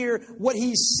happening here, what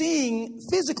he's seeing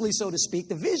physically, so to speak,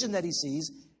 the vision that he sees,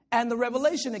 and the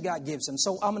revelation that God gives him.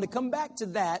 So I'm going to come back to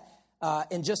that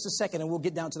in just a second, and we'll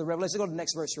get down to the revelation. Go to the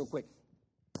next verse real quick.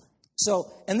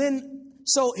 So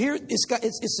here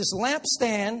it's this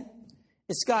lampstand.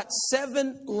 It's got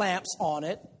 7 lamps on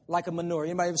it, like a menorah.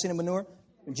 Anybody ever seen a menorah?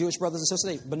 Jewish brothers and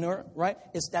sisters, menorah, right?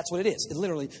 That's what it is. It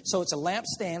literally. So it's a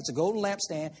lampstand. It's a golden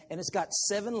lampstand, and it's got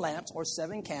 7 lamps or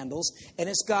 7 candles, and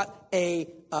it's got a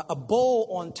bowl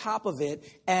on top of it,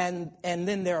 and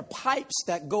then there are pipes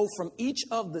that go from each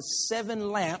of the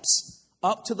 7 lamps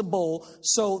up to the bowl.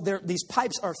 So these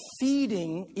pipes are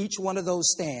feeding each one of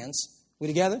those stands. We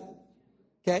together?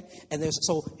 Okay, and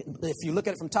so if you look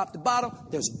at it from top to bottom,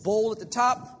 there's a bowl at the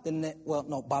top, bottom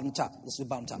to top. Let's do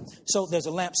bottom to top. So there's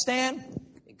a lamp stand.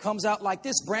 It comes out like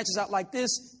this, branches out like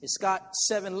this. It's got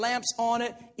 7 lamps on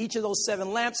it. Each of those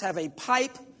 7 lamps have a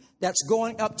pipe that's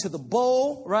going up to the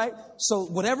bowl, right? So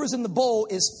whatever's in the bowl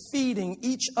is feeding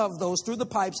each of those, through the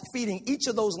pipes, feeding each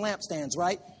of those lampstands,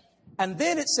 right? And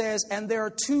then it says, and there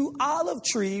are 2 olive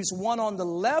trees, one on the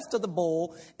left of the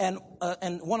bowl and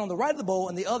one on the right of the bowl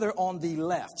and the other on the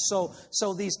left. So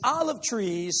these olive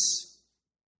trees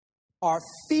are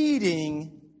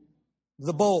feeding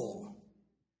the bowl.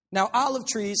 Now, olive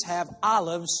trees have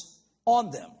olives on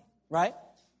them, right?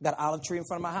 Got an olive tree in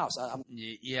front of my house.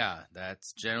 Yeah,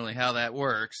 that's generally how that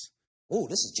works. Oh,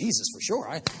 this is Jesus for sure.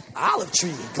 Right? Olive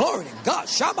tree, glory to God,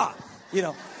 Shabbat.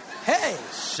 Hey.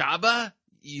 Shabbat?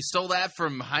 You stole that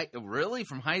from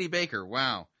Heidi Baker?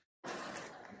 Wow.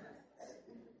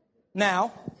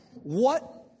 Now, what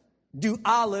do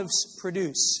olives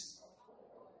produce?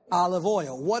 Olive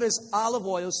oil. What is olive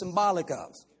oil symbolic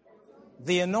of?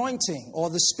 The anointing or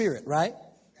the Spirit, right?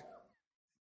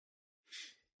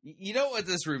 You know what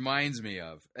this reminds me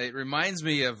of? It reminds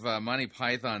me of Monty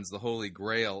Python's The Holy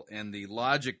Grail and the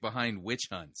logic behind witch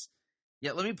hunts.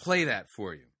 Yeah, let me play that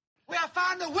for you. We have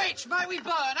found the witch. May we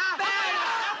burn her?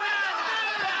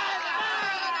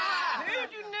 How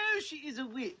do you know she is a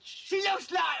witch? She looks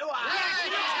like one.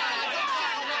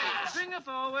 Bring her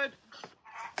forward.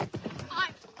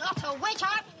 I'm not a witch.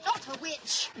 I'm not a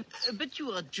witch. But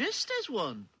you are dressed as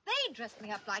one. They dressed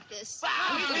me up like this.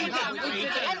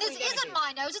 And this isn't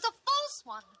my nose. It's a false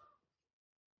one.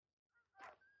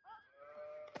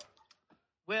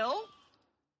 Well,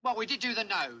 we did do the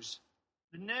nose.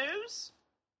 The nose?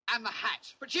 And the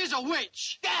hat. But she's a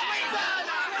witch. Did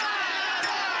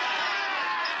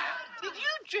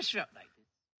you dress her up like this?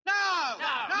 No.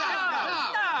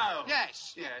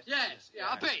 Yes.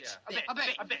 A bit.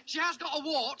 She has got a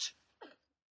wart.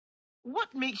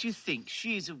 What makes you think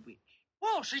she's a witch?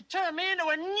 Well, she turned me into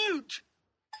a newt.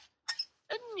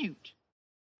 A newt?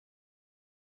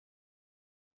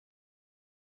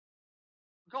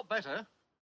 Got better.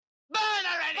 Burn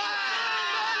her anyway!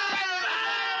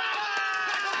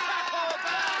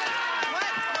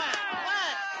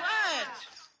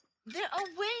 There are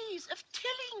ways of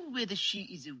telling whether she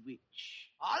is a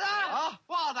witch. Are there?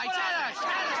 What are they? Tell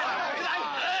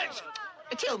us.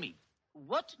 Tell me,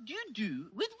 what do you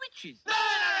do with witches?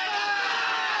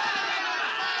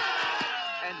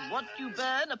 And what do you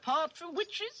burn apart from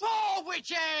witches? More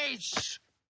witches!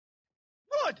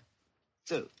 Wood.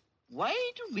 So, why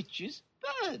do witches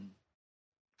burn?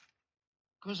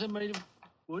 Because they're made of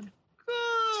wood.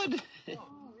 Good.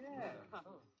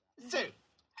 So,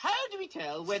 how do we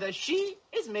tell whether she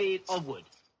is made of wood?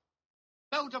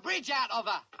 Build a bridge out of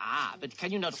her. Ah, but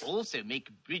can you not also make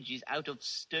bridges out of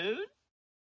stone?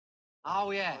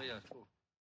 Oh, yeah.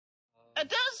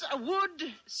 Does a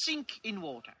wood sink in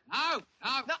water? No,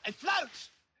 no. No, it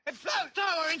floats. It floats.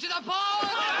 Throw her into the pond.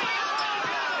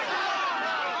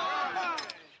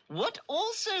 What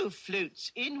also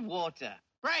floats in water?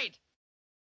 Bread.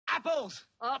 Apples.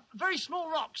 Very small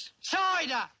rocks.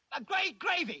 Cider. A great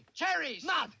gravy. Cherries.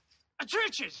 Mud.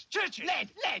 Churches.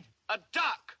 Lead. A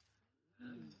duck.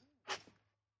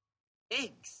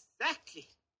 Exactly.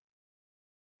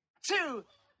 So,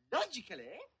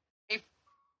 logically, if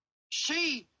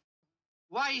she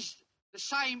weighs the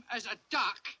same as a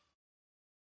duck,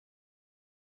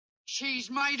 she's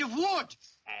made of wood.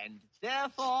 And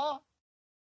therefore,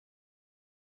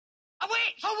 a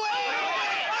witch!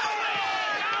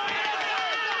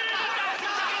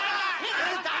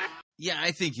 Yeah,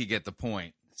 I think you get the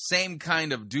point. Same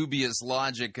kind of dubious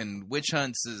logic, and witch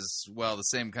hunts is, well, the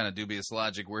same kind of dubious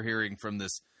logic we're hearing from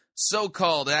this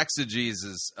so-called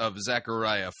exegesis of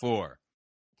Zechariah 4.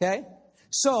 Okay?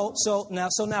 So now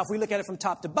if we look at it from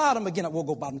top to bottom, again, we'll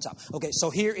go bottom to top. Okay,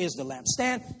 so here is the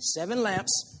lampstand, 7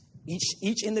 lamps.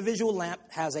 Each individual lamp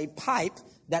has a pipe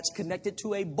that's connected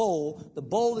to a bowl. The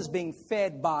bowl is being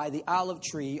fed by the olive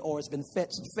tree, or it's been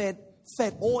fed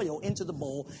oil into the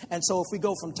bowl. And so if we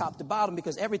go from top to bottom,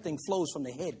 because everything flows from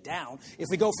the head down, if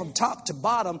we go from top to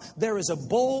bottom, there is a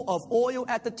bowl of oil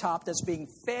at the top that's being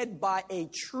fed by a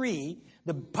tree.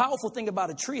 The powerful thing about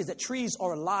a tree is that trees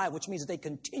are alive, which means that they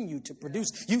continue to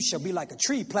produce. You shall be like a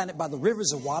tree planted by the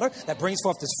rivers of water that brings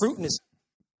forth this fruit and this.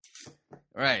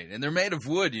 Right, and they're made of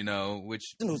wood,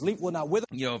 which, whose leaf will not wither.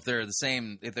 If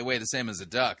they weigh the same as a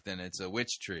duck, then it's a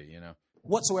witch tree,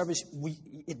 Whatsoever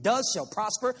it does shall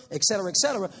prosper, etc.,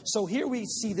 etc. So here we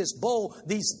see this bowl.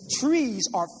 These trees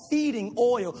are feeding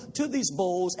oil to these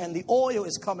bowls, and the oil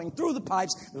is coming through the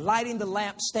pipes, lighting the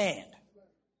lampstand.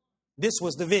 This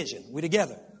was the vision. We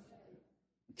together?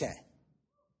 Okay.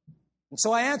 And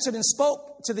so I answered and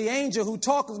spoke to the angel who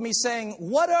talked with me, saying,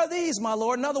 "What are these, my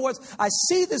Lord?" In other words, I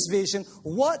see this vision.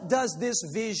 What does this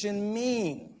vision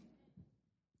mean?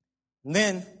 And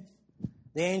then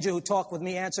the angel who talked with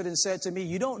me answered and said to me,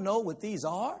 "You don't know what these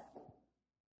are?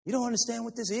 You don't understand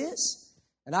what this is?"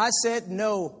 And I said,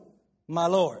 "No, my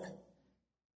Lord."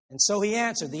 And so he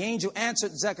answered. The angel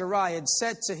answered Zechariah and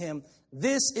said to him,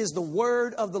 "This is the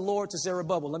word of the Lord to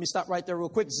Zerubbabel." Let me stop right there real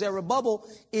quick. Zerubbabel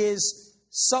is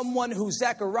someone who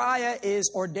Zechariah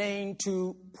is ordained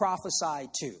to prophesy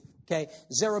to. Okay,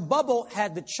 Zerubbabel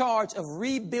had the charge of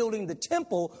rebuilding the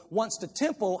temple once the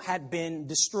temple had been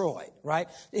destroyed, right?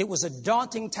 It was a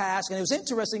daunting task, and it was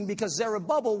interesting because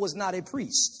Zerubbabel was not a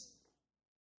priest.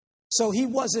 So he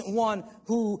wasn't one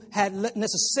who had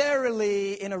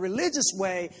necessarily, in a religious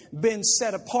way, been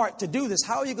set apart to do this.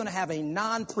 How are you going to have a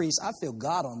non-priest? I feel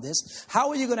God on this. How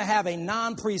are you going to have a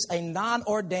non-priest, a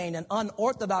non-ordained, an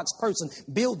unorthodox person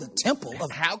build the temple?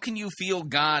 How can you feel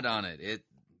God on it?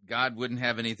 God wouldn't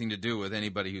have anything to do with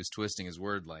anybody who's twisting his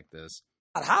word like this.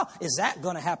 How is that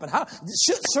going to happen?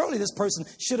 Surely this person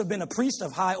should have been a priest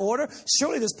of high order.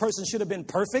 Surely this person should have been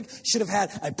perfect, should have had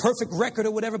a perfect record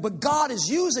or whatever. But God is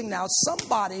using now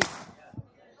somebody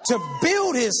to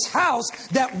build his house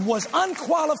that was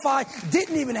unqualified,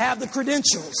 didn't even have the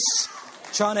credentials.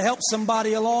 Trying to help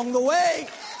somebody along the way.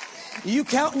 You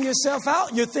counting yourself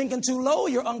out, you're thinking too low,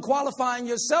 you're unqualifying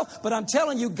yourself. But I'm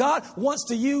telling you, God wants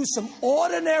to use some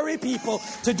ordinary people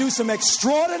to do some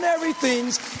extraordinary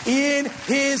things in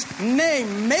his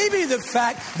name. Maybe the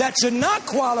fact that you're not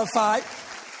qualified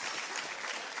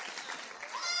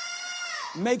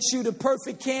makes you the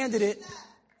perfect candidate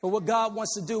for what God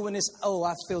wants to do in this. Oh,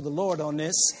 I feel the Lord on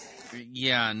this.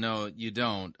 Yeah, no, you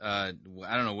don't. I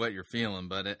don't know what you're feeling,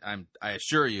 but I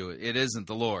assure you, it isn't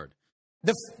the Lord.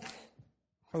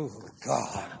 Oh,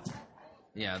 God.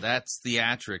 Yeah, that's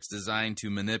theatrics designed to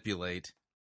manipulate.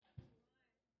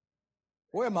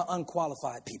 Where are my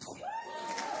unqualified people?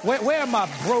 Where are my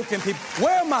broken people?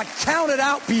 Where are my counted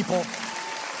out people?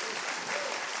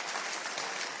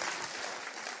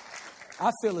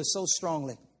 I feel it so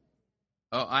strongly.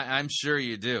 Oh, I'm sure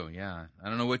you do, yeah. I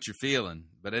don't know what you're feeling,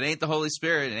 but it ain't the Holy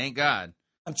Spirit, it ain't God.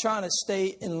 I'm trying to stay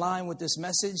in line with this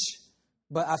message,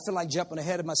 but I feel like jumping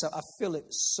ahead of myself. I feel it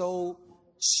so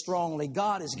strongly.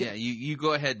 God is getting... Yeah, you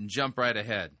go ahead and jump right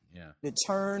ahead. Yeah. To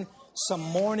turn some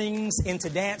mornings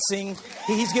into dancing.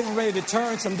 He's getting ready to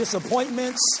turn some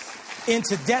disappointments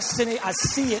into destiny. I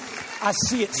see it. I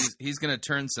see it. He's going to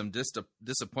turn some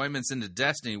disappointments into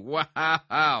destiny.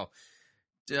 Wow.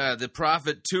 The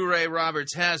prophet Touré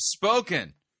Roberts has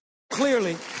spoken.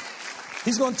 Clearly,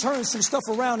 He's going to turn some stuff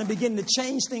around and begin to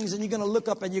change things, and you're going to look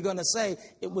up and you're going to say,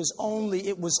 it was only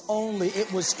by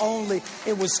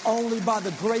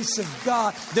the grace of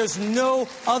God. There's no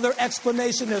other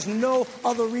explanation. There's no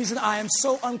other reason. I am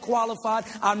so unqualified.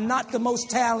 I'm not the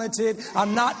most talented.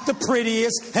 I'm not the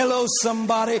prettiest. Hello,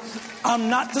 somebody. I'm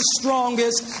not the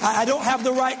strongest. I don't have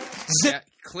the right zip. Yeah,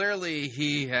 clearly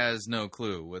he has no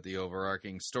clue what the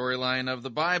overarching storyline of the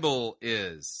Bible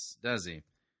is, does he?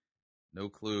 No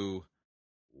clue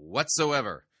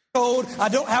whatsoever. I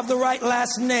don't have the right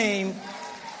last name.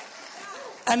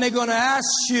 And they're going to ask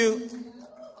you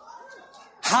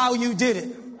how you did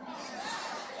it.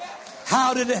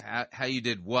 How did it How you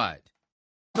did what?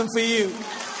 happen for you?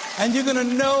 And you're going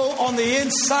to know on the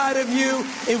inside of you,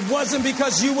 it wasn't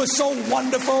because you were so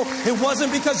wonderful. It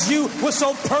wasn't because you were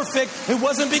so perfect. It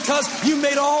wasn't because you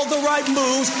made all the right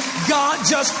moves. God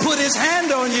just put his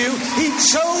hand on you. He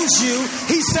chose you.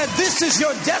 He said, this is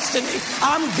your destiny.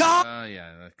 I'm God. Oh,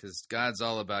 yeah, because God's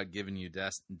all about giving you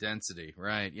density,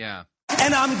 right? Yeah.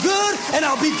 And I'm good, and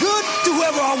I'll be good to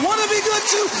whoever I want to be good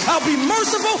to. I'll be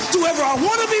merciful to whoever I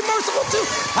want to be merciful to.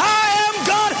 I am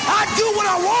God. I do what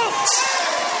I want.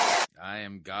 I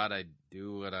am God, I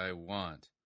do what I want.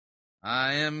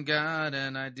 I am God,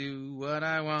 and I do what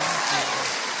I want.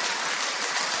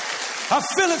 I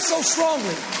feel it so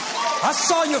strongly. I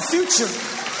saw your future.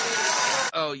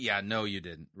 Oh, yeah, no, you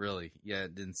didn't, really. Yeah,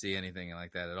 didn't see anything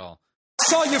like that at all. I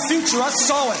saw your future. I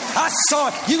saw it. I saw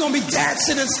it. You're going to be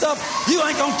dancing and stuff. You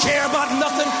ain't going to care about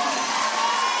nothing.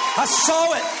 I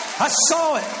saw it. I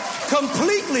saw it.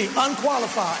 Completely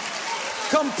unqualified.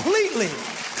 Completely.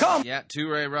 Yeah,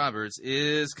 Touré Roberts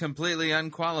is completely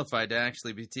unqualified to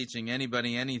actually be teaching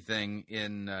anybody anything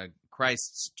in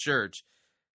Christ's church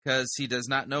because he does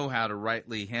not know how to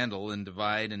rightly handle and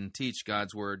divide and teach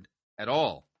God's word at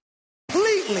all.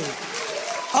 Completely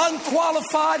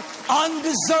unqualified,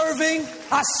 undeserving.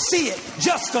 I see it.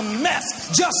 Just a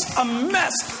mess. Just a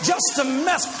mess. Just a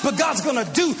mess. But God's going to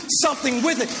do something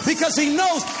with it because he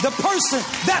knows the person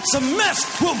that's a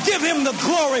mess will give him the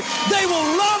glory. They will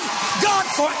love God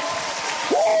for...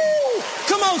 Woo!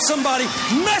 Come on, somebody.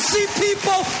 Messy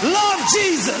people love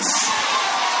Jesus.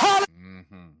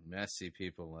 Messy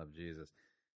people love Jesus.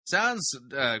 Sounds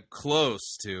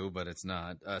close to, but it's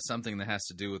not. Something that has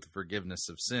to do with the forgiveness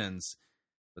of sins.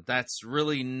 But that's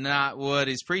really not what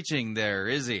he's preaching there,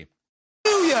 is he?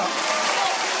 Hallelujah!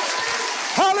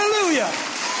 Hallelujah!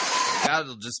 God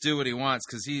will just do what he wants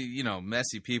because he,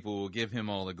 messy people will give him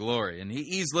all the glory. And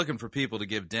he's looking for people to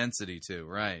give density to,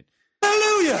 right?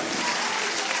 Hallelujah!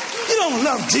 You don't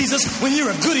love Jesus when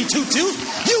you're a goody two-two.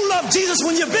 You love Jesus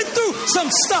when you've been through some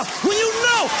stuff. When you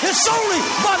know it's only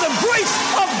by the grace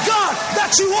of God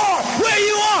that you are where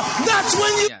you are. That's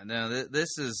when you... Yeah, no,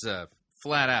 this is...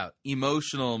 flat out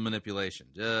emotional manipulation,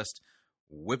 just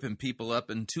whipping people up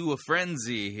into a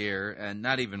frenzy here, and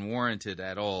not even warranted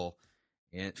at all.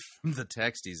 From the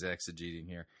text he's exegeting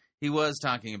here, he was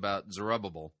talking about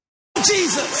Zerubbabel.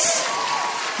 Jesus,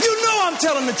 you know I'm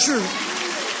telling the truth.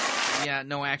 Yeah,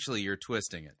 no, actually, you're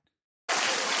twisting it.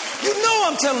 You know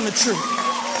I'm telling the truth,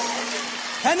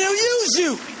 and they'll use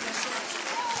you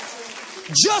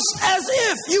just as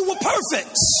if you were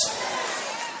perfect.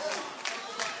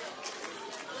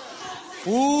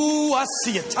 Ooh, I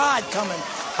see a tide coming.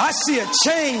 I see a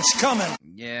change coming.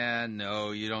 Yeah,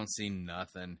 no, you don't see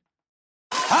nothing.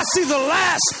 I see the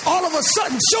last all of a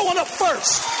sudden showing up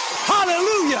first.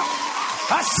 Hallelujah.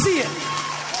 I see it.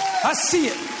 I see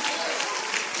it.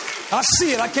 I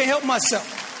see it. I can't help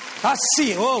myself. I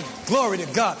see it. Oh, glory to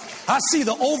God. I see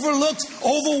the overlooked,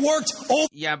 overworked.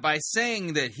 Yeah, by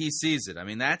saying that he sees it. I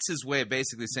mean, that's his way of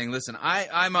basically saying, listen,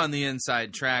 I'm on the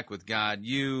inside track with God.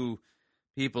 You...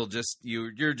 people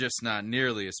you're just not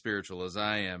nearly as spiritual as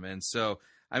I am. And so,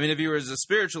 I mean, if you were as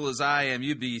spiritual as I am,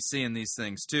 you'd be seeing these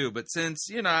things too. But since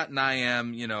you're not and I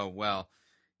am, well,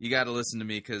 you got to listen to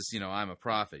me because, I'm a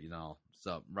prophet,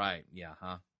 So, right, yeah,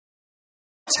 huh?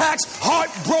 Taxed,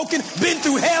 heartbroken, been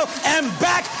through hell and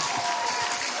back.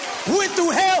 Went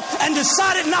through hell and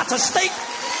decided not to stay.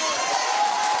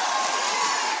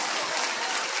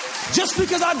 Just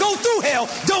because I go through hell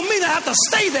don't mean I have to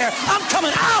stay there. I'm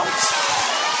coming out.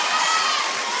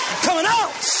 Coming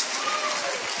out.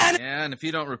 And if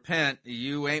you don't repent,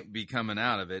 you ain't be coming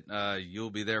out of it.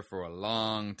 You'll be there for a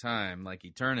long time, like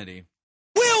eternity.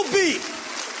 Will be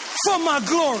for my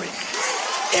glory.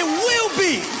 It will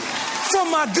be for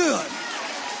my good.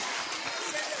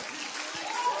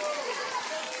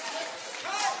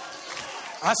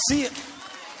 I see it.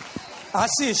 I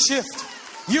see a shift.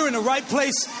 You're in the right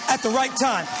place at the right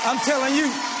time. I'm telling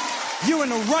you, you're in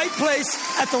the right place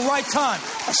at the right time.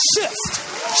 A shift.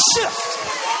 Shift.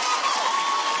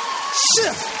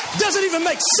 Shift. Doesn't even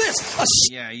make sense.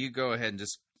 Yeah, you go ahead and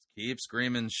just keep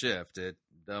screaming shift. It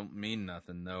don't mean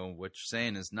nothing, though. What you're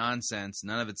saying is nonsense.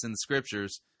 None of it's in the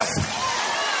scriptures.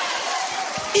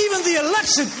 Even the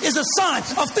election is a sign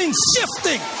of things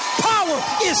shifting. Power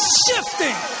is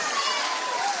shifting.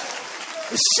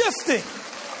 It's shifting.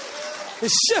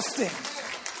 It's shifting.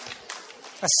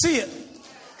 I see it.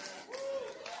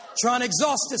 Trying to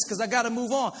exhaust this because I got to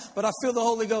move on, but I feel the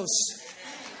Holy Ghost.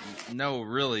 No,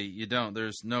 really, you don't.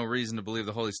 There's no reason to believe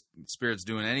the Holy Spirit's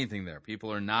doing anything there.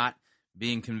 People are not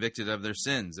being convicted of their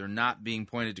sins. They're not being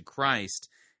pointed to Christ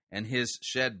and his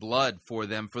shed blood for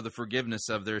them for the forgiveness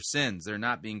of their sins. They're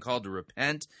not being called to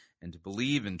repent and to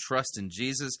believe and trust in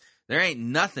Jesus. There ain't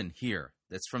nothing here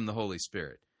that's from the Holy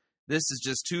Spirit. This is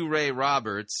just Touré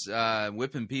Roberts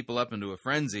whipping people up into a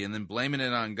frenzy and then blaming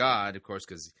it on God, of course,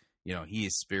 because, he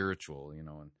is spiritual,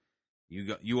 and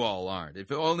you all aren't.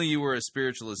 If only you were as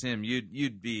spiritual as him,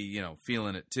 you'd be,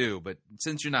 feeling it too. But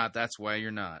since you're not, that's why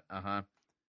you're not. Uh-huh.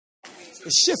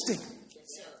 It's shifting.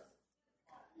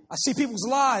 I see people's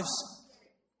lives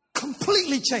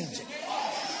completely changing.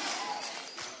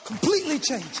 Completely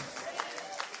changing.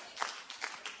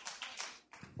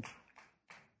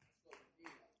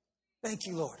 Thank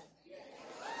you, Lord.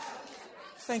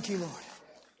 Thank you, Lord.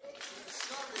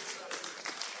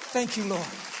 Thank you, Lord.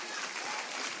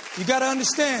 You got to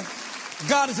understand,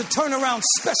 God is a turnaround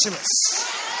specialist.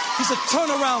 He's a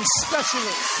turnaround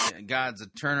specialist. Yeah, God's a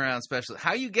turnaround specialist. How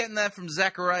are you getting that from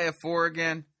Zechariah 4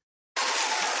 again?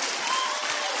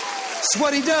 It's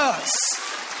what he does.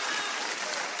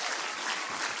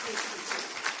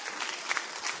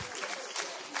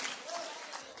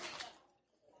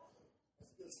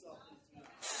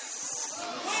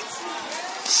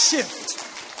 Shift.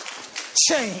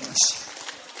 Change.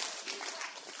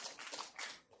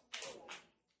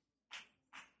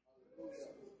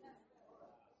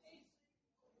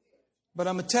 But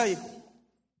I'm going to tell you,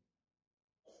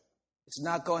 it's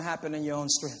not going to happen in your own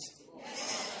strength.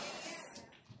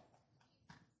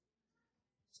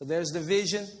 So there's the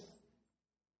vision.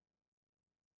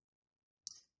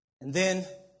 And then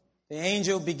the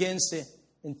angel begins to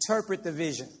interpret the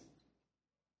vision.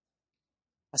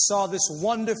 I saw this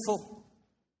wonderful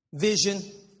vision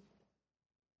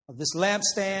of this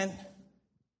lampstand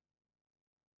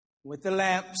with the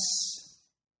lamps,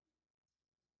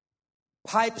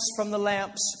 pipes from the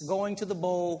lamps going to the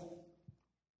bowl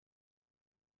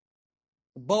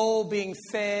being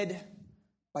fed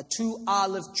by 2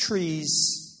 olive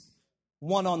trees,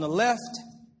 one on the left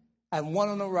and one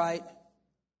on the right,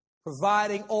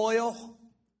 providing oil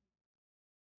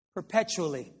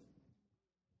perpetually.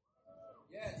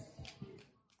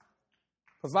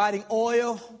 Providing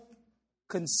oil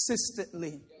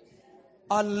consistently,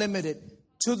 unlimited,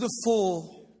 to the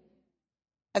full.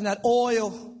 And that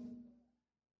oil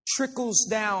trickles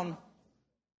down.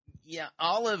 Yeah,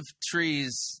 olive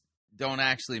trees don't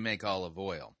actually make olive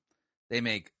oil. They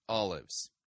make olives.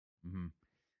 Mm-hmm.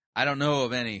 I don't know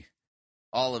of any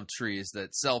olive trees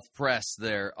that self-press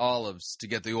their olives to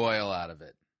get the oil out of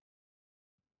it.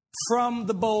 From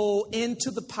the bowl into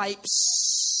the pipes.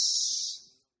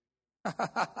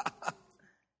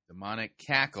 Demonic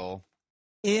cackle.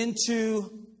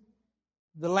 Into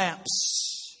the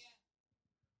lamps.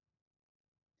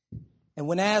 And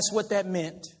when asked what that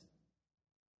meant,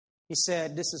 he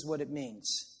said, this is what it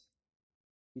means.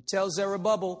 He tells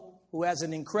Zerubbabel, who has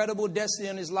an incredible destiny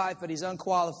in his life, but he's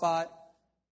unqualified.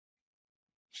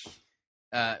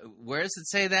 Where does it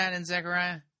say that in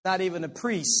Zechariah? Not even a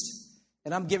priest.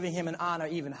 And I'm giving him an honor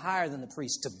even higher than the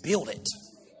priest to build it.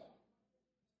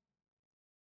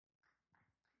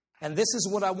 And this is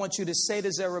what I want you to say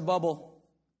to Zerubbabel.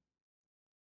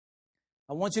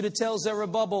 I want you to tell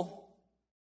Zerubbabel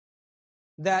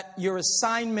that your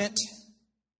assignment,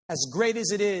 as great as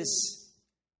it is,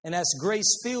 and as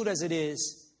grace-filled as it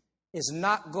is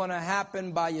not going to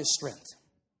happen by your strength.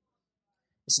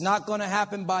 It's not going to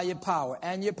happen by your power.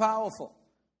 And you're powerful.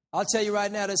 I'll tell you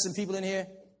right now, there's some people in here,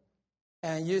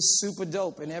 and you're super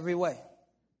dope in every way.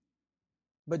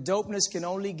 But dopeness can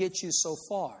only get you so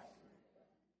far.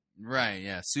 Right,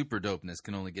 yeah. Super dopeness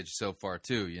can only get you so far,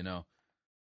 too,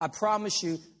 I promise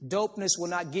you, dopeness will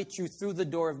not get you through the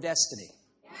door of destiny.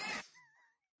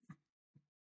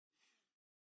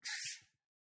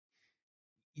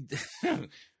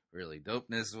 Really,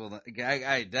 dopeness will not...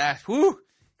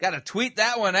 Got to tweet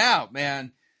that one out,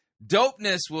 man.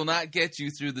 Dopeness will not get you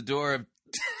through the door of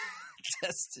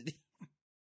destiny.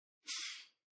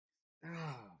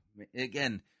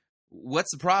 Again,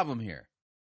 what's the problem here?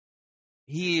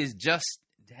 He is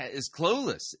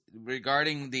clueless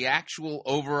regarding the actual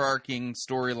overarching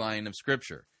storyline of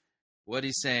Scripture. What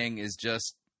he's saying is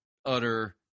just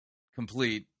utter,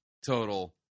 complete,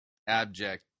 total,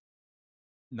 abject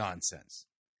nonsense.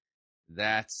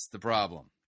 That's the problem.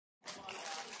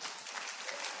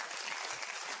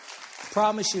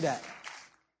 Promise you that.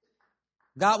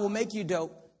 God will make you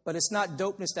dope, but it's not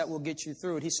dopeness that will get you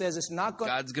through it. He says it's not going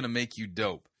God's going to make you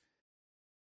dope.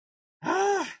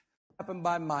 happen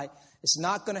by might. It's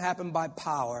not going to happen by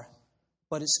power,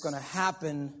 but it's going to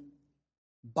happen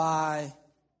by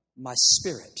my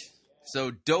Spirit.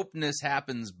 So dopeness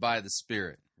happens by the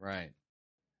Spirit, right?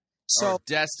 So or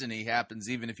destiny happens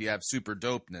even if you have super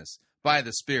dopeness by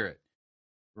the Spirit,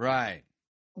 right?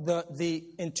 The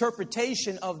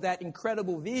interpretation of that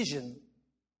incredible vision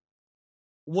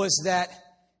was that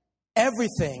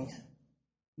everything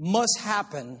must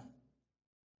happen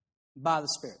by the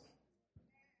Spirit.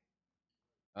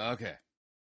 Okay,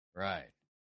 right.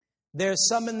 There's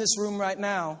some in this room right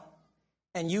now,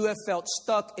 and you have felt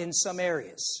stuck in some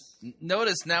areas.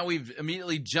 Notice now we've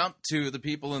immediately jumped to the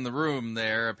people in the room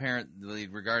there, apparently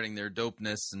regarding their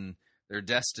dopeness and their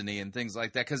destiny and things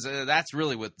like that, because that's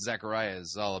really what Zechariah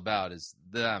is all about, is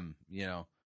them,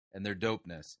 and their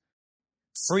dopeness.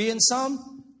 Free in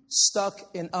some, stuck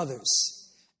in others.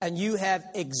 And you have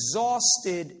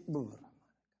exhausted...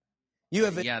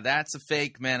 Yeah, that's a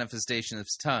fake manifestation of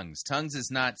tongues. Tongues is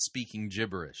not speaking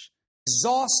gibberish.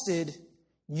 Exhausted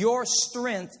your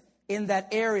strength in that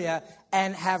area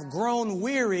and have grown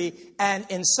weary and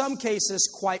in some cases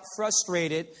quite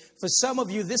frustrated. For some of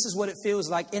you, this is what it feels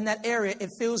like. In that area, it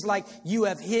feels like you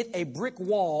have hit a brick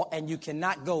wall and you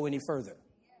cannot go any further.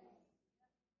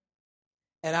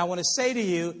 And I want to say to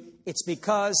you, it's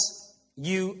because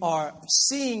you are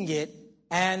seeing it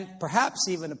and perhaps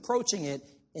even approaching it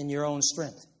in your own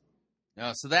strength.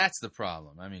 No, so that's the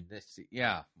problem. I mean,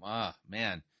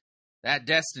 man, that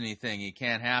destiny thing, it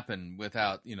can't happen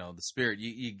without, the Spirit.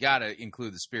 You got to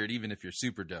include the Spirit, even if you're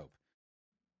super dope.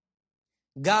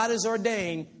 God has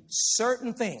ordained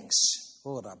certain things.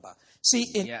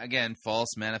 See, again,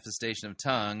 false manifestation of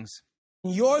tongues.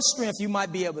 In your strength, you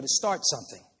might be able to start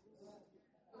something.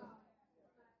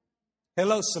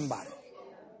 Hello, somebody.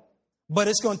 But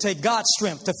it's going to take God's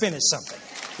strength to finish something.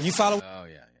 You follow? Oh,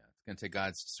 yeah. It's going to take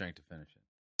God's strength to finish it.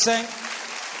 Saying?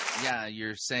 Yeah,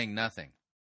 you're saying nothing.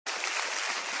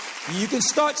 You can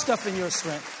start stuff in your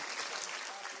strength.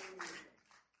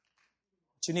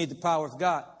 But you need the power of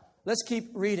God. Let's keep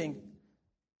reading.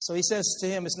 So he says to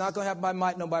him, it's not going to happen by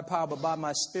might, nor by power, but by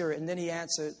my Spirit. And then he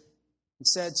answered and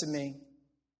said to me,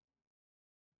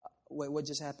 wait, what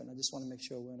just happened? I just want to make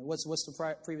sure we're in it. What's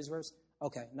the previous verse?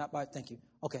 Okay, thank you.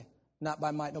 Okay, not by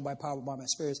might, nor by power, but by my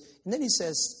Spirit. And then he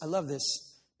says, I love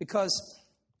this, because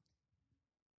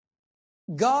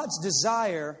God's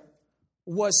desire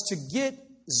was to get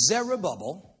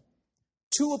Zerubbabel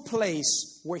to a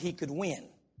place where he could win.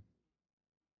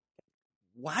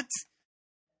 What?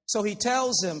 So he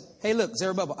tells him, hey, look,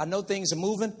 Zerubbabel, I know things are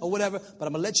moving or whatever, but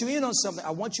I'm going to let you in on something.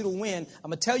 I want you to win.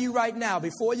 I'm going to tell you right now,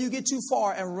 before you get too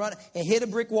far and run and hit a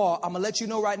brick wall, I'm going to let you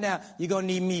know right now, you're going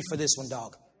to need me for this one,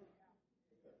 dog.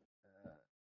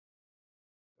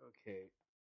 Okay.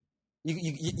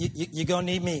 You're going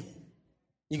to need me.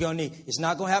 You're going to need. It's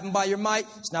not going to happen by your might.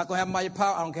 It's not going to happen by your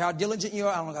power. I don't care how diligent you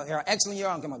are. I don't care how excellent you are.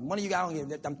 I don't care how much money you got.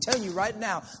 I'm telling you right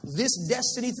now, this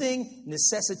destiny thing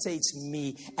necessitates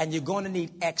me, and you're going to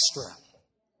need extra.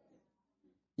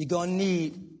 You're going to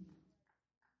need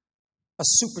a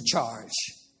supercharge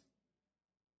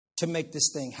to make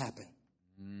this thing happen.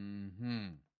 Mm-hmm.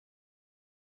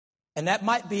 And that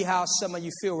might be how some of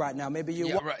you feel right now. Maybe you're...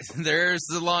 Yeah, right. There's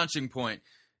the launching point.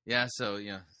 Yeah, so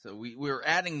we're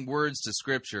adding words to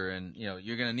Scripture, and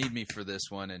you're going to need me for this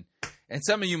one, and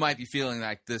some of you might be feeling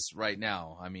like this right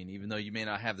now. I mean, even though you may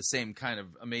not have the same kind of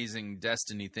amazing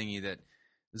destiny thingy that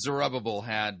Zerubbabel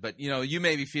had, but you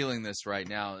may be feeling this right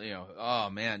now. Oh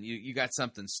man, you got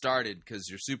something started because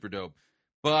you're super dope,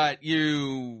 but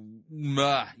you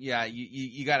got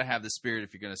to have the Spirit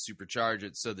if you're going to supercharge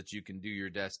it so that you can do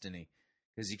your destiny,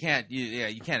 because you can't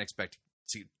expect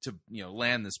to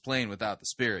land this plane without the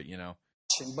Spirit,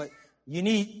 But you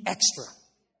need extra.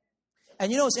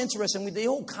 And it's interesting with the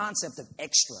whole concept of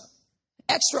extra.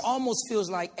 Extra almost feels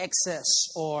like excess,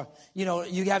 or,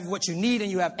 you have what you need and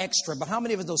you have extra. But how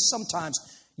many of us know sometimes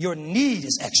your need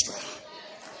is extra?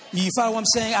 You follow what I'm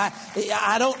saying?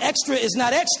 I don't, extra is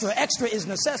not extra. Extra is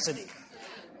necessity.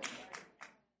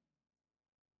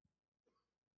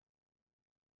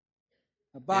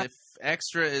 If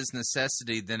extra is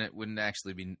necessity, then it wouldn't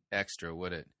actually be extra,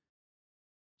 would it?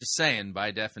 Just saying,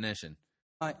 by definition.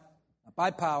 Not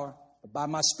by power, but by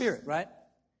my Spirit, right?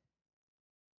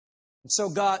 And so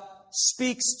God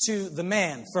speaks to the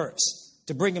man first.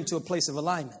 to bring him to a place of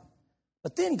alignment.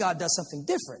 But then God does something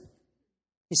different.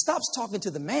 He stops talking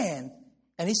to the man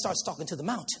and he starts talking to the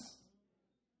mountain.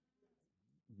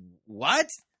 What?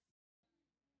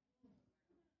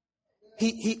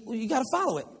 You got to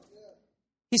follow it.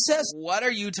 He says, what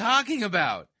are you talking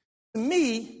about? To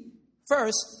me,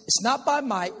 first, it's not by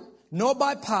might, nor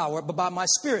by power, but by my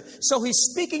spirit. So he's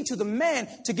speaking to the man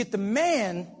to get the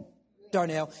man,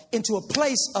 Darnell, into a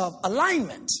place of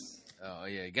alignment. Oh,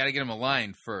 yeah, you got to get him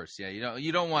aligned first. Yeah,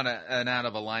 you don't want an out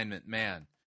of alignment man.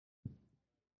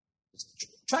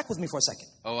 Track with me for a second.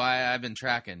 Oh, I've been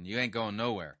tracking. You ain't going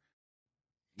nowhere.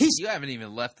 You haven't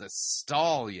even left the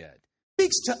stall yet.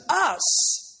 Speaks to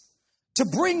us to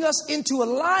bring us into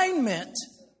alignment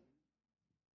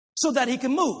so that he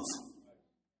can move.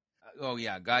 Oh,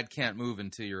 yeah, God can't move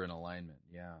until you're in alignment.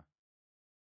 Yeah.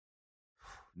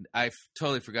 I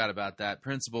totally forgot about that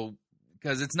principle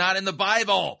because it's not in the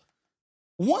Bible.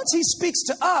 Once he speaks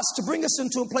to us to bring us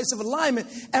into a place of alignment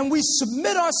and we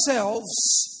submit ourselves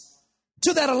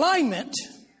to that alignment.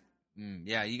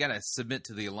 Yeah, you got to submit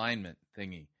to the alignment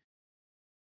thingy.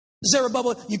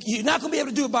 Zerubbabel, you're not going to be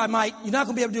able to do it by might. You're not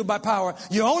going to be able to do it by power.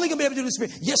 You're only going to be able to do it in the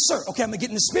Spirit. Yes, sir. Okay, I'm going to get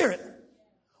in the Spirit.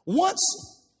 Once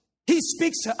he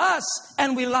speaks to us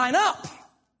and we line up,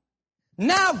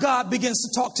 now God begins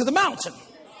to talk to the mountain.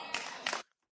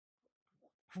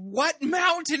 What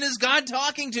mountain is God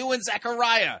talking to in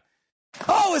Zechariah?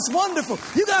 Oh, it's wonderful.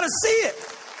 You got to see it.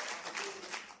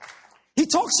 He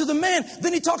talks to the man,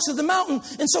 then he talks to the mountain.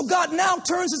 And so God now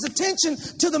turns his attention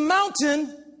to the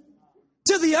mountain,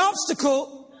 to the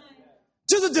obstacle,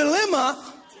 to the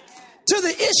dilemma, to the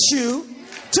issue,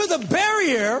 to the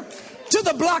barrier, to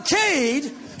the blockade,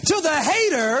 to the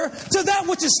hater, to that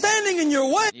which is standing in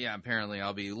your way. Yeah, apparently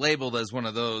I'll be labeled as one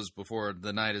of those before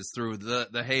the night is through.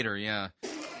 The hater, yeah.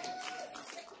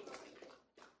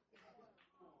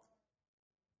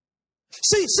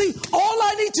 See, all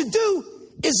I need to do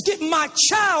is get my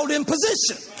child in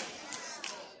position.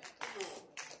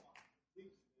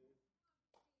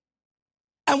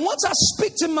 And once I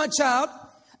speak to my child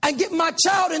and get my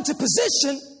child into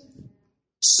position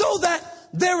so that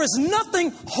there is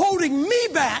nothing holding me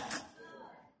back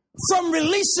from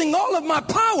releasing all of my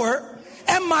power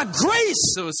and my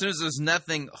grace. So as soon as there's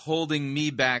nothing holding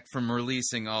me back from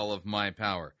releasing all of my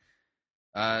power.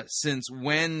 Since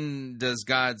when does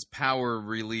God's power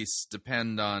release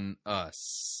depend on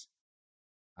us?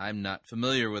 I'm not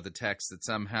familiar with a text that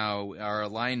somehow our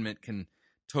alignment can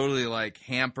totally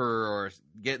hamper or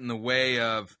get in the way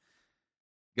of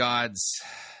God's,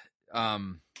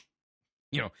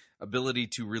 ability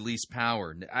to release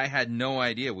power. I had no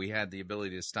idea we had the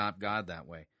ability to stop God that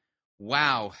way.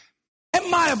 Wow. And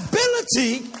my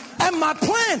ability and my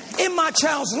plan in my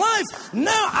child's life.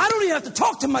 Now I don't even have to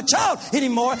talk to my child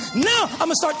anymore. Now I'm going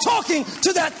to start talking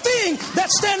to that thing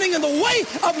that's standing in the way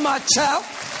of my child.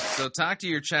 So talk to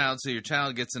your child so your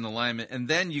child gets in alignment, and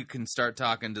then you can start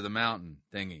talking to the mountain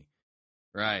thingy.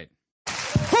 Right.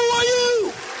 Who are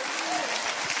you?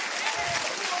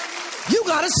 You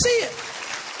got to see it.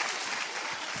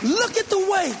 Look at the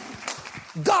way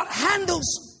God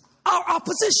handles our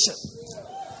opposition.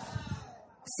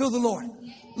 Feel the Lord.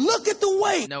 Look at the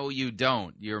way. No, you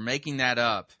don't. You're making that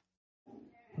up.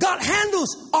 God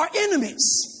handles our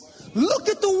enemies. Look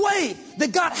at the way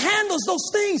that God handles those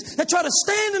things that try to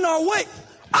stand in our way.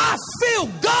 I feel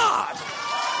God.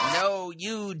 No,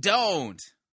 you don't.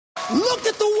 Look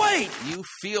at the way. You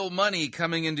feel money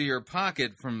coming into your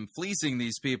pocket from fleecing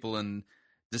these people and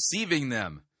deceiving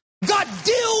them. God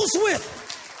deals with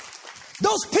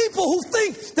those people who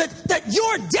think that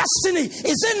your destiny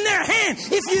is in their hand.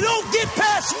 If you don't get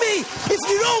past me, if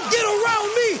you don't get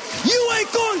around me, you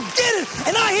ain't going to get it.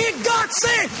 And I hear God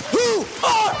saying, who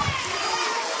are?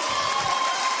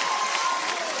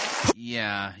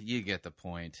 Yeah, you get the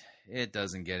point. It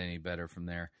doesn't get any better from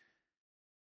there.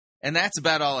 And that's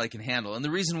about all I can handle. And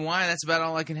the reason why that's about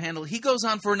all I can handle, he goes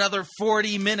on for another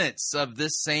 40 minutes of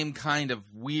this same kind of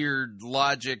weird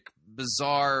logic,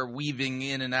 bizarre weaving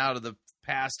in and out of the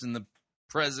past and the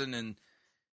present, and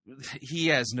he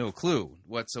has no clue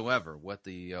whatsoever what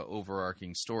the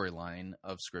overarching storyline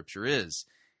of Scripture is.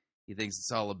 He thinks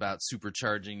it's all about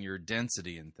supercharging your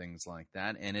density and things like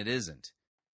that, and it isn't.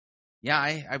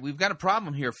 Yeah, we've got a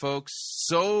problem here, folks.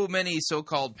 So many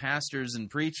so-called pastors and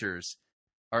preachers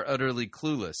are utterly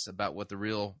clueless about what the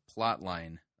real plot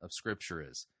line of Scripture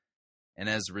is. And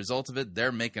as a result of it,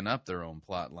 they're making up their own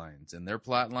plot lines. And their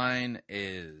plot line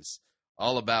is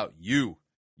all about you.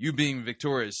 You being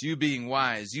victorious, you being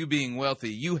wise, you being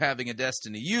wealthy, you having a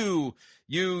destiny, you,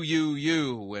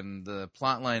 when the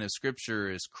plot line of Scripture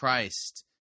is Christ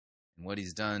and what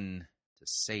he's done to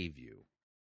save you.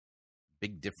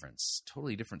 Big difference.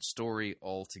 Totally different story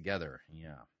altogether.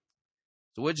 Yeah.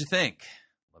 So what'd you think?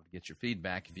 Love to get your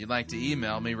feedback. If you'd like to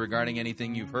email me regarding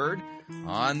anything you've heard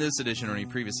on this edition or any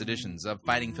previous editions of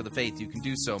Fighting for the Faith, you can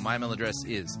do so. My email address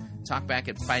is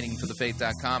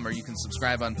talkback@fightingforthefaith.com, or you can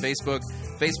subscribe on Facebook,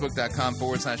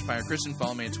 facebook.com/Pirate Christian.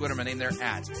 Follow me on Twitter. My name there,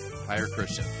 @Pirate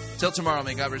Christian. Till tomorrow,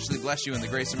 may God richly bless you in the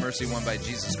grace and mercy won by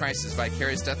Jesus Christ, his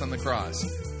vicarious death on the cross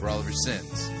for all of your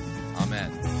sins.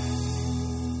 Amen.